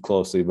matches too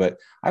closely, but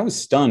I was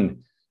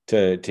stunned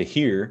to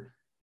hear.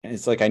 And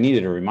it's like I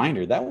needed a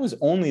reminder. That was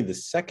only the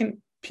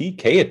second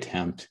PK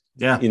attempt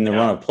in the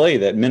run of play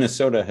that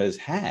Minnesota has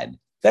had.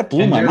 That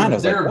blew my mind. I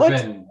was like, what?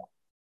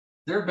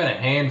 There have been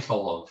a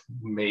handful of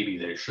maybe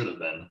they should have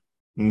been.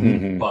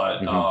 Mm-hmm.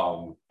 But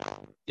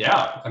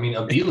I mean,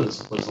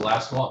 Abila's was the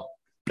last one.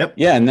 Yep.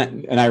 Yeah,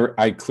 and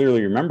I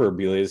clearly remember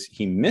Abila's.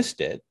 He missed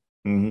it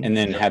and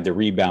then had the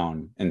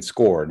rebound and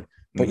scored.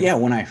 But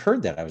when I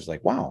heard that, I was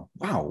like, wow,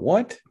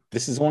 what?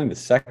 This is only the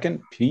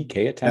second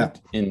PK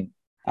attempt in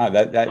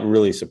That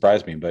really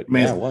surprised me, but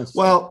amazing. Yeah, it was.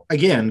 Well,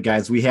 again,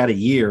 guys, we had a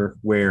year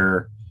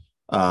where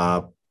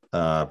was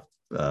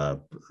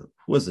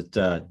it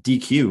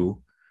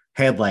DQ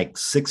had like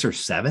 6 or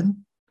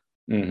 7?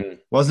 Mm-hmm.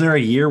 Wasn't there a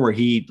year where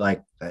he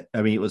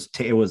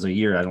it was a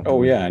year. I don't.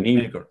 Oh yeah,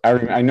 and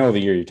I know the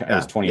year it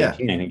was 2018.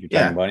 Yeah. I think you're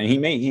talking about, and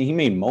he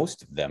made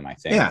most of them. I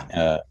think.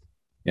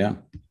 Yeah.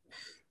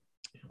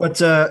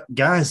 But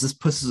guys, this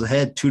puts us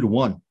ahead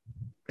 2-1,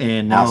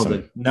 and now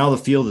Awesome. the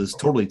field is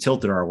totally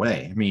tilted our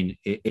way. I mean,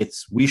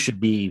 we should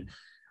be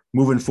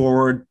moving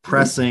forward,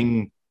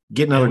 pressing,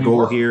 get another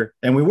goal here,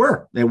 and we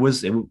were. We're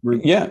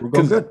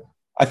going good.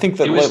 I think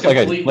that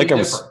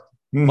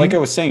like I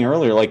was saying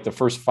earlier, like the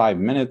first 5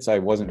 minutes, I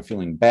wasn't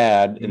feeling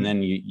bad, and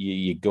then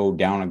you go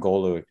down a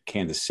goal to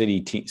Kansas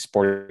City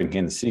Sporting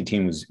Kansas City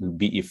team who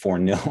beat you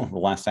 4-0 the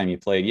last time you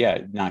played. Yeah,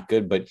 not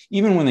good, but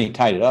even when they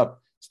tied it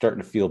up,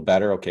 starting to feel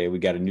better. Okay, we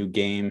got a new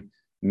game.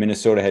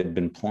 Minnesota had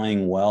been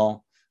playing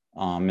well,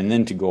 and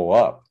then to go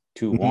up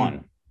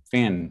 2-1,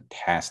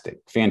 fantastic.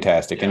 Yeah.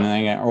 And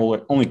then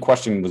the only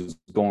question was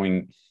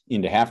going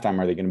into halftime,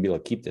 are they going to be able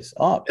to keep this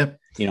up? Yep.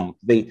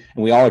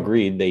 We all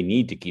agreed they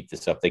need to keep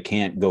this up. They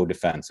can't go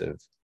defensive.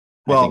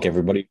 Well, I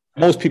think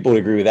most people would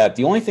agree with that.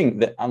 The only thing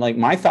that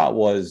my thought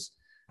was,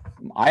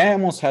 I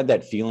almost had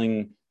that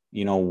feeling,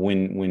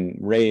 when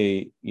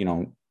Ray,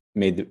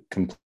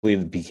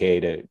 completed the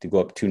PK to go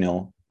up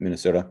 2-0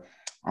 Minnesota.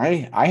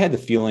 I had the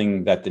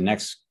feeling that the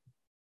next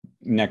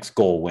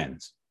goal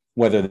wins,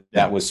 whether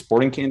that was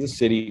Sporting Kansas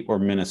City or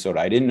Minnesota.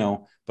 I didn't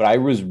know, but I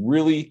was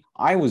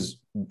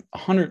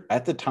 100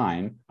 at the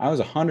time. I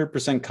was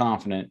 100%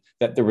 confident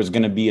that there was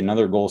going to be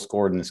another goal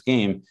scored in this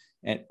game,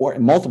 or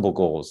multiple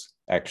goals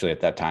actually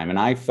at that time. And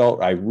I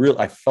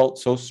felt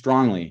so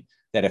strongly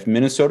that if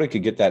Minnesota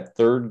could get that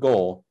third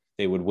goal,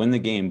 they would win the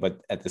game.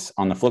 But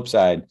on the flip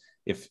side,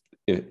 if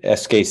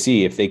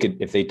SKC,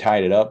 if they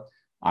tied it up,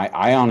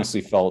 I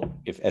honestly felt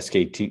if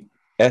SKC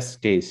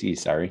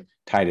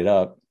tied it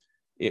up,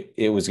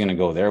 it was going to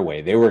go their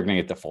way. They were going to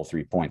get the full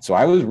 3 points. So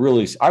I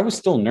was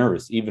still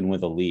nervous even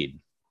with a lead.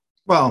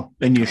 Well,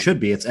 and you should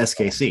be. It's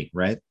SKC,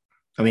 right?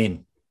 I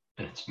mean,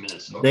 it's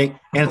Minnesota.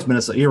 It's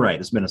Minnesota. You're right.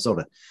 It's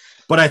Minnesota.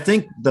 But I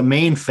think the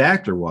main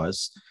factor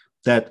was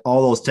that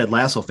all those Ted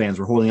Lasso fans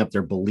were holding up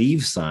their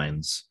believe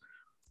signs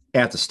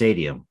at the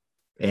stadium.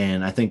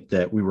 And I think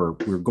that we were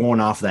going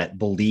off that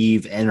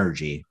believe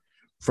energy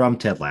from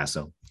Ted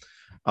Lasso.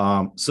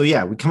 So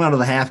yeah, we come out of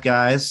the half,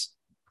 guys,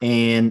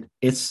 and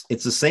it's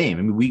the same.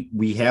 I mean,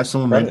 we have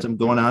some momentum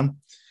going on.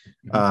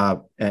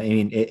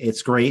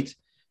 It's great.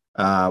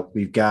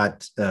 We've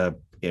got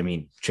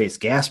Chase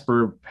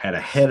Gasper had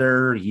a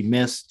header, he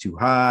missed too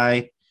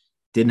high,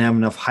 didn't have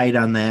enough height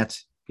on that,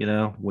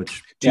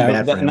 which too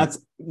bad for him. And that's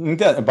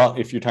about,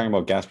 if you're talking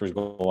about Gasper's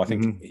goal, I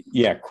think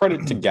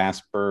credit to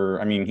Gasper.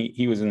 I mean,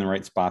 he was in the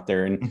right spot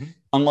there, and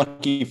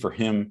unlucky for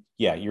him.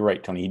 Yeah, you're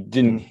right, Tony. He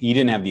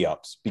didn't have the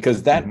ups,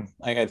 because that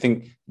I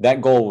think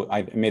that goal,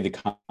 I made the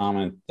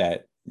comment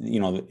that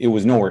it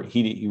was nowhere.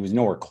 He was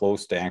nowhere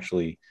close to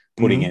actually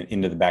putting it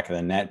into the back of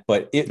the net,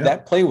 but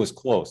that play was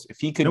close.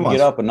 If he could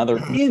get up another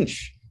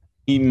inch,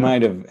 he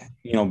might have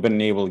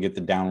been able to get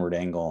the downward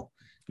angle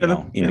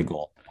into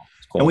goal.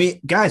 And we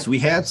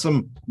had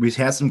some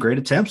great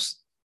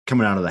attempts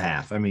coming out of the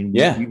half. I mean,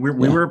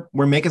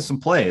 we're making some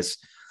plays.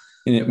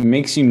 And it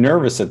makes you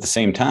nervous at the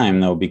same time,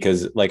 though,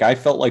 because I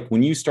felt like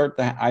when you start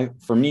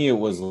for me, it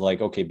was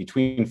like, okay,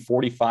 between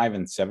 45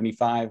 and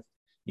 75,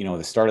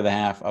 the start of the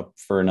half up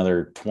for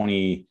another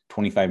 20,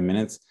 25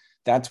 minutes.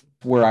 That's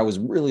where I was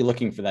really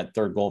looking for that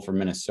third goal for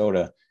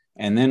Minnesota.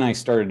 And then I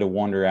started to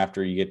wonder,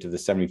 after you get to the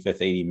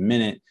 75th, 80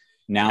 minute,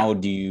 now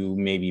do you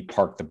maybe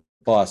park the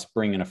bus,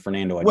 bring in a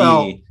Fernando Adi?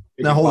 Well,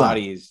 now hold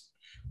on.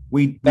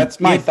 That's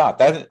my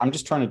thought. I'm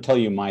just trying to tell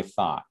you my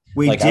thought.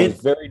 I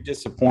was very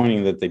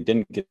disappointing that they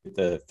didn't get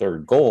the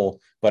third goal,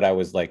 but I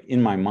was like,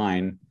 in my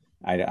mind,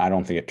 I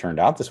don't think it turned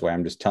out this way.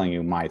 I'm just telling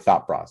you my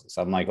thought process.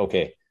 I'm like,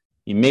 okay,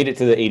 you made it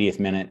to the 80th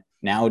minute.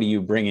 Now do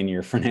you bring in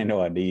your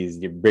Fernando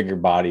Adis, your bigger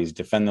bodies,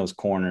 defend those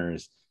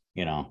corners?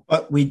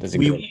 But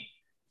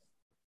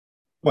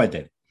what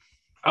did?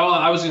 Oh,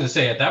 I was going to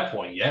say at that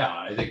point, yeah,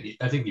 I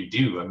think you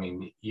do. I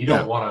mean, you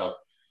don't want to.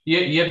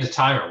 You have to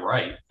time it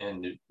right,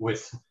 and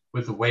with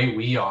the way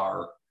we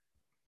are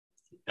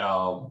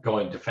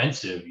going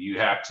defensive, you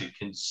have to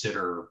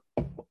consider.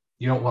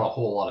 You don't want a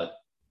whole lot of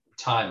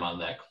time on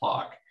that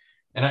clock,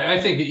 and I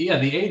think the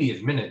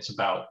 80th minute's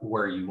about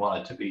where you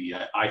want it to be.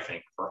 I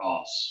think for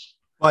us.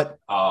 But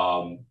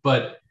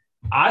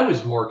I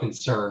was more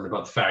concerned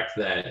about the fact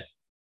that,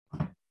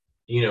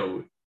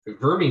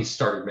 Vermes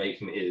started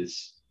making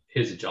his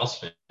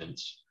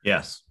adjustments.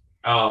 Yes.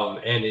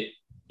 And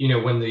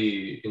when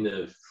in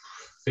the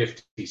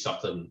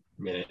 50-something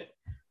minute,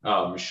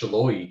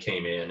 Shaloi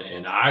came in,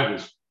 and I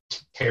was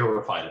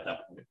terrified at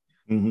that point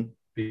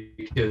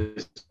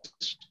because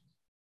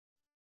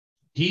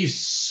he's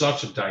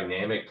such a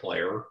dynamic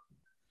player,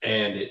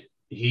 and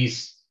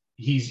he's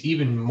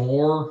even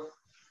more.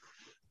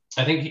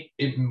 I think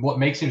what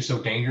makes him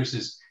so dangerous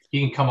is he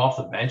can come off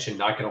the bench and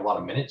not get a lot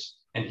of minutes,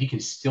 and he can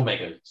still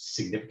make a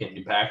significant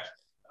impact.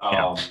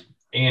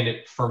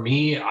 For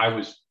me, I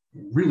was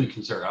really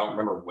concerned. I don't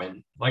remember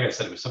when. Like I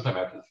said, it was sometime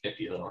after the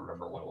 50th. I don't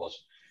remember when it was.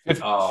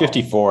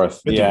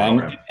 54th.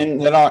 Yeah,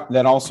 and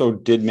that also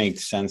did make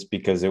sense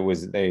because it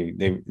was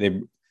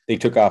they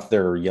took off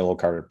their yellow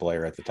carded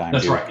player at the time.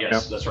 That's right.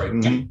 Yes, that's right.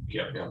 Mm-hmm.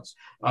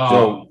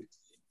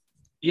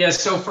 Yeah.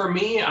 So for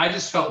me, I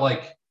just felt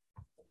like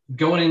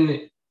going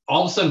in.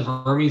 All of a sudden,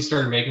 Vermes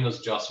started making those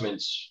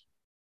adjustments.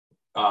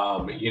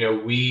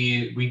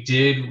 We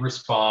did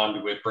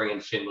respond with bringing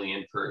Finley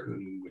in for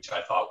Hunu, which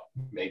I thought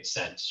made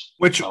sense.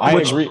 I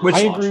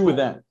agree with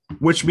that.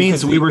 Which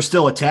means we were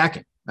still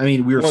attacking. I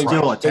mean, we were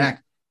still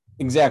attacking.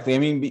 Exactly. I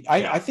mean,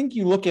 I think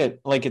you look at,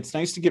 like, it's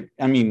nice to get,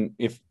 I mean,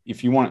 if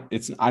you want,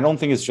 I don't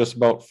think it's just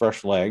about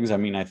fresh legs. I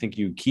mean, I think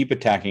you keep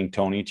attacking,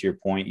 Tony, to your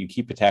point, you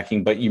keep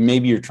attacking, but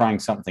you're trying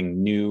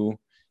something new.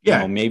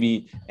 Yeah,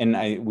 maybe,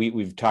 and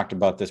we've talked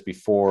about this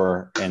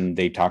before, and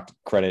they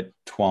credit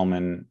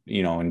Twellman,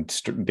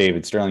 and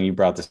David Sterling. You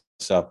brought this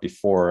up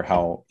before,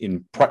 how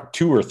in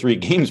 2 or 3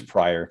 games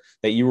prior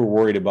that you were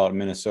worried about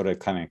Minnesota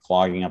kind of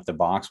clogging up the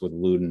box with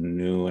Lod and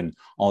New and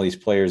all these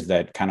players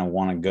that kind of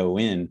want to go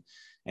in,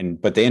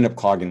 but they end up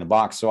clogging the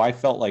box. So I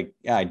felt like,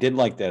 I did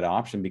like that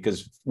option,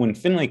 because when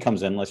Finley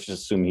comes in, let's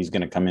just assume he's going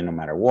to come in no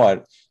matter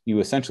what. You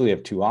essentially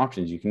have 2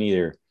 options. You can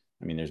either,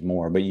 there's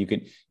more, but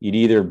you'd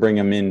either bring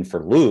him in for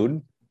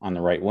Lod on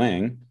the right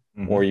wing,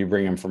 or you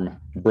bring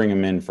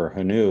him in for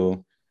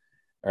Hanu,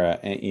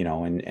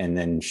 and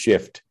then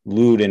shift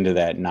Lod into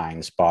that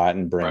 9 spot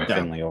and bring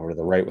Finley over to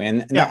the right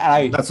wing.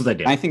 And that's what they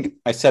did. I think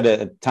I said at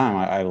the time,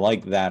 I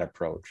like that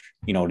approach,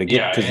 to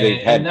get, because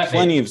they've had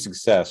plenty of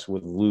success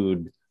with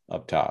Lod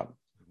up top.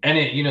 And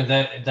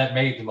that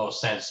made the most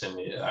sense.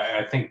 And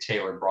I think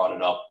Taylor brought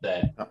it up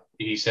that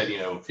he said,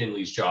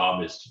 Finley's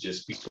job is to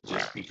just be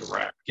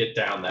direct, get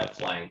down that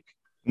flank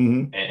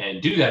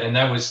and do that. And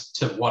that was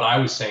to what I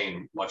was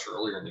saying much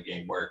earlier in the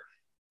game, where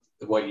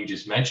what you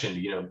just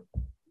mentioned,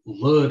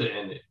 Lod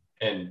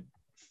and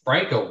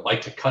Franco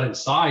like to cut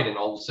inside, and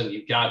all of a sudden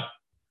you've got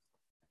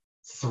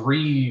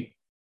three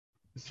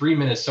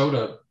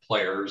Minnesota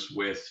players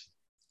with,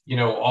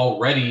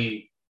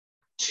 already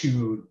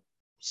 2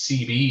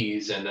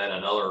 CBs, and then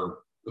another,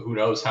 who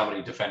knows how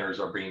many defenders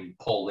are being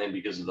pulled in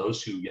because of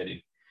those 2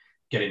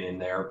 getting in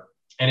there.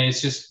 And it's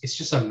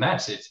just a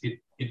mess.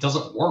 It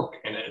doesn't work.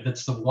 And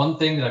that's the one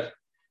thing that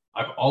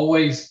I've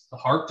always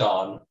harped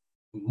on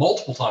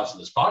multiple times in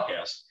this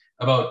podcast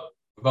about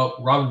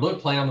Robin Lod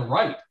playing on the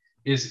right,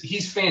 is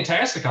he's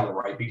fantastic on the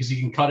right because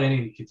he can cut in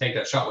and he can take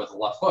that shot with the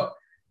left foot.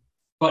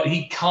 But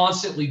he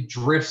constantly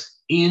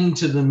drifts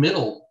into the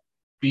middle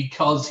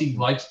because he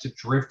likes to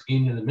drift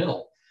into the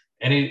middle.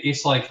 And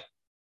it's like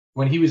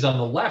when he was on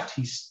the left,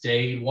 he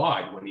stayed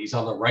wide. When he's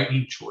on the right,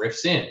 he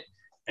drifts in.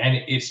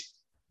 And it's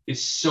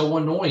so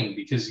annoying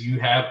because you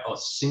have a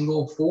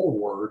single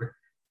forward.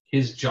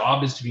 His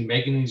job is to be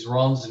making these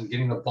runs and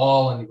getting the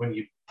ball. And when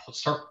you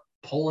start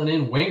pulling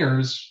in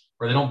wingers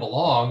where they don't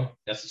belong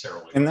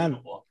necessarily, and then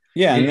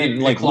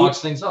it clogs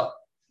things up.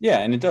 Yeah,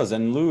 and it does.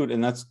 And Lod,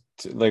 and that's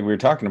like we were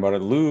talking about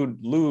it.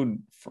 Lod,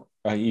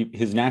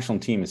 his national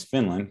team is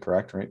Finland,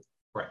 correct? Right.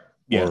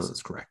 Yes,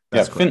 that's correct.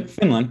 That's correct.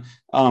 Finland.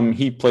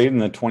 He played in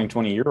the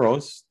 2020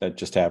 Euros that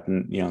just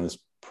happened, this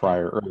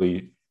prior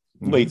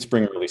late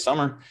spring, early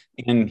summer.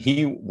 And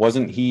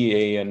wasn't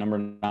he a number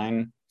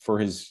 9 for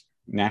his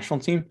national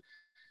team?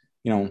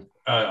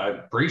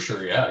 I'm pretty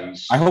sure, yeah.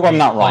 I hope I'm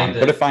not wrong,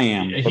 but if I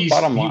am,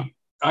 bottom line.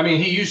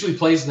 He usually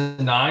plays the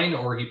 9,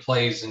 or he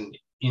plays an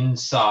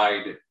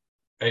inside.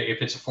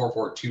 If it's a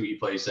 4-4-2, he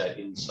plays that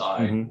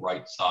inside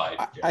right side.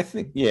 I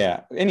think,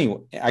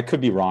 Anyway, I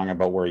could be wrong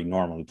about where he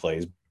normally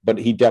plays, but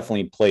he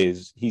definitely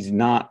plays. He's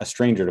not a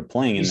stranger to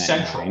playing in that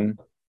central. 9.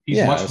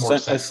 He's much more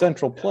a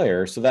central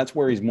player. So that's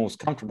where he's most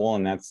comfortable.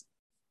 And that's,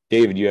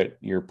 David, you at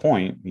your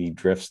point, he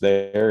drifts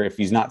there. If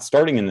he's not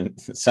starting in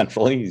the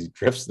central, he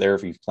drifts there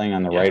if he's playing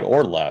on the right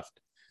or left.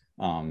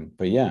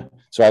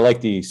 So I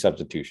like the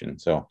substitution.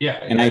 So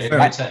it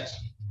makes sense.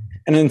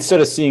 And instead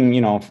of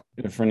seeing,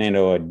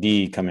 Fernando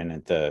D come in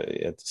at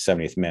the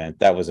 70th minute,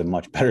 that was a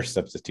much better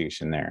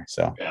substitution there.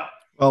 So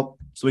well,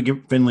 so we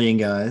get Finley in,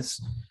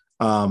 guys.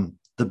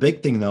 The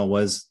big thing though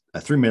was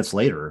 3 minutes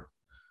later,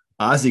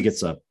 Ozzy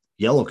gets a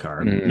yellow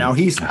card. Now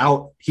he's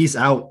out. He's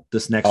out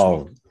this next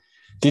week.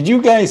 Did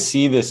you guys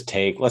see this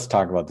take? Let's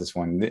talk about this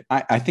one.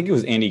 I think it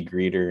was Andy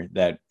Greeter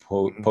that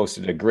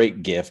posted a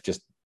great GIF.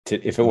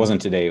 If it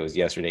wasn't today, it was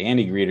yesterday.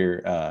 Andy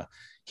Greeter,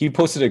 he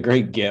posted a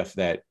great GIF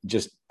that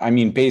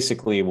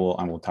basically,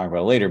 we'll talk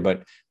about it later,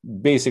 but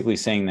basically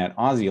saying that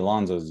Ozzy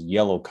Alonso's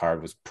yellow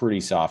card was pretty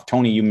soft.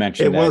 Tony, you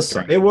mentioned it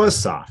was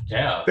soft.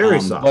 Yeah.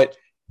 Very soft. But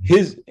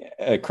his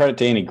credit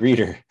to Andy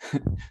Greeter,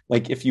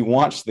 like if you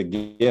watch the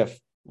GIF,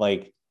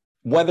 like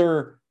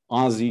whether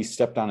Ozzy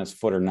stepped on his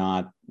foot or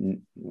not,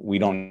 we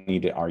don't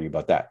need to argue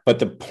about that. But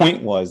the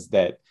point was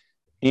that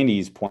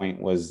Andy's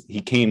point was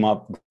he came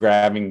up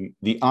grabbing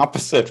the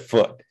opposite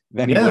foot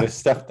than he would have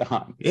stepped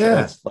on.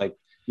 Yeah. So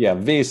Yeah,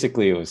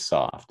 basically it was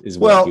soft is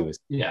what he was.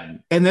 Yeah.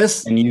 And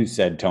you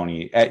said,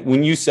 Tony,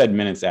 when you said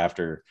minutes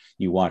after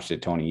you watched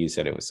it, Tony, you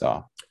said it was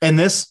soft. And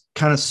this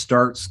kind of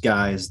starts,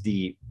 guys,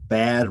 the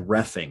bad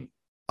reffing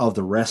of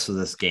the rest of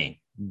this game.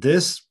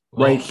 This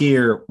right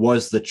here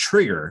was the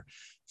trigger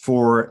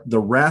for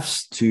the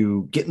refs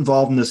to get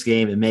involved in this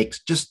game and make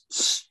just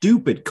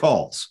stupid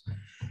calls,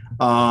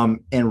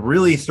 and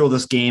really throw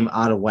this game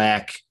out of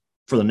whack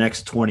for the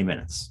next 20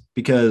 minutes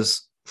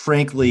because,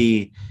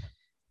 frankly,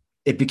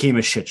 it became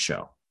a shit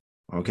show.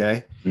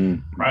 Okay.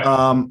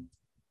 Right.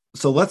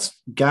 So let's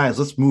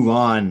move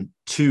on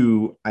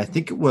to, I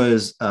think it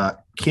was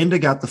Kinda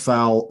got the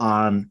foul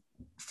on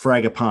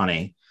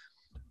Fragapane.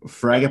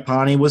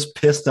 Fragapane was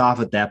pissed off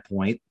at that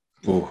point.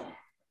 Ooh.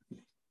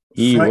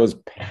 He was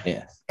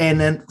pissed. And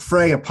then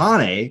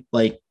Fragapane,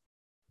 like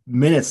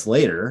minutes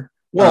later,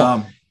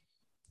 goes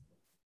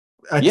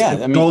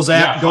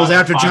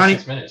after Johnny.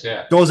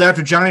 Goes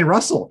after Johnny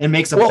Russell and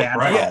makes a bad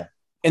foul. Yeah.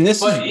 And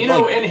this, but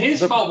and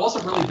his foul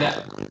wasn't really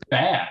that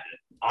bad,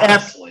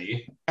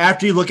 honestly.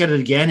 After you look at it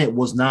again, it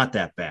was not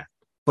that bad.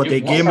 But they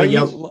gave him a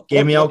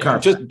yellow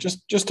card.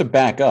 Just to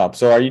back up.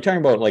 So, are you talking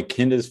about like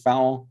Kinda's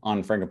foul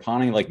on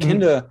Fragapane? Like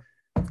Kinda,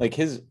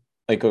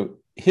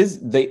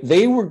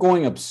 they were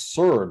going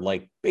absurd.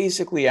 Like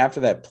basically after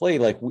that play,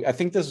 like I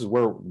think this is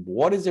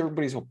what is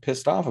everybody so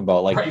pissed off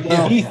about? Like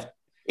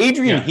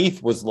Adrian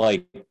Heath was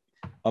like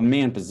a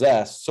man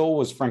possessed. So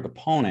was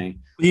Fragapane.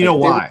 You know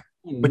why?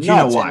 But you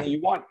know why?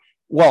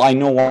 I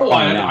know why.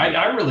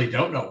 I really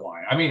don't know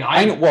why. I mean,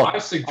 I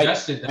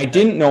suggested that I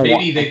didn't know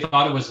maybe they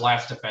thought it was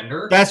last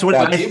defender. That's what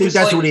I think.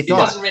 That's what he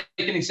thought. It doesn't make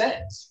any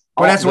sense.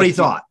 But that's what he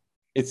thought.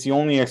 It's the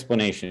only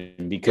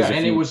explanation because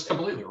it was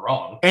completely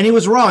wrong. And he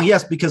was wrong,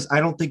 yes, because I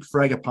don't think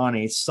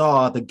Fragapane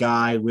saw the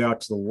guy way out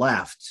to the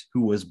left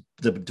who was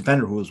the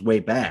defender who was way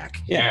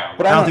back. Yeah,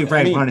 but I don't think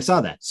Fragapane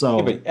saw that.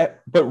 So,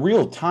 but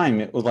real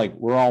time, it was like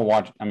we're all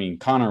watching. I mean,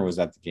 Connor was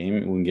at the game.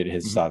 We can get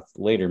his thoughts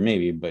later,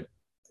 maybe. But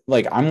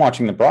like I'm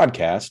watching the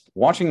broadcast.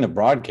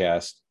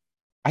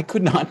 I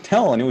could not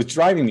tell, and it was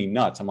driving me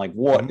nuts. I'm like,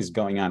 what is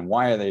going on?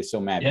 Why are they so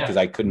mad? Because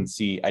I didn't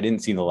see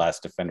the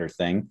last defender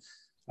thing.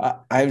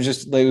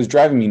 It was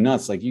driving me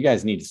nuts. Like, you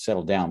guys need to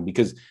settle down,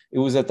 because it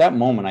was at that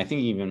moment. I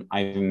think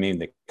I even made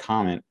the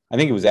comment. I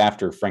think it was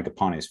after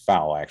Francopane's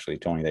foul, actually,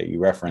 Tony, that you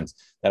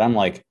referenced, that I'm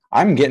like,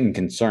 I'm getting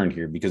concerned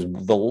here, because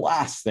the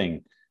last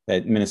thing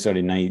that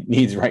Minnesota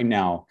needs right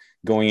now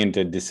going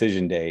into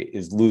decision day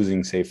is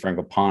losing, say,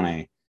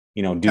 Frangopane,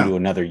 due to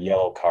another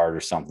yellow card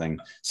or something,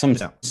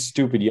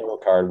 stupid yellow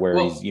card where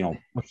he's,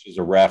 pushes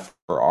a ref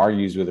or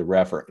argues with a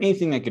ref or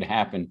anything that could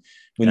happen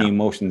when the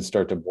emotions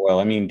start to boil.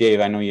 I mean, Dave,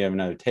 I know you have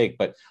another take,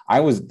 but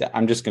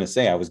I'm just going to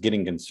say I was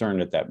getting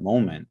concerned at that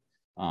moment.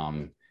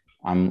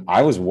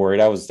 I was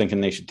worried. I was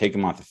thinking they should take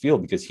him off the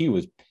field because he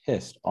was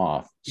pissed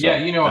off. So,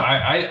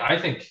 I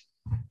think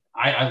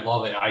I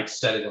love it. I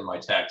said it in my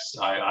text.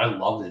 I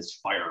love this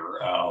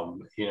fire.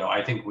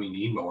 I think we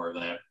need more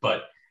of that,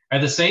 but at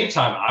the same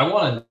time, I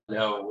want to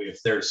know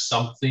if there's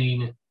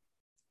something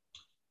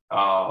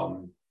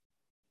South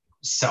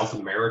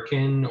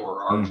American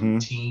or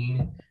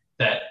Argentine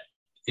that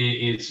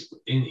is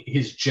in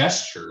his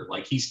gesture.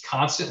 Like, he's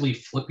constantly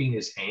flipping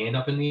his hand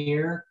up in the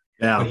air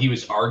when he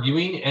was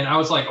arguing. And I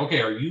was like,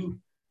 okay, are you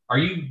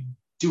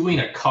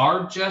doing a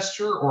card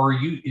gesture, or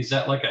is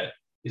that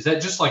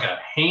just like a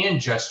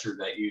hand gesture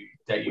that you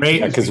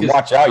because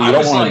watch out, you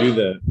don't want to do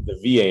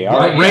the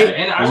VAR.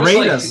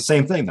 Ray does the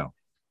same thing though.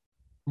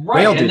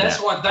 Right, and that's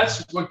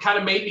what kind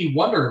of made me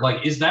wonder.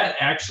 Like, is that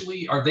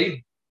actually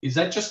is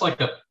that just like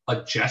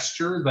a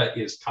gesture that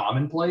is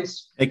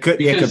commonplace? It could.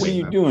 Because what are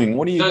you doing?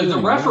 The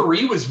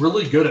referee was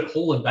really good at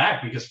holding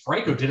back, because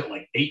Franco did it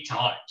like 8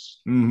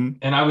 times,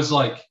 and I was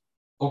like,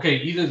 okay,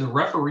 either the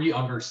referee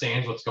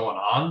understands what's going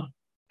on,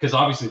 because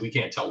obviously we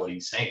can't tell what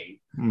he's saying.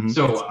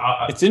 So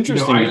it's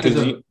interesting because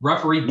the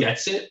referee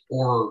gets it,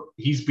 or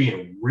he's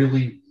being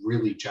really,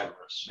 really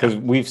generous. Because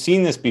we've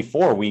seen this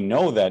before. We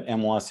know that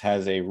MLS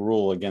has a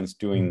rule against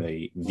doing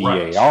the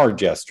VAR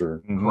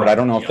gesture, but I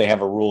don't know if they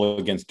have a rule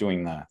against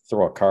doing the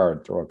throw a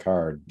card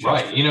gesture.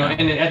 Right.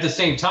 And at the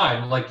same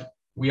time, like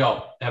we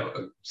all have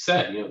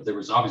said, there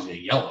was obviously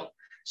a yellow.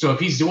 So if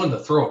he's doing the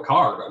throw a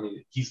card, I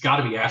mean, he's got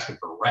to be asking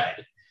for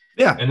red.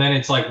 Yeah. And then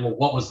it's like, well,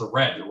 what was the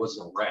red? There was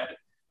no red.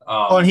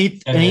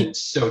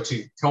 So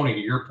to Tony, to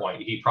your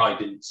point, he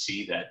probably didn't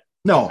see that.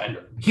 No,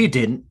 defender. He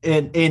didn't.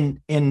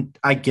 And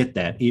I get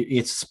that.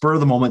 It's spur of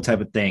the moment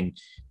type of thing.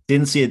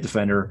 Didn't see a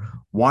defender,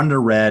 wanted a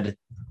red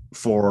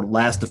for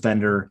last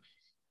defender,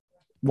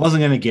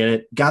 wasn't going to get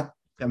it.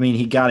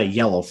 He got a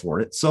yellow for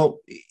it. So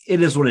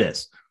it is what it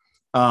is.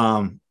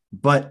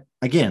 But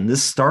again,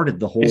 this started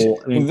the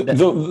whole.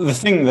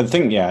 The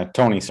thing. Yeah,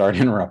 Tony, sorry to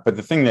interrupt, but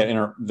the thing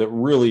that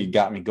really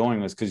got me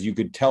going was because you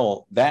could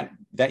tell that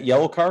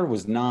yellow card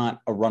was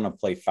not a run of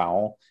play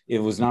foul. It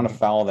was not a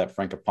foul that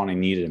Frangopane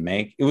needed to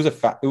make. It was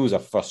a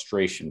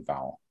frustration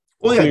foul.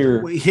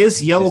 Well,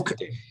 his yellow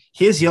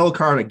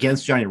card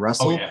against Johnny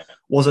Russell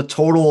was a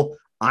total.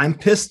 I'm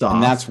pissed off,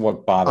 and that's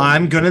what bothered me.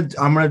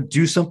 I'm gonna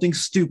do something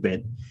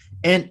stupid,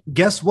 and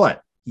guess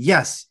what?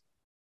 yes,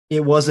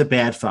 it was a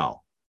bad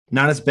foul.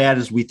 Not as bad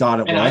as we thought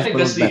it was, but it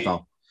was a bad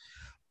foul.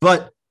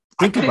 But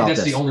think about this.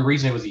 That's the only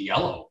reason it was a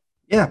yellow.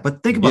 Yeah,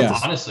 but think about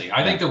this. Honestly,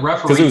 I think the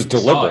referee, because it was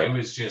deliberate. It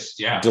was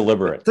just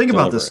deliberate. Think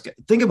about this.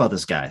 Think about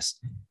this, guys.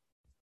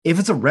 If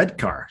it's a red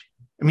card,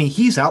 I mean,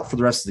 he's out for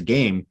the rest of the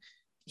game.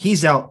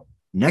 He's out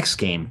next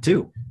game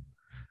too.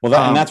 Well,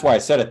 and that's why I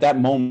said at that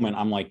moment,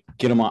 I'm like,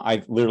 get him on.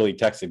 I literally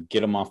texted,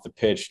 get him off the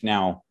pitch.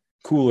 Now,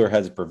 cooler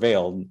has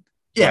prevailed.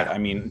 Yeah. But, I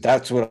mean,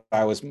 that's what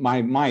I was,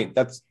 my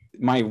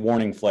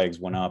warning flags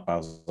went up. I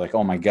was like,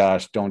 oh my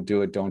gosh, don't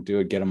do it.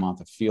 Get him off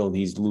the field.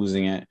 He's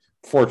losing it.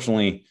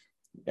 Fortunately,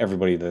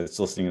 everybody that's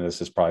listening to this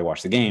has probably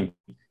watched the game.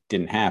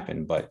 Didn't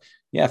happen. But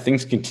yeah,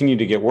 things continue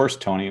to get worse,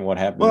 Tony. What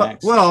happened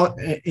next? Well,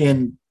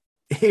 and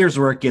here's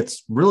where it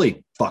gets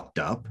really fucked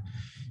up.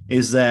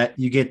 Is that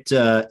you get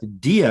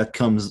Dia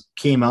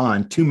came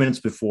on 2 minutes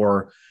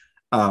before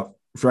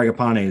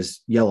Fragapane's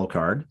yellow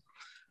card.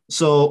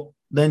 So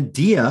then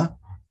Dia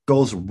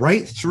goes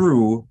right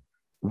through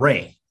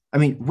Ray. I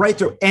mean, right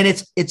through, and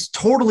it's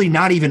totally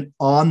not even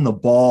on the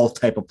ball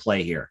type of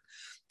play here.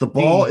 The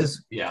ball it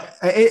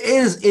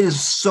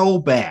is so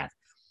bad.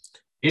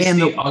 It's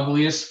the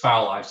ugliest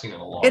foul I've seen in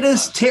a long time. It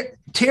is.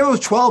 Taylor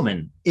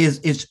Twellman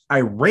is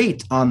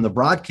irate on the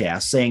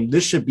broadcast saying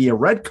this should be a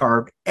red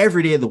card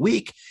every day of the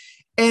week.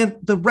 And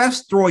the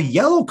refs throw a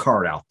yellow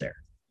card out there.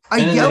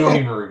 They don't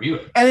even review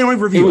it. And they don't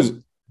even review it.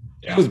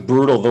 It was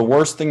brutal. The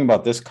worst thing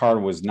about this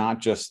card was not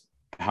just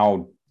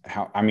how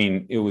I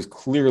mean, it was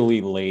clearly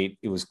late.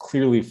 It was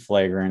clearly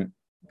flagrant,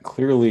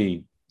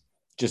 clearly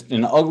just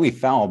an ugly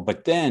foul.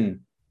 But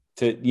then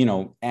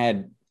to,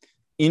 add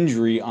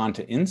injury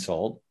onto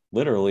insult,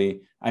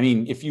 literally. I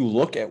mean, if you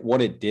look at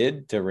what it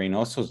did to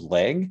Reynoso's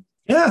leg,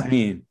 I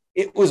mean,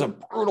 it was a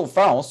brutal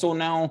foul. So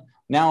now,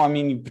 I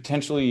mean,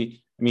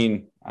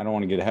 I don't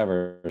want to get ahead of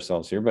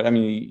ourselves here, but I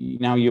mean,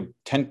 now you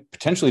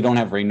potentially don't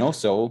have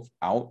Reynoso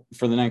out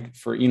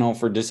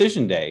for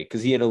decision day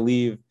because he had to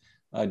leave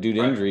due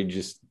to injury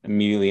just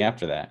immediately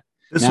after that.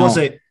 This was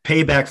a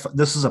payback.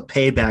 This is a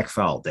payback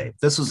foul, Dave.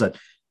 This was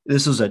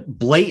a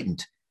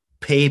blatant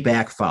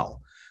payback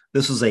foul.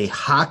 This is a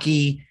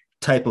hockey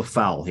type of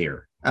foul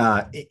here.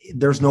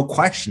 There's no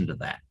question to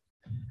that,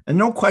 and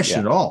no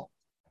question at all.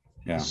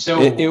 Yeah.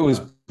 So it was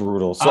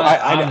brutal. So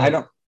I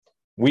don't.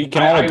 We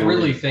can all agree.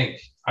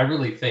 I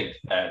really think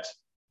that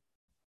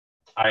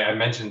I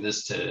mentioned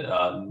this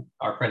to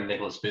our friend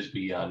Nicholas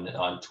Bisbee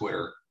on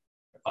Twitter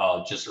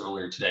just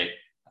earlier today.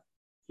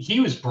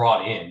 Dia was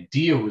brought in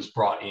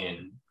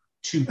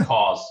to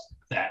cause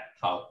that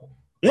foul.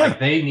 Yeah. Like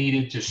they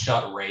needed to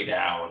shut Ray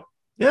down.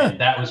 Yeah. And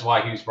that was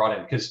why he was brought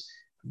in because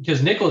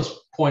Nicholas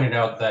pointed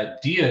out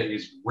that Dia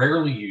is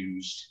rarely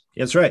used.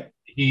 That's right.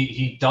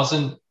 He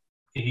doesn't.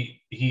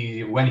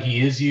 He when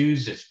he is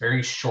used, it's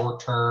very short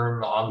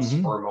term, on the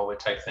spur moment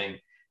type thing.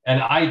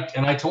 And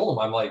I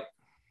told him,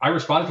 I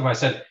responded to him. I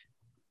said,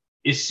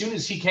 as soon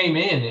as he came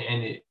in,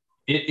 and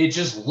it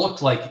just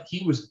looked like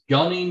he was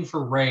gunning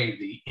for Ray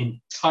the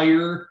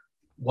entire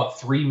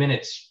 3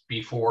 minutes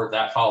before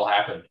that foul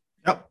happened.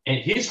 Yep. And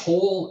his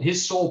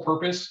sole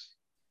purpose,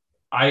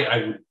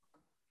 I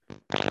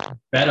would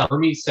bet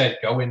Hermes said,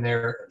 go in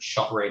there and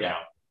shut Ray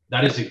down.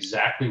 That is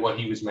exactly what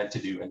he was meant to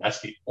do, and that's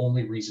the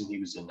only reason he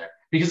was in there.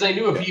 Because they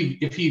knew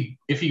if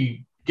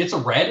he gets a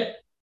red,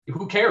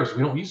 who cares?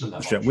 We don't use them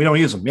that much. We don't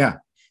use them, yeah.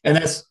 And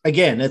that's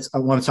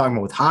what I'm talking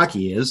about with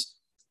hockey is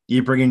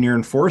you bring in your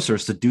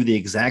enforcers to do the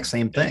exact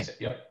same thing.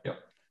 Yep.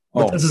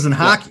 But this isn't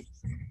hockey.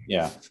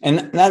 Yeah,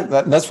 and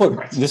that's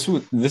what this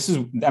is.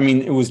 I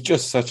mean, it was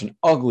just such an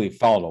ugly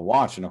foul to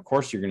watch, and of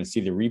course you're going to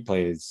see the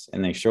replays,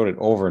 and they showed it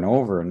over and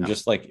over, and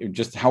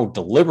just how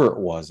deliberate it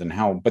was, and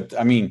how. But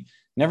I mean.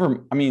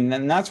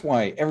 And that's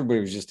why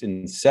everybody was just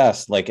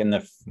incensed. And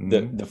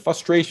the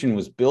frustration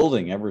was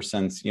building ever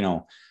since,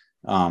 it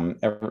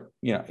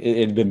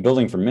had been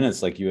building for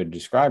minutes, like you had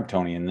described,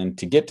 Tony. And then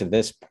to get to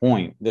this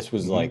point, this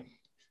was like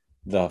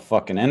the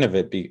fucking end of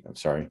it.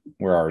 Sorry,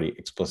 we're already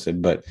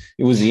explicit, but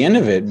it was the end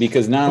of it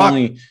because now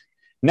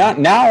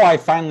I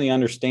finally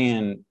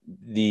understand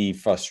the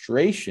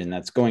frustration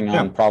that's going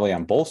on probably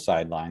on both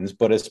sidelines,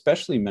 but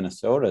especially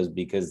Minnesota's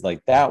because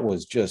that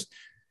was just.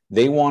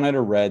 They wanted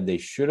a red. They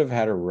should have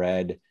had a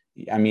red.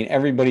 I mean,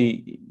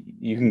 everybody,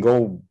 you can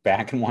go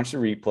back and watch the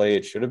replay.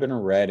 It should have been a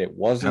red. It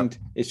wasn't.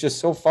 It's just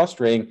so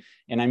frustrating.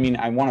 And I mean,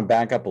 I want to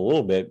back up a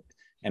little bit.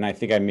 And I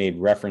think I made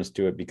reference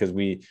to it because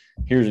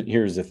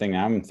here's the thing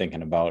I'm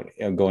thinking about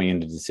going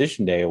into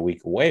decision day a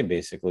week away,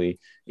 basically,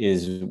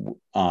 is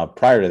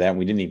prior to that,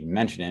 we didn't even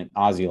mention it.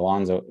 Ozzie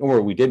Alonso,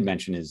 or we did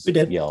mention his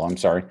yellow. I'm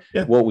sorry.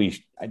 Yeah.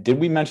 Did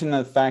we mention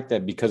the fact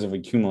that because of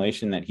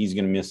accumulation that he's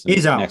going to miss the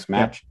next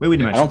match? Yeah. We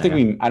didn't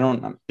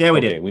mention Yeah, we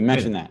did. We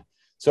mentioned that.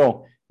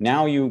 So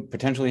now you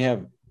potentially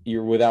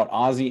you're without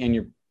Ozzie and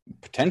you're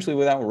potentially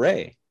without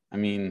Ray. I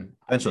mean,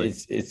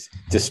 it's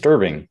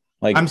disturbing.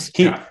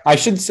 I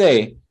should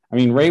say, I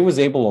mean, Ray was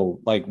able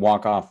to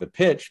walk off the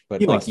pitch, but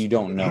you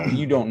don't know.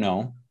 You don't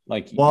know.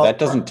 That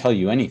doesn't tell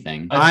you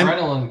anything.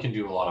 Adrenaline can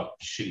do a lot of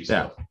shitty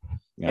stuff.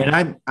 Yeah.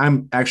 And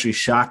I'm actually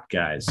shocked,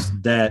 guys,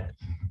 that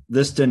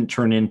this didn't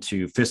turn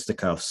into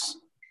fisticuffs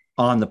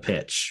on the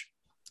pitch.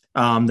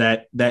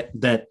 That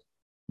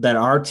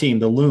our team,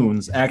 the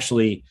Loons,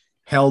 actually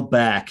held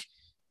back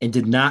and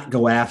did not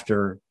go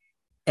after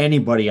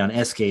anybody on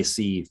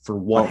SKC for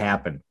what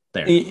happened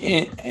there.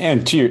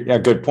 And a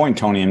good point,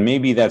 Tony, and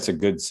maybe that's a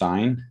good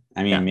sign.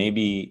 I mean,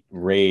 maybe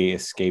Ray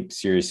escaped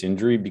serious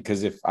injury,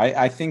 because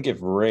I think if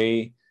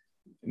Ray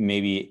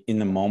maybe in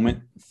the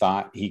moment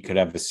thought he could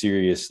have a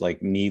serious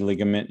like knee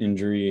ligament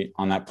injury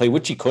on that play,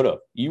 which he could have.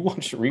 You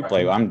watch the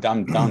replay. I'm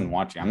done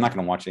watching. I'm not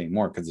going to watch it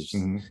anymore because it's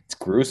just, it's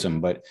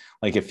gruesome. But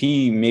like if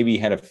he maybe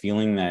had a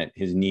feeling that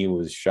his knee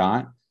was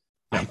shot,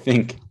 I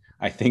think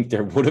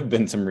there would have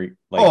been some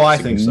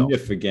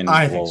significant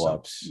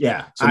blow-ups.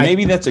 Yeah. So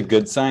maybe that's a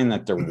good sign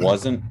that there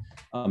wasn't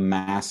a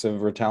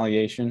massive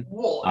retaliation.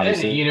 Well,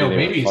 obviously, and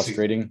maybe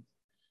frustrating.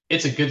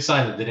 It's a good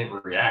sign that they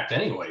didn't react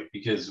anyway,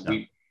 because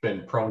we've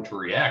been prone to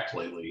react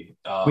lately.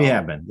 We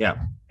have been, yeah.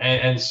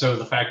 And so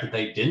the fact that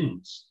they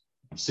didn't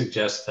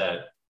suggests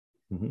that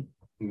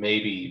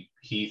maybe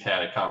Heath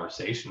had a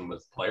conversation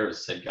with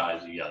players, said,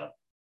 guys, you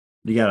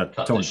gotta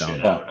cut tone this down.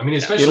 shit out. I mean,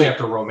 especially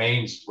after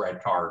Romaine's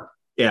red card.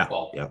 Yeah.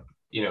 Well,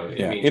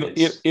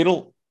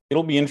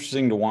 it'll be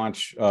interesting to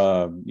watch.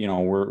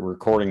 We're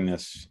recording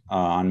this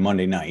on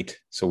Monday night,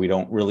 so we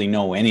don't really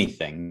know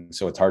anything.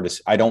 So it's hard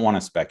to. I don't want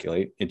to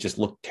speculate. It just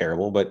looked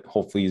terrible, but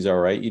hopefully he's all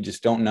right. You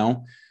just don't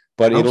know.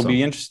 But it'll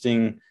be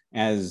interesting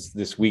as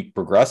this week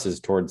progresses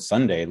towards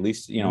Sunday. At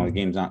least the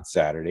game's not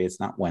Saturday.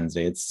 It's not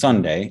Wednesday. It's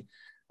Sunday.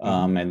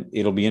 And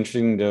it'll be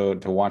interesting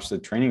to watch the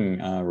training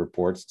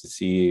reports to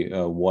see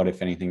what,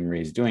 if anything,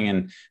 Ray's doing.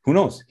 And who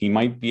knows? He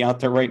might be out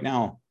there right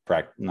now.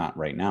 Not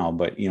right now,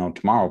 but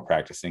tomorrow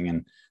practicing,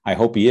 and I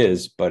hope he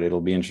is. But it'll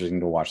be interesting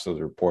to watch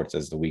those reports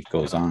as the week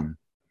goes on.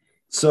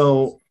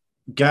 So,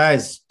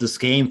 guys, this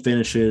game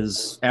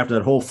finishes after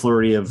that whole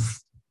flurry of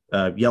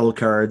yellow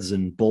cards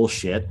and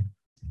bullshit.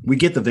 We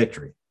get the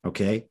victory.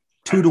 Okay,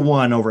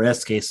 2-1 over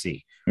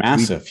SKC.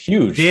 Massive,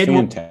 huge,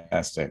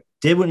 fantastic.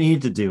 Did what we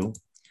needed to do.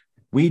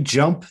 We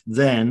jump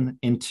then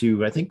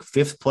into, I think,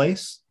 5th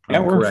place. Yeah,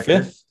 we're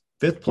fifth.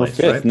 Fifth place.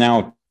 We're 5th right?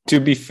 now. To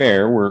be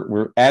fair,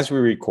 we're as we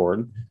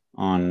record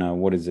on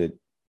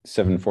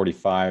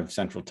 7:45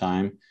 Central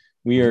Time.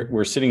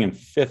 We're sitting in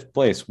 5th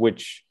place,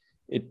 which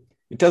it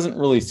doesn't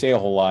really say a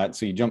whole lot.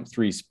 So you jump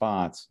 3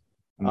 spots.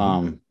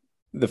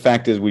 The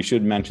fact is, we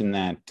should mention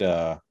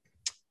that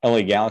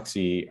LA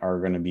Galaxy are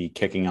going to be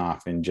kicking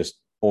off in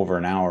just over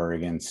an hour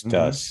against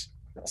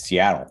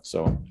Seattle.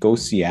 So go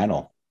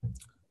Seattle.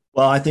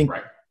 Well, I think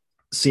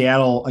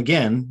Seattle,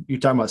 again, you're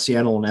talking about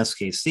Seattle and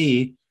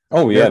SKC.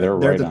 Oh, yeah, they're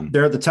right on.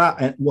 They're at the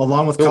top,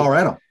 along with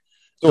Colorado.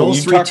 So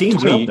those 3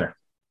 teams are up there.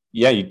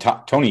 Yeah,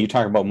 Tony, you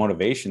talk about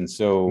motivation.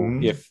 So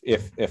if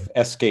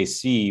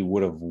SKC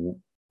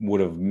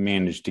would have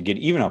managed to get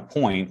even a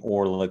point,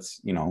 or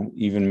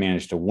even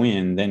managed to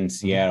win, then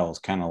Seattle's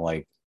kind of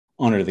like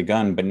under the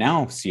gun. But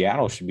now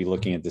Seattle should be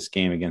looking at this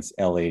game against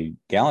LA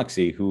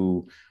Galaxy,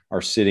 who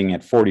are sitting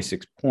at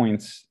 46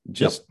 points,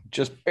 just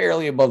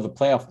barely above the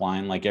playoff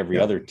line, like every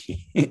other team,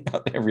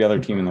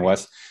 in the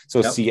West.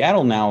 So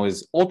Seattle now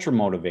is ultra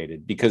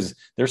motivated because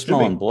they're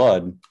smelling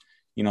blood.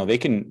 They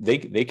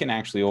can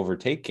actually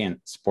overtake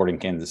Sporting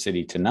Kansas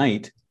City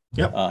tonight,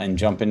 and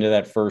jump into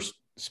that first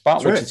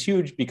spot, which is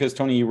huge because,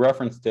 Tony, you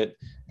referenced that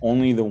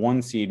only the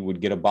 1 seed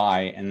would get a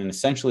bye and then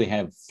essentially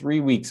have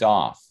 3 weeks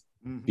off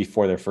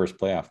before their first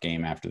playoff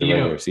game after the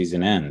regular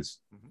season ends.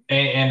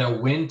 And a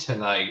win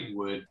tonight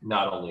would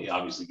not only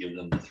obviously give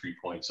them the 3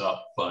 points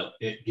up, but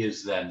it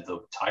gives them the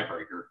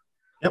tiebreaker.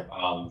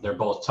 They're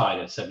both tied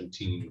at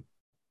 17.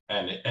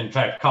 And in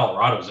fact,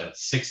 Colorado's at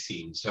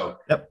 16. So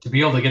to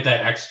be able to get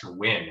that extra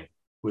win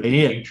would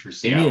be huge for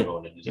Seattle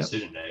going into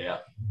decision day. Yeah.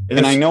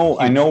 And I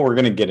know we're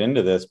going to get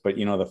into this, but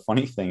the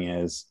funny thing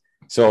is,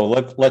 so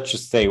let's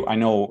just say, I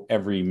know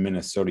every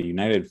Minnesota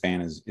United fan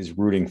is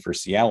rooting for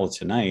Seattle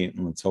tonight,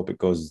 and let's hope it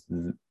goes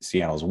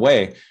Seattle's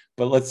way.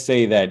 But let's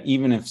say that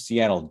even if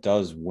Seattle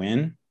does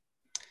win,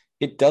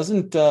 it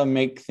doesn't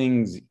make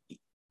things,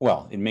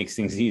 it makes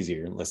things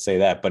easier. Let's say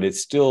that, but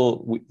it's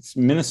still,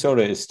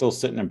 Minnesota is still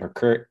sitting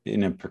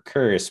in a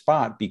precarious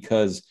spot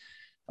because,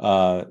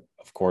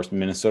 of course,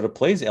 Minnesota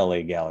plays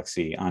LA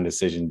Galaxy on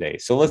decision day.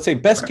 So let's say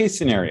best case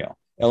scenario,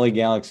 LA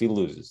Galaxy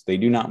loses. They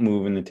do not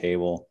move in the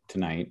table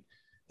tonight.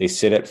 They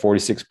sit at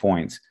 46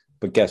 points.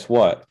 But guess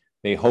what?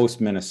 They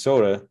host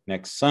Minnesota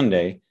next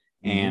Sunday.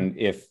 And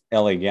if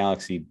LA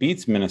Galaxy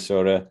beats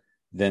Minnesota,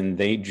 then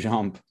they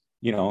jump,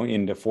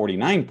 into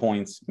 49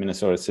 points.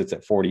 Minnesota sits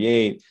at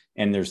 48,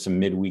 and there's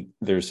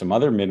some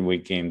other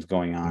midweek games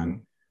going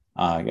on.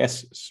 I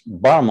guess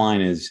bottom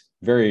line is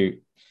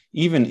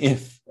even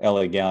if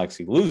LA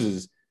Galaxy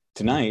loses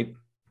tonight,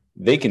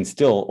 they can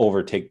still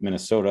overtake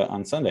Minnesota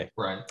on Sunday.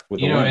 Right.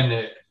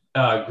 And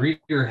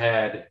Grieger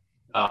had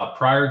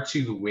prior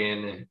to the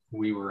win,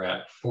 we were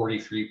at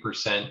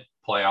 43%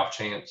 playoff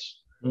chance.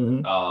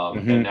 And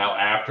now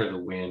after the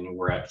win,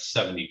 we're at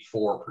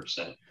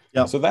 74%.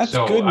 Yeah. So that's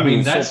good. I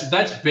mean,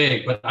 that's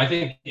big, but I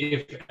think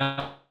if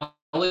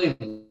LA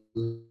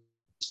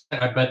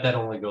I bet that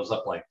only goes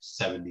up like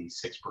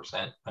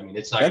 76%. I mean,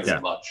 it's not going to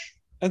be much.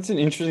 That's an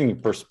interesting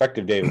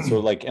perspective, David. So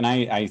like, and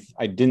I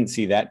didn't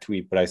see that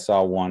tweet, but I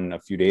saw one a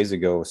few days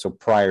ago. So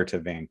prior to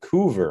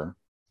Vancouver's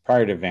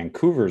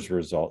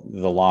result,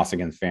 the loss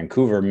against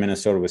Vancouver,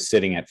 Minnesota was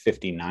sitting at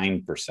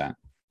 59%.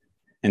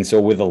 And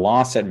so with the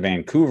loss at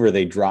Vancouver,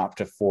 they dropped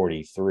to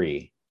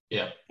 43.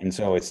 Yeah. And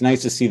so it's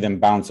nice to see them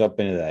bounce up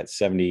into that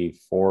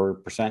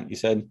 74%, you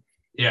said?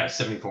 Yeah,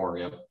 74,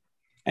 yeah.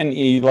 And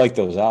you like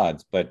those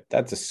odds, but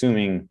that's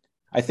assuming,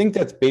 I think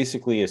that's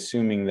basically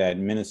assuming that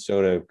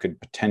Minnesota could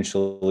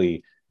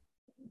potentially,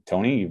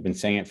 Tony, you've been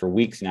saying it for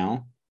weeks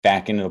now,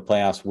 back into the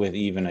playoffs with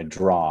even a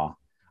draw.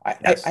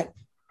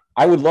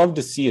 I would love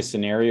to see a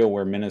scenario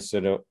where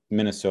Minnesota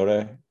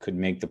could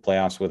make the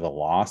playoffs with a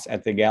loss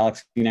at the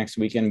Galaxy next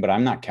weekend, but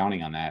I'm not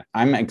counting on that.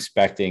 I'm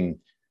expecting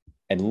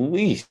at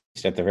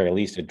the very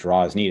least, a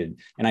draw is needed.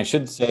 And I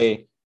should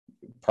say,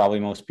 probably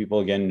most people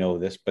again know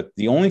this, but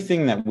the only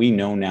thing that we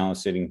know now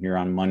sitting here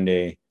on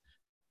Monday,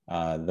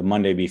 the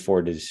Monday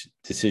before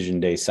decision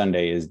day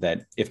Sunday, is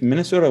that if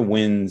Minnesota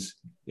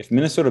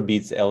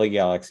beats the LA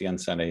Galaxy on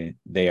Sunday,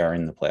 they are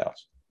in the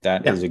playoffs.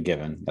 That is a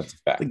given. That's a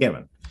fact. A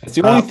given. That's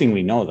the only thing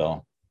we know,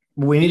 though.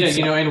 We need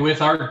and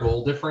with our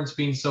goal difference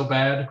being so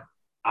bad,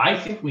 I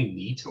think we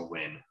need to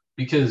win,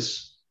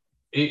 because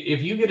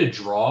if you get a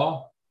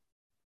draw,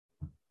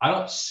 I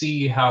don't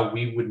see how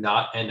we would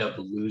not end up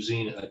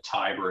losing a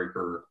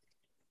tiebreaker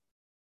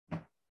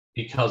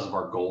because of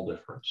our goal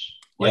difference.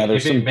 Like,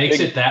 if it makes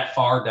it that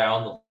far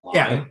down the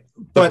line,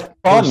 but the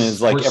problem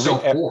is like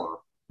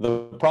the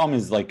problem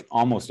is like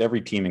almost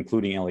every team,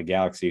 including LA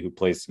Galaxy, who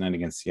plays tonight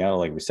against Seattle,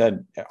 like we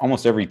said,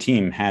 almost every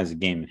team has a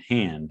game in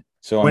hand.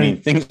 So I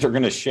mean, things are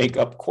going to shake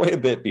up quite a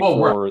bit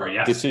before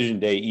decision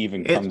day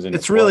even comes in.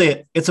 It's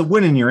a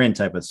win and you're in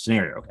type of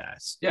scenario,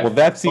 guys. Yeah. Well,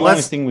 that's the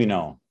only thing we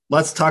know.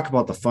 Let's talk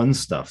about the fun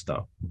stuff,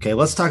 though. Okay,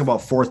 let's talk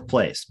about fourth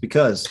place,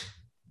 because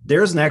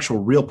there's an actual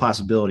real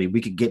possibility we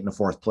could get into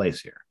fourth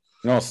place here.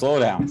 No, slow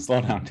down.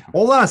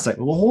 Hold on a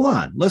second. Well, hold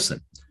on.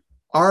 Listen,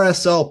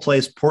 RSL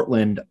plays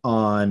Portland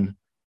on,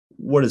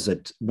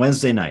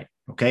 Wednesday night.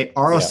 Okay,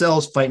 RSL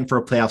is fighting for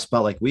a playoff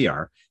spot like we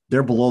are.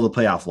 They're below the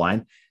playoff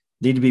line.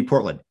 Need to beat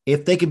Portland.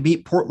 If they can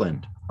beat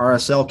Portland,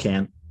 RSL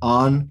can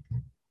on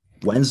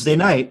Wednesday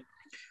night.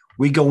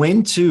 We go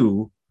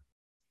into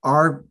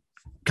our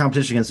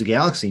competition against the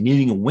Galaxy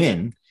needing a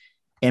win,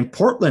 and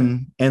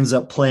Portland ends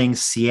up playing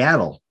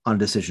Seattle on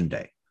decision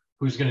day.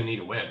 Who's going to need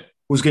a win?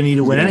 Who's going to need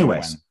a win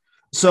anyways?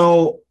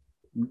 So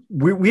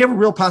we have a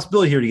real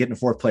possibility here to get in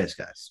fourth place,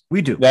 guys.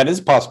 We do. That is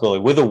a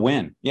possibility with a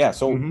win. Yeah.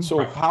 So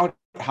how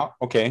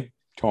okay,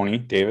 Tony,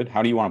 David,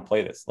 how do you want to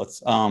play this?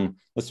 Let's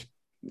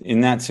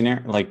in that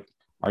scenario, like,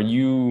 how do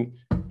you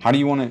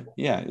want to?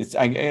 Yeah, it's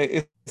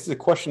a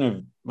question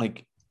of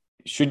like,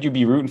 should you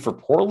be rooting for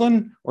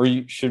Portland or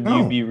should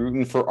you be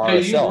rooting for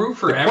RSL? You root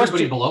for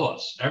everybody below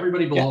us.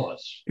 Everybody below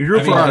us. You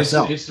root for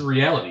RSL. It's the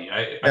reality.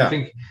 I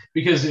think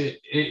because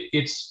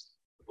it's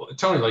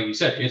Tony, like you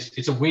said,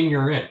 it's a win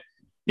you're in.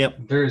 Yep.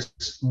 There's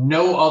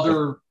no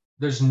other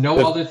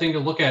thing to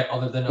look at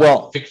other than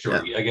a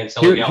victory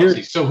against LA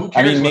Galaxy. So who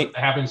cares what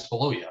happens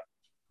below you?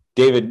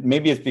 David,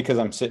 maybe it's because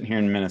I'm sitting here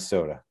in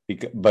Minnesota,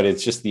 but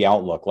it's just the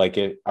outlook. Like,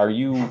 are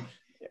you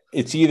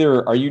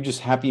just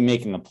happy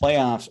making the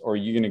playoffs, or are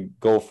you going to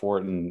go for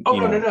it? And no.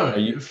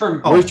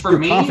 Where's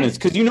your confidence?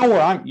 Because you know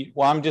where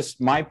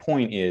my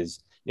point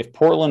is, if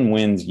Portland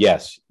wins,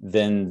 yes,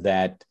 then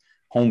that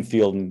home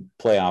field and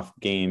playoff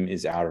game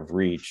is out of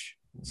reach.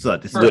 So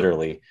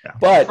literally,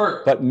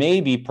 but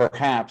maybe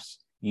perhaps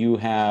you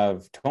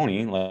have,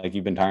 Tony, like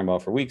you've been talking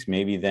about for weeks,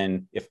 maybe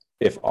then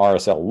if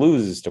RSL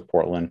loses to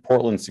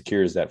Portland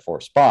secures that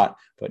fourth spot.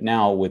 But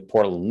now with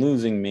Portland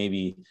losing,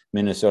 maybe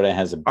Minnesota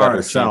has a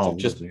better chance of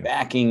just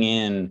backing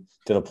in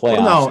to the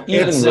playoffs,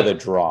 even with a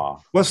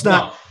draw. Let's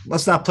not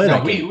play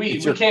that game.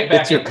 We can't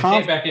back in. We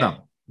can't back in.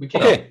 We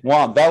can't. Okay,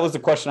 well, that was the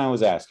question I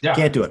was asking. Yeah.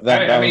 Can't do it.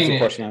 That was the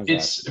question I was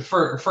asking.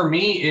 For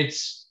me,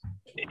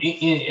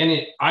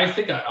 I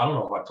think I don't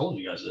know if I've told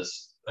you guys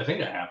this. I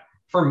think I have.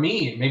 For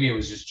me, maybe it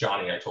was just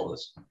Johnny I told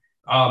us.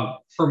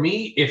 For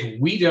me, if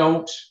we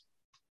don't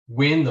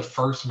win the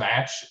first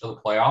match of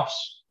the playoffs,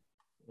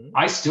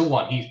 I still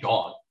want Heath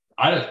gone.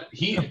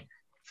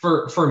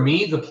 For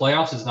me, the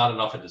playoffs is not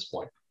enough at this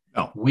point.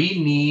 No.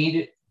 We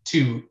need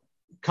to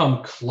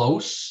come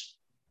close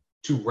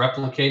to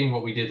replicating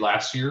what we did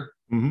last year.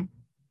 Mm-hmm.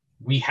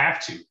 We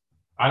have to.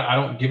 I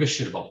don't give a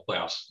shit about the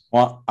playoffs.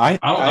 Well, I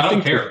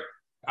don't care.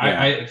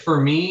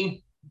 For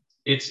me,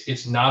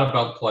 it's not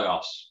about the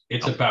playoffs.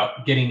 It's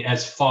about getting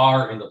as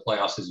far in the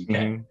playoffs as you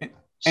can. Mm-hmm.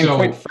 And so,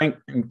 quite frank,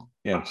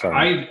 yeah,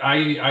 sorry.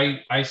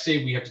 I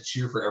say we have to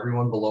cheer for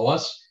everyone below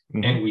us,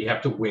 and we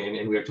have to win,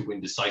 and we have to win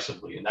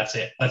decisively, and that's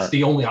it. That's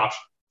the only option.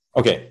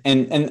 Okay,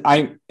 and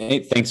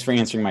thanks for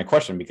answering my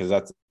question,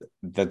 because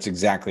that's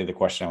exactly the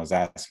question I was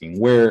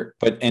asking.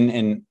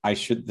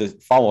 The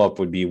follow up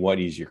would be, what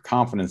is your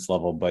confidence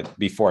level? But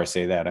before I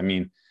say that, I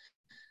mean,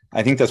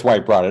 I think that's why I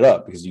brought it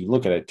up, because you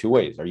look at it two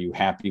ways. Are you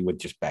happy with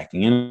just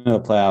backing into the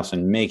playoffs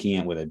and making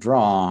it with a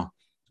draw,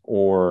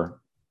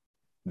 or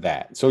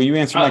that. So you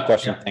answered my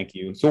question. Yeah. Thank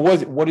you. So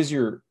what is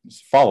your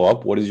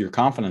follow-up? What is your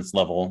confidence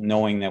level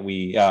knowing that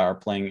we are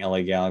playing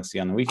LA Galaxy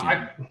on the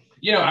weekend?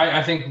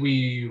 I think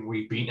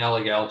we beat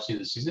LA Galaxy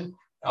this season.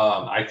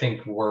 I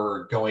think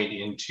we're going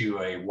into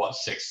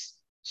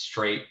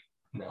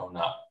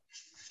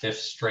fifth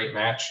straight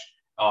match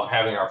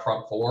having our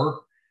front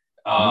four.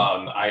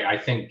 I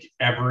think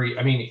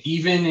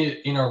even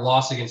in our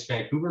loss against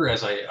Vancouver,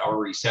 as I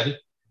already said it,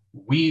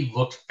 we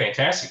looked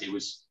fantastic. It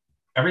was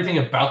everything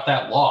about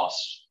that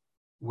loss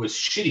was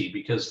shitty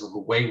because of the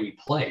way we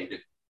played.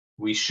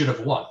 We should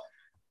have won.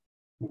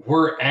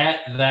 We're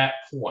at that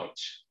point.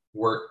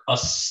 We're a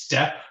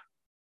step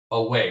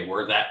away.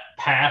 We're that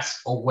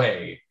pass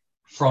away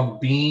from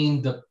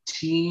being the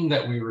team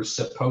that we were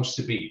supposed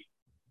to be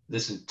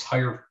this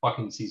entire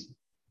fucking season.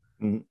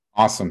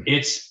 Awesome.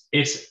 It's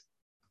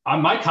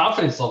on my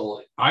confidence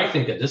level. I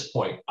think at this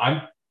point,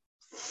 I'm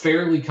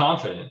fairly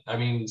confident.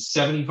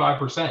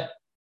 75%.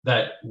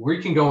 That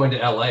we can go into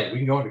LA, we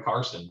can go into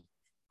Carson,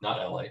 not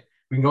LA.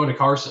 We can go into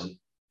Carson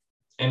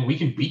and we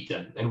can beat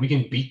them, and we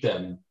can beat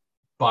them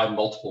by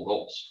multiple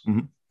goals.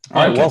 Mm-hmm.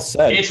 All right, well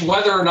said. It's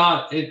whether or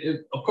not,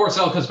 of course,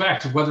 that comes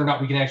back to whether or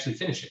not we can actually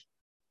finish it.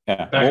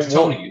 Yeah. Back to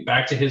Tony,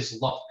 back to his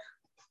luck.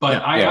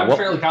 But I'm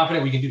fairly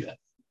confident we can do that.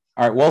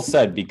 All right, well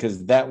said,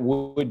 because that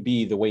would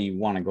be the way you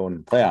want to go into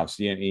the playoffs.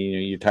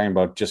 You're talking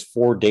about just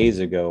 4 days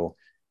ago,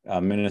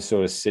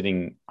 Minnesota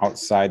sitting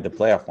outside the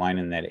playoff line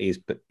in that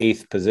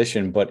eighth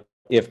position. But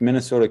if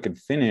Minnesota could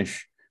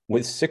finish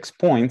with 6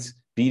 points,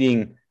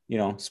 beating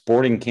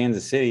Sporting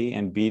Kansas City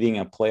and beating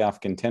a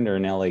playoff contender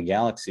in LA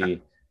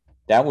Galaxy,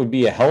 that would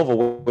be a hell of a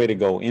way to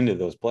go into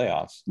those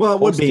playoffs. Well, it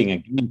would be a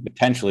game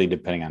potentially,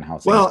 depending on how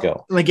things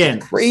go. Again,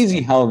 it's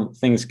crazy how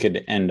things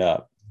could end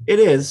up. It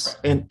is,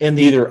 and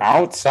either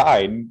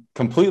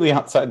completely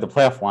outside the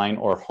playoff line,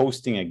 or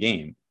hosting a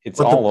game. It's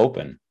all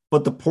open.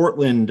 But the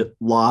Portland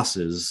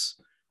losses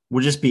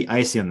would just be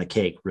icing on the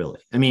cake, really.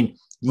 You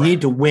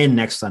need to win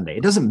next Sunday.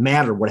 It doesn't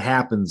matter what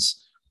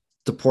happens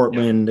to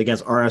Portland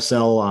against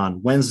RSL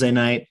on Wednesday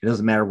night. It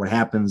doesn't matter what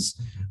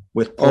happens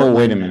with Portland. Oh,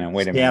 wait a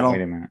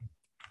minute.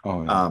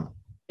 Oh, yeah.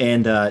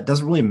 And it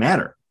doesn't really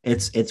matter.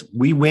 It's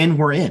we win,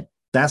 we're in.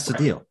 That's the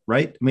deal,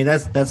 right?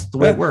 That's the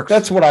way it works.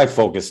 That's what I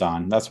focus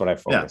on.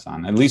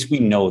 At least we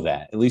know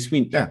that.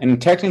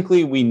 And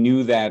technically we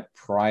knew that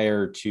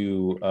prior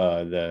to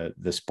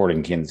the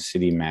Sporting Kansas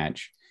City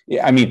match.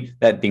 Yeah,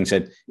 that being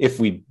said, if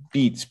we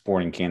beat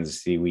Sporting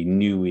Kansas City, we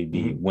knew we'd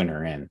be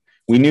winner in.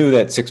 We knew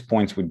that 6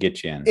 points would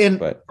get you in.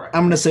 But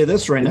I'm going to say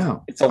this right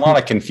now. It's a lot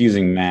of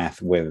confusing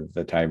math with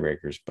the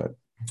tiebreakers, but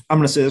I'm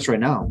going to say this right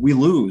now. We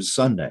lose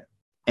Sunday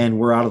and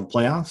we're out of the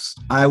playoffs.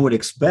 I would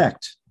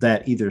expect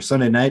that either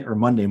Sunday night or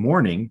Monday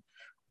morning,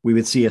 we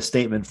would see a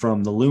statement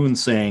from the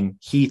Loons saying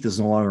Heath is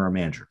no longer our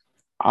manager.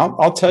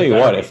 I'll tell you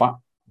what, if I'm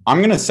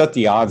going to set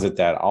the odds at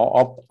that,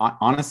 I'll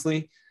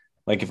honestly,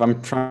 like if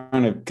I'm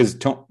trying to, because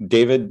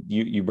David,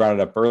 you brought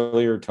it up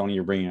earlier, Tony,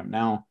 you're bringing it up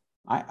now.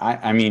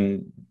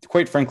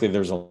 Quite frankly,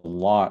 there's a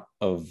lot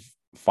of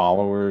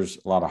followers,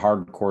 a lot of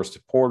hardcore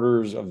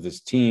supporters of this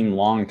team,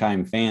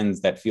 longtime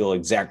fans that feel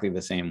exactly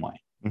the same way.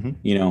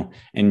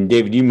 And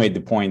David, you made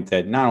the point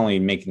that not only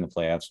making the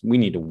playoffs, we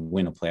need to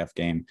win a playoff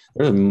game.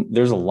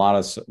 There's a lot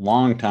of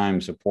longtime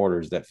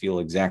supporters that feel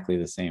exactly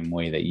the same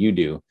way that you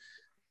do.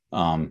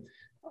 I'm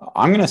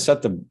going to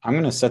set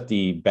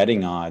the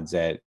betting odds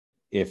at,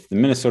 if the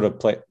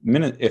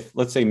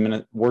let's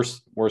say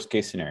worst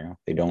case scenario,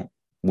 they don't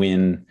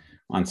win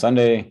on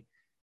Sunday,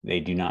 they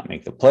do not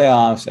make the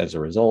playoffs as a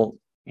result,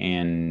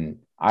 and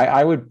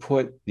I would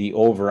put the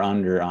over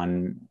under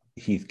on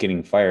Heath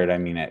getting fired,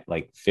 at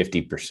like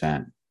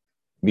 50%,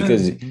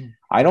 because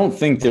I don't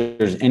think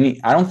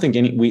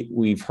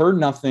we've heard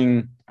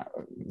nothing,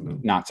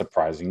 not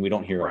surprising. We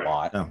don't hear a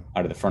lot out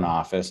of the front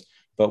office,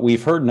 but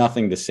we've heard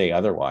nothing to say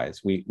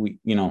otherwise. We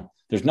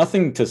there's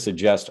nothing to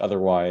suggest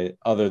otherwise,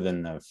 other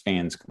than the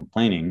fans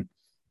complaining.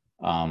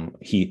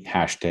 Heath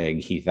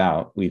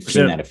out. We've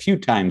seen that a few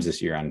times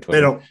this year on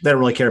Twitter. They don't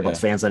really care about the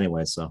fans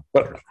anyway. So,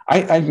 but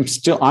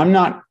I'm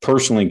not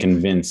personally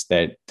convinced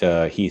that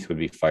Heath would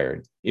be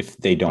fired if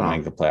they don't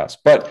make the playoffs,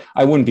 but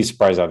I wouldn't be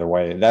surprised either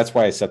way. That's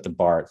why I set the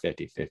bar at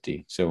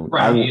 50-50. So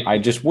I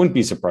just wouldn't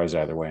be surprised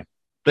either way.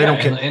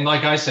 And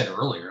like I said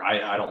earlier,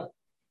 I don't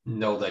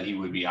know that he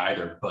would be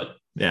either, but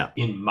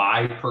in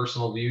my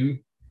personal view,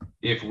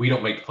 if we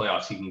don't make the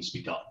playoffs, he needs to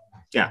be done.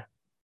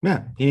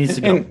 Yeah, he needs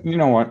to go. And you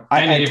know what?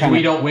 If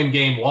we don't win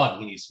game one,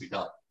 he needs to be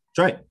done.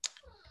 That's right.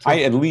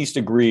 I at least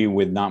agree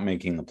with not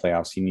making the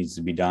playoffs. He needs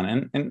to be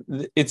done.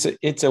 And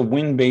it's a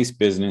win-based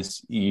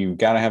business. You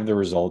got to have the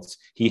results.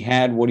 He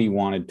had what he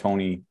wanted,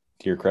 Tony,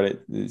 to your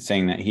credit,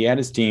 saying that he had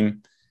his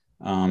team.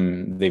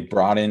 They've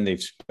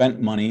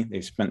spent money.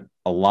 They've spent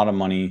a lot of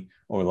money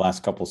over the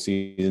last couple of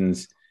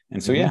seasons.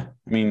 And so,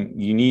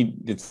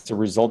 it's a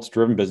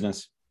results-driven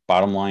business.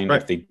 Bottom line,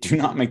 if they do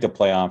not make the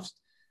playoffs,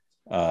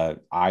 I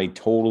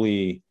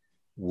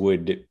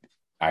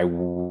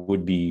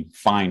would be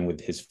fine with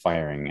his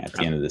firing at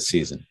the end of the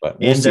season, but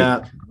we'll see.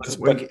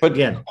 But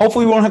again,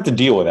 hopefully we won't have to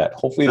deal with that.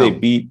 Hopefully they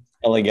beat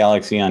LA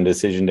Galaxy on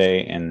decision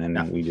day, and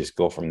then we just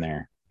go from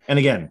there. And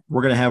again,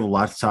 we're going to have a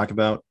lot to talk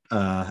about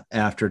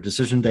after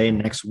decision day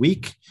next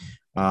week.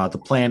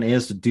 The plan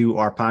is to do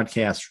our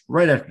podcast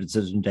right after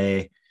decision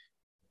day,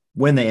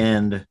 when they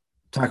end,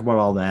 talk about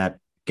all that,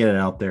 get it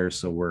out there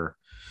so we're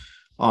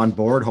on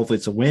board. Hopefully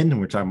it's a win, and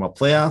we're talking about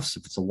playoffs.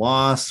 If it's a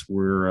loss,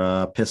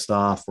 we're pissed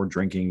off, we're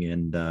drinking,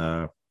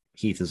 and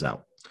Heath is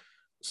out.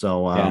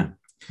 So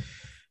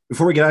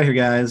before we get out of here,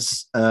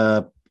 guys,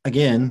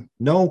 again,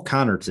 no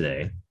Connor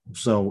today.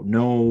 So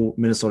no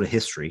Minnesota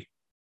history,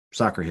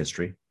 soccer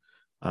history.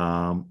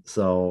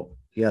 So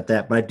you got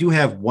that. But I do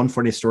have one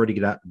funny story to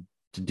get out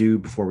to do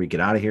before we get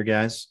out of here,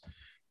 guys.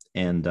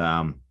 And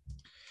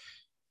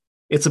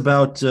it's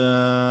about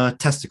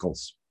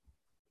testicles.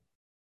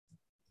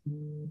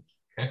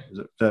 Okay. Is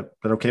that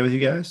okay with you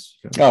guys?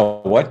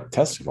 Oh, what?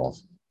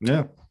 Testicles?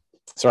 Yeah.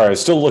 Sorry, I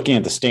was still looking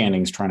at the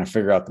standings, trying to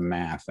figure out the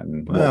math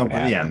and well, what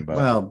happened, but...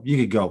 Well, you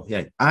could go.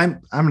 Yeah,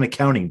 I'm an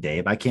accounting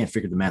Dave. I can't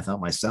figure the math out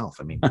myself.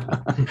 I mean,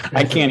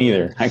 I can't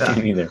either.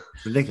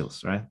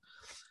 Ridiculous, right?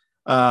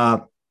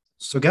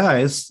 So,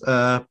 guys,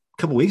 a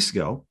couple weeks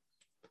ago,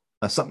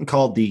 something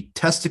called the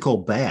testicle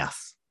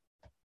bath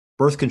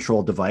birth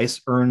control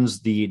device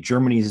earns the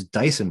Germany's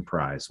Dyson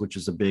Prize, which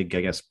is a big,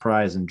 I guess,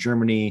 prize in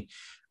Germany,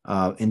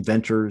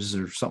 inventors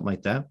or something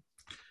like that.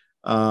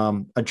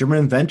 A German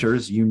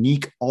inventor's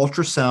unique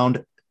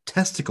ultrasound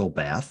testicle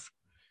bath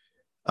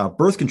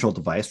birth control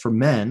device for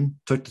men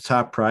took the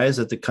top prize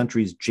at the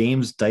country's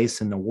James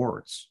Dyson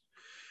Awards.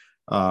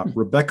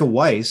 Rebecca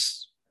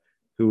Weiss,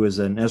 who is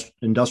an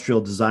industrial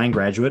design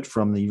graduate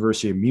from the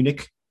University of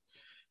Munich,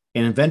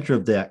 an inventor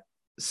of the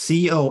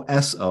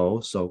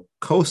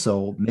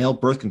COSO male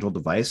birth control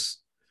device,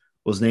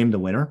 was named the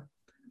winner,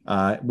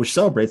 which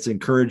celebrates,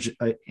 encourages,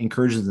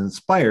 and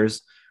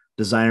inspires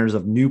designers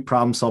of new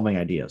problem-solving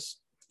ideas.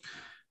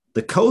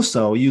 The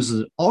COSO uses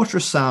an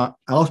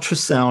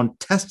ultrasound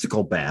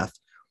testicle bath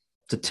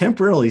to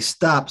temporarily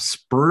stop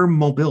sperm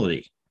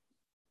mobility.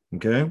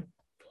 Okay.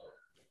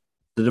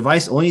 The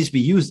device only needs to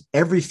be used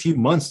every few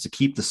months to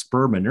keep the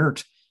sperm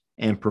inert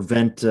and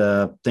prevent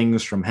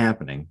things from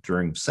happening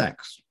during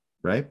sex,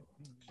 right?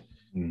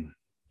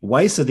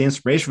 Weiss said the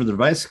inspiration for the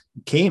device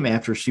came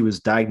after she was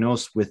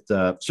diagnosed with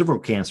cervical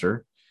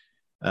cancer,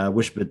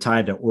 which had been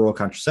tied to oral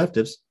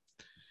contraceptives.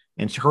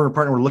 And her and her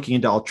partner were looking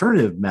into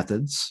alternative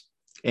methods,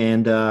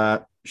 and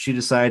she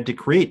decided to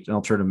create an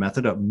alternative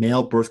method, a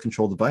male birth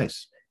control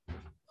device.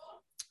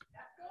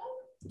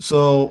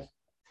 So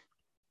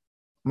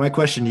my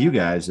question to you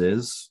guys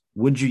is,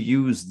 would you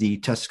use the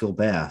testicle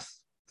bath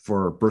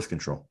for birth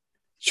control?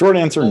 Short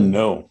answer,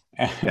 no.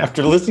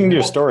 After listening to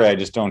your story, I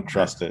just don't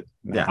trust it.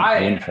 Yeah.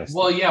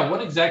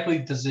 What exactly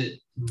does it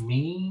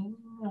mean?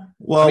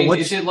 Well, I mean,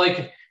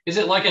 is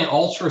it like an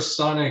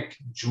ultrasonic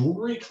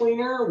jewelry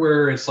cleaner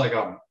where it's like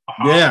a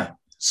yeah.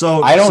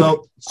 So I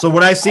don't. So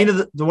what I've seen of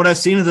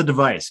the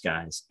device,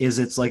 guys, is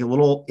it's like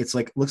looks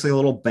like a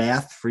little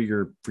bath for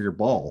your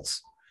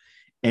balls,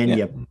 and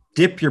you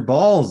dip your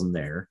balls in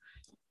there,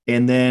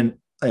 and then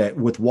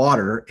with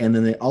water, and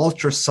then the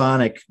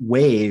ultrasonic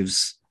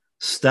waves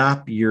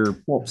stop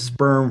your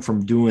sperm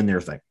from doing their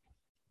thing.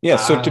 Yeah.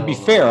 So to be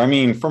fair,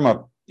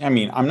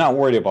 I'm not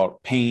worried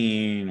about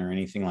pain or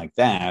anything like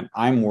that.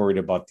 I'm worried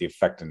about the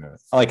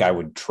effectiveness. Like, I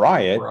would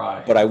try it,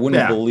 but I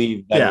wouldn't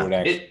believe that it would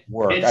actually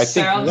work. I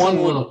think one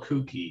a little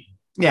kooky.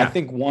 Yeah. I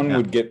think one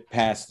would get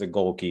past the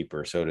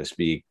goalkeeper, so to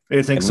speak.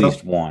 You think At so?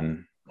 least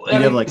one.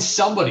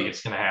 Somebody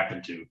it's going to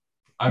happen to.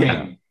 I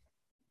mean,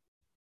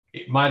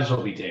 it might as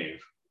well be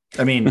Dave.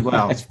 I mean,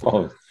 well, I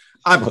suppose.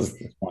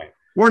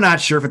 We're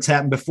not sure if it's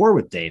happened before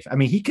with Dave. I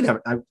mean,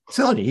 I'm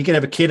telling you, he could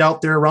have a kid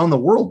out there around the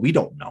world. We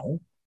don't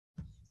know.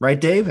 Right,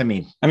 Dave? I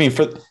mean,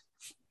 for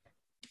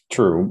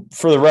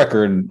the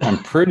record,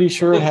 I'm pretty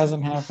sure it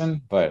hasn't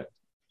happened, but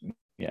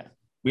yeah,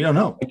 we don't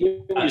know. I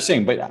get what you're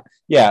saying, but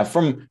yeah,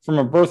 from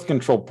a birth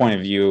control point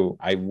of view,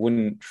 I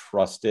wouldn't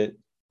trust it.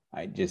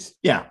 I just,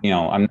 I'm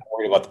not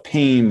worried about the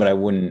pain, but I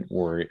wouldn't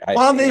worry. I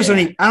don't think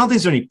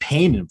there's any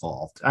pain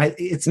involved. No,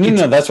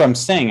 that's what I'm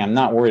saying. I'm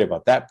not worried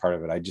about that part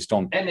of it. I just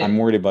don't. I'm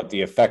worried about the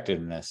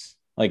effectiveness.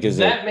 Like,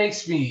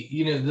 makes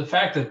me, the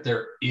fact that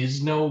there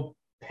is no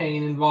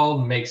pain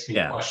involved makes me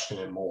question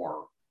it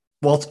more.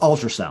 Well, it's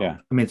ultrasound. Yeah.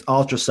 I mean, it's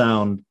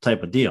ultrasound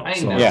type of deal. I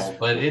know,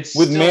 but it's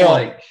with still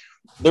male.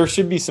 There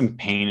should be some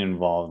pain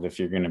involved if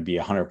you're going to be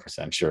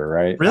 100% sure,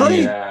 right?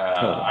 Really?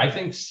 Yeah, I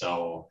think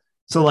so.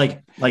 So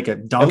like a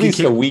donkey, at least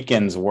a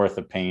weekend's worth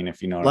of pain,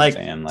 if you know what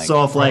I'm saying.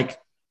 So if like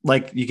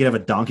you could have a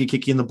donkey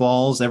kick you in the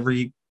balls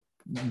every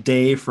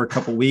day for a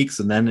couple weeks,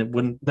 and then it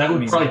wouldn't. That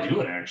would probably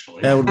do it.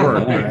 Actually, that would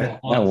work. Right?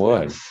 That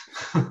would.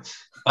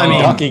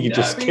 Donkey could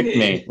just kick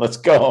me. Let's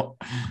go.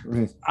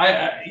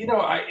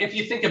 If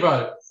you think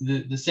about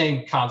the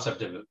same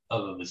concept of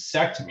a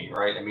vasectomy,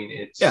 right? I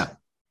mean,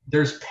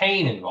 there's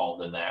pain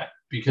involved in that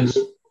because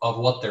of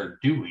what they're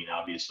doing,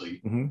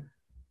 obviously. Mm-hmm.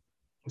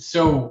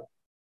 So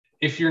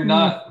if you're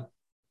not,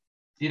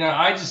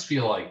 I just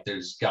feel like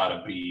there's got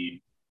to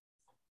be.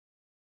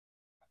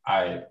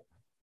 I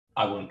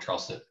wouldn't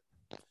trust it.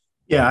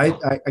 Yeah,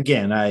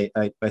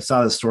 I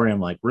saw the story. I'm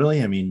like,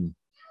 really? I mean,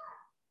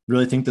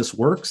 really think this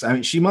works? I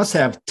mean, she must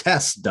have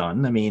tests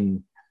done. I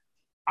mean,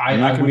 I'm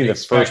not going to be the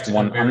first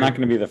one. I'm not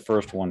going to be the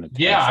first one to test.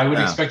 Yeah, I would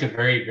expect a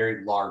very,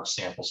 very large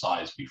sample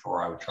size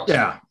before I would trust it.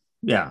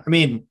 Yeah. I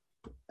mean,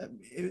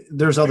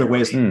 there's other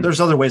ways. There's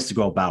other ways to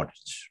go about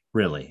it.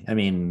 Really, I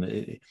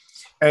mean,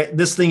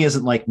 this thing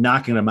isn't like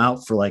knocking them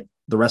out for like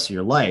the rest of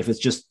your life. It's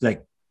just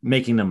like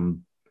making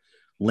them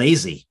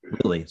lazy.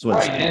 Really,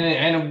 right?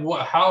 And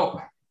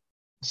how?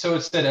 So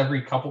it said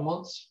every couple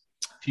months.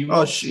 Few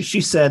months?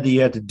 She said that you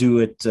had to do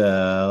it.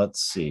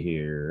 Let's see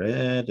here.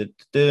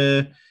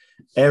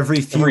 Every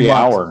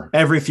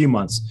few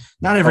months,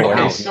 not every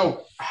hour.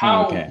 So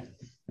how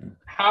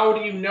do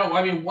you know?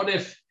 I mean, what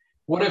if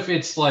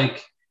it's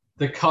like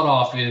the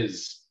cutoff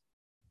is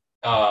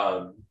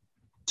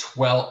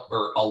 12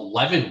 or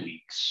 11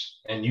 weeks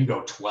and you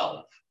go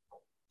 12?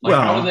 Like,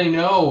 how do they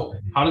know?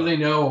 How do they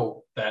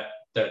know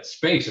that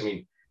space? I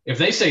mean, if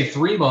they say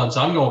 3 months,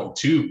 I'm going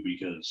 2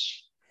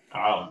 because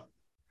that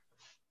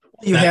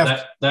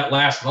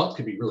last month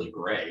could be really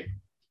gray.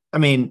 I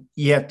mean,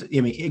 you have to.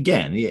 I mean,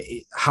 again,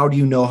 how do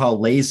you know how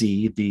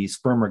lazy the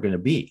sperm are going to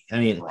be? I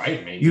mean,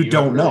 right? Maybe you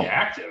don't know. Really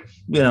active,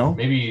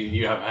 maybe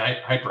you have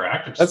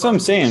hyperactive. That's what I'm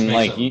saying.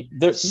 Like,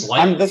 that's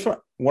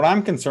what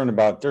I'm concerned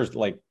about.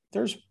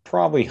 There's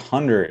probably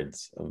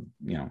hundreds of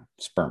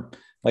sperm.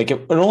 Like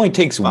it only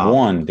takes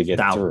one to get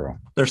through.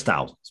 There's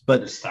thousands,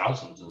 but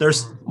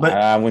but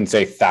I wouldn't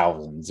say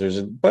thousands.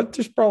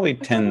 There's probably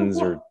tens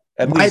or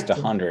at least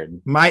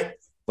 100.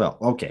 Well,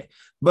 okay.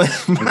 But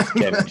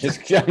I'm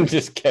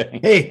just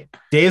kidding. Hey,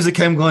 Dave's a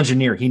chemical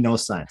engineer. He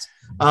knows science.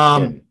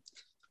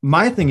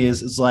 My thing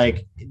is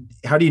like,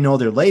 how do you know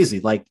they're lazy?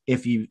 Like,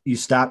 if you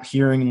stop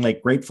hearing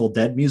like Grateful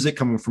Dead music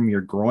coming from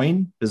your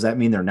groin, does that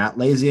mean they're not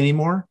lazy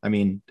anymore? I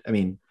mean,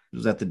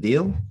 is that the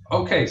deal?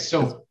 Okay,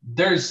 so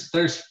there's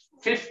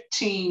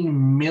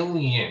 15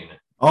 million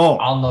Oh,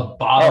 on the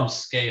bottom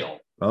scale.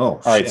 Oh,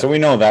 all right. So we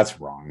know that's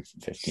wrong.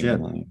 15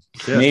 million.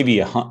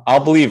 Maybe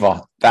I'll believe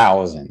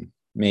 1,000,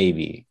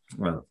 maybe.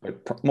 Well,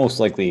 but most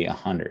likely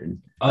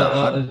 100.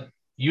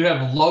 You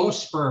have low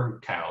sperm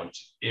count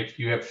if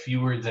you have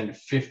fewer than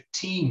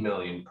 15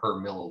 million per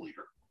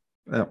milliliter.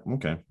 Yeah.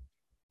 Okay.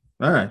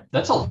 All right.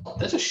 That's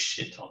a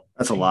shit ton.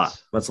 That's a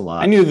lot. That's a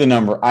lot. I knew the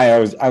number. I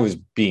was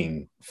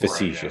being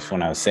facetious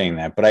when I was saying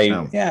that, but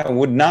I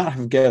would not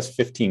have guessed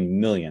 15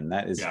 million.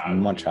 That is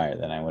much higher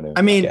than I would have.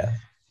 I mean,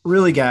 guessed.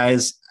 Really,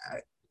 guys,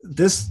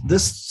 this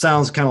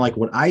sounds kind of like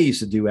what I used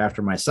to do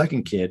after my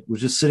second kid,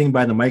 was just sitting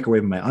by the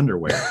microwave in my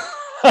underwear.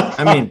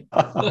 I mean,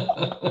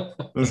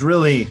 there's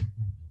really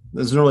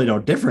no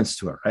difference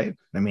to it, right?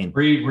 I mean,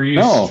 were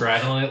you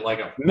straddling it like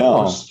a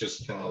horse,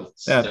 just kind of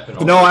stepping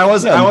over? No,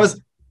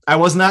 I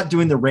was not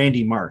doing the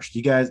Randy Marsh.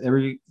 You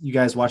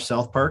guys watch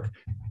South Park?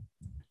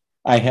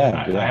 I have.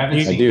 I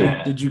haven't seen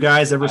that. Did you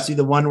guys ever see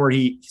the one where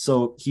he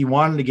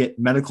wanted to get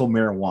medical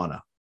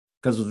marijuana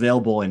because it was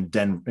available in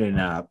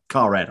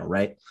Colorado,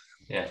 right?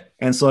 Yeah.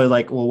 And so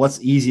like, well, what's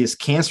the easiest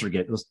cancer to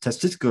get? It was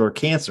testicular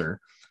cancer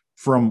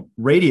from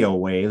radio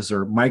waves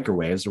or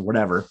microwaves or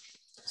whatever.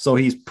 So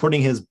he's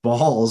putting his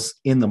balls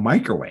in the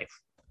microwave,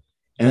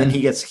 and then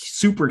he gets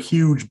super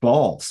huge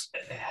balls.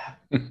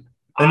 And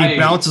he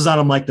bounces on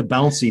them like the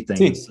bouncy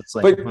things. It's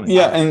like,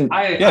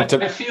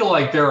 I feel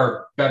like there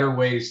are better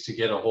ways to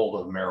get a hold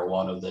of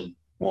marijuana than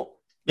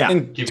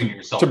giving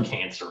yourself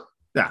cancer.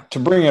 Yeah. To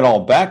bring it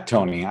all back,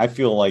 Tony, I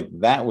feel like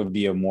that would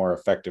be a more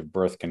effective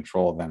birth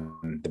control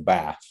than the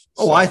bath.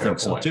 Oh, I think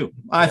so too.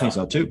 I think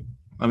so too.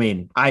 I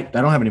mean, I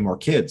don't have any more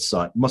kids,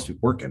 so it must be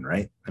working,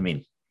 right? I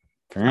mean,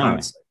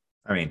 honestly,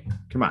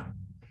 come on.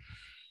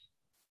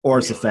 Or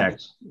it's the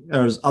fact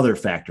there's other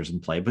factors in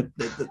play, but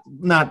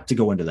not to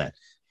go into that.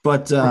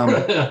 But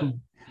anyway,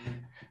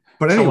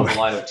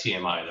 line of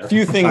TMI there. A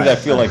few things I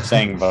feel like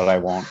saying, but I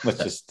won't.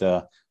 Let's just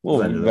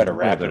we'll better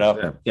wrap it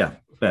up. Yeah.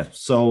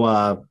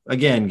 So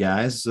again,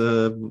 guys,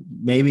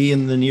 maybe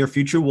in the near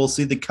future we'll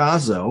see the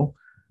Kazo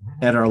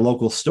at our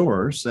local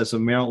stores as a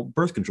male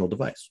birth control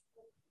device.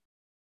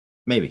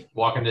 Maybe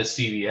walk into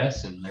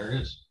CVS and there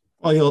it is.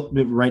 Well, you'll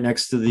be right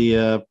next to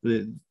the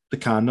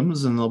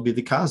condoms, and there'll be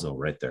the Kazo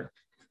right there.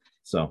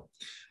 So,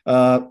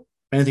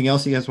 anything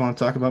else you guys want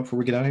to talk about before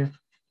we get out of here?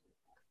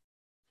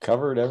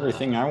 Covered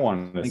everything I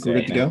wanted to say.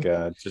 We're good to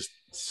go. Just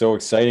so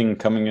exciting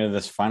coming into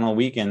this final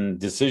week, and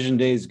decision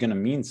day is going to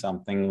mean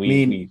something.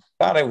 We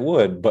thought it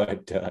would,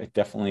 but it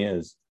definitely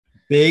is.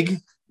 Big.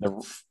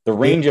 The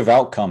range of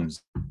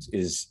outcomes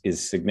is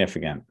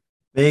significant.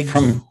 Big,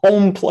 from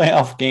home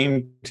playoff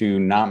game to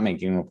not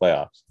making the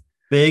playoffs.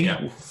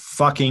 Big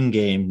fucking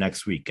game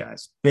next week,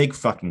 guys. Big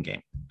fucking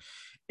game.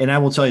 And I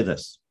will tell you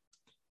this: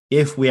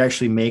 if we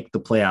actually make the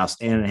playoffs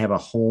and have a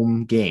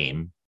home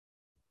game,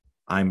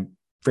 I'm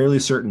fairly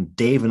certain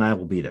Dave and I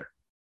will be there.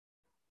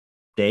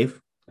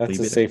 Dave? That's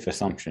a safe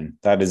assumption.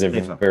 That is a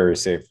very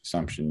safe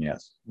assumption,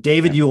 yes.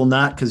 David, you will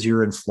not, because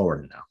you're in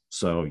Florida now,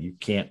 so you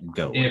can't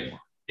go.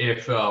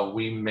 If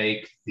we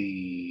make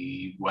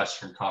the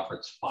Western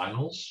Conference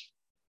Finals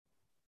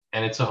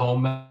and it's a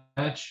home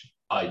match,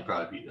 I'd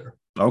probably be there.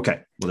 Okay.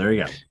 Well, there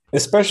you go.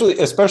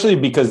 Especially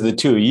because the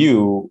two of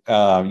you,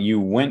 you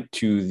went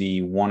to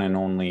the one and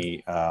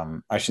only.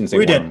 I shouldn't say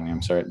we did. Only,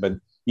 I'm sorry, but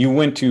you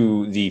went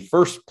to the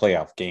first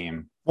playoff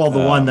game. Well, the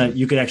one that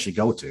you could actually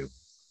go to.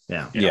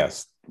 Yeah.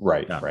 Yes.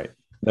 Right. Yeah. Right.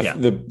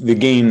 The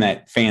game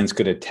that fans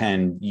could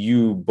attend.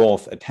 You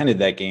both attended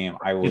that game.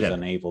 I was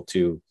unable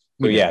to.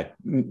 But yeah,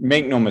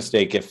 make no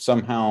mistake. If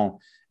somehow,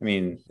 I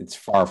mean, it's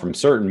far from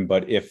certain,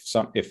 but if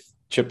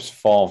chips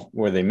fall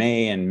where they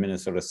may and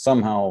Minnesota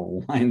somehow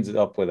lines it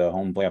up with a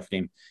home playoff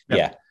game,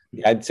 yeah,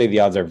 I'd say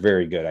the odds are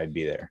very good. I'd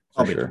be there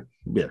for sure.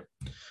 Yeah.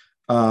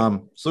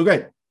 So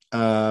great.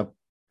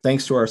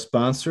 Thanks to our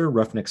sponsor,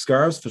 Roughneck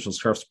Scarves, official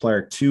scarf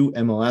supplier to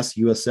MLS,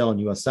 USL, and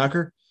US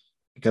Soccer.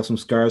 Pick up some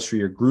scarves for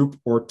your group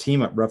or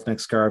team at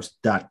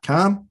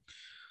roughneckscarves.com.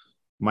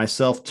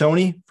 Myself,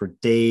 Tony, for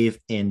Dave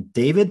and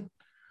David.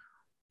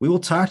 We will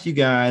talk to you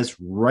guys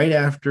right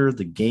after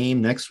the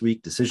game next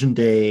week, Decision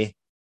Day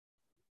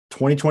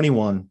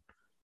 2021.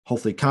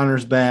 Hopefully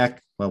Connor's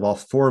back. We'll have all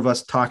four of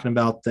us talking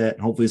about that,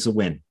 and hopefully it's a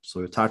win.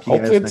 So we'll talk to you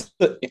guys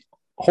next.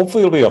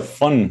 Hopefully it'll be a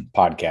fun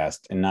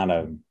podcast and not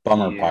a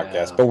bummer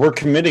podcast. But we're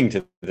committing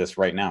to this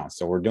right now,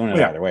 so we're doing it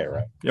either way,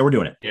 right? Yeah, we're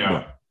doing it.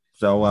 Yeah.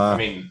 So I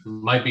mean,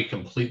 might be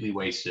completely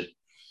wasted.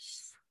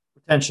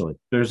 Potentially,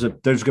 there's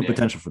good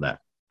potential for that.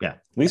 Yeah.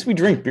 At least we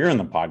drink beer on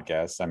the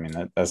podcast. I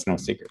mean, that's no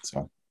secret.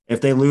 So if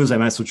they lose, I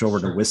might switch over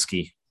to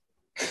whiskey.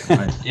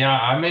 Yeah,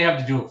 I may have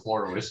to do a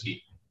Florida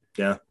whiskey.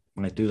 Yeah,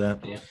 I might do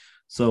that. Yeah.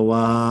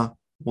 So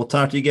we'll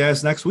talk to you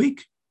guys next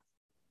week.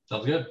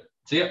 Sounds good.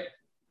 See ya.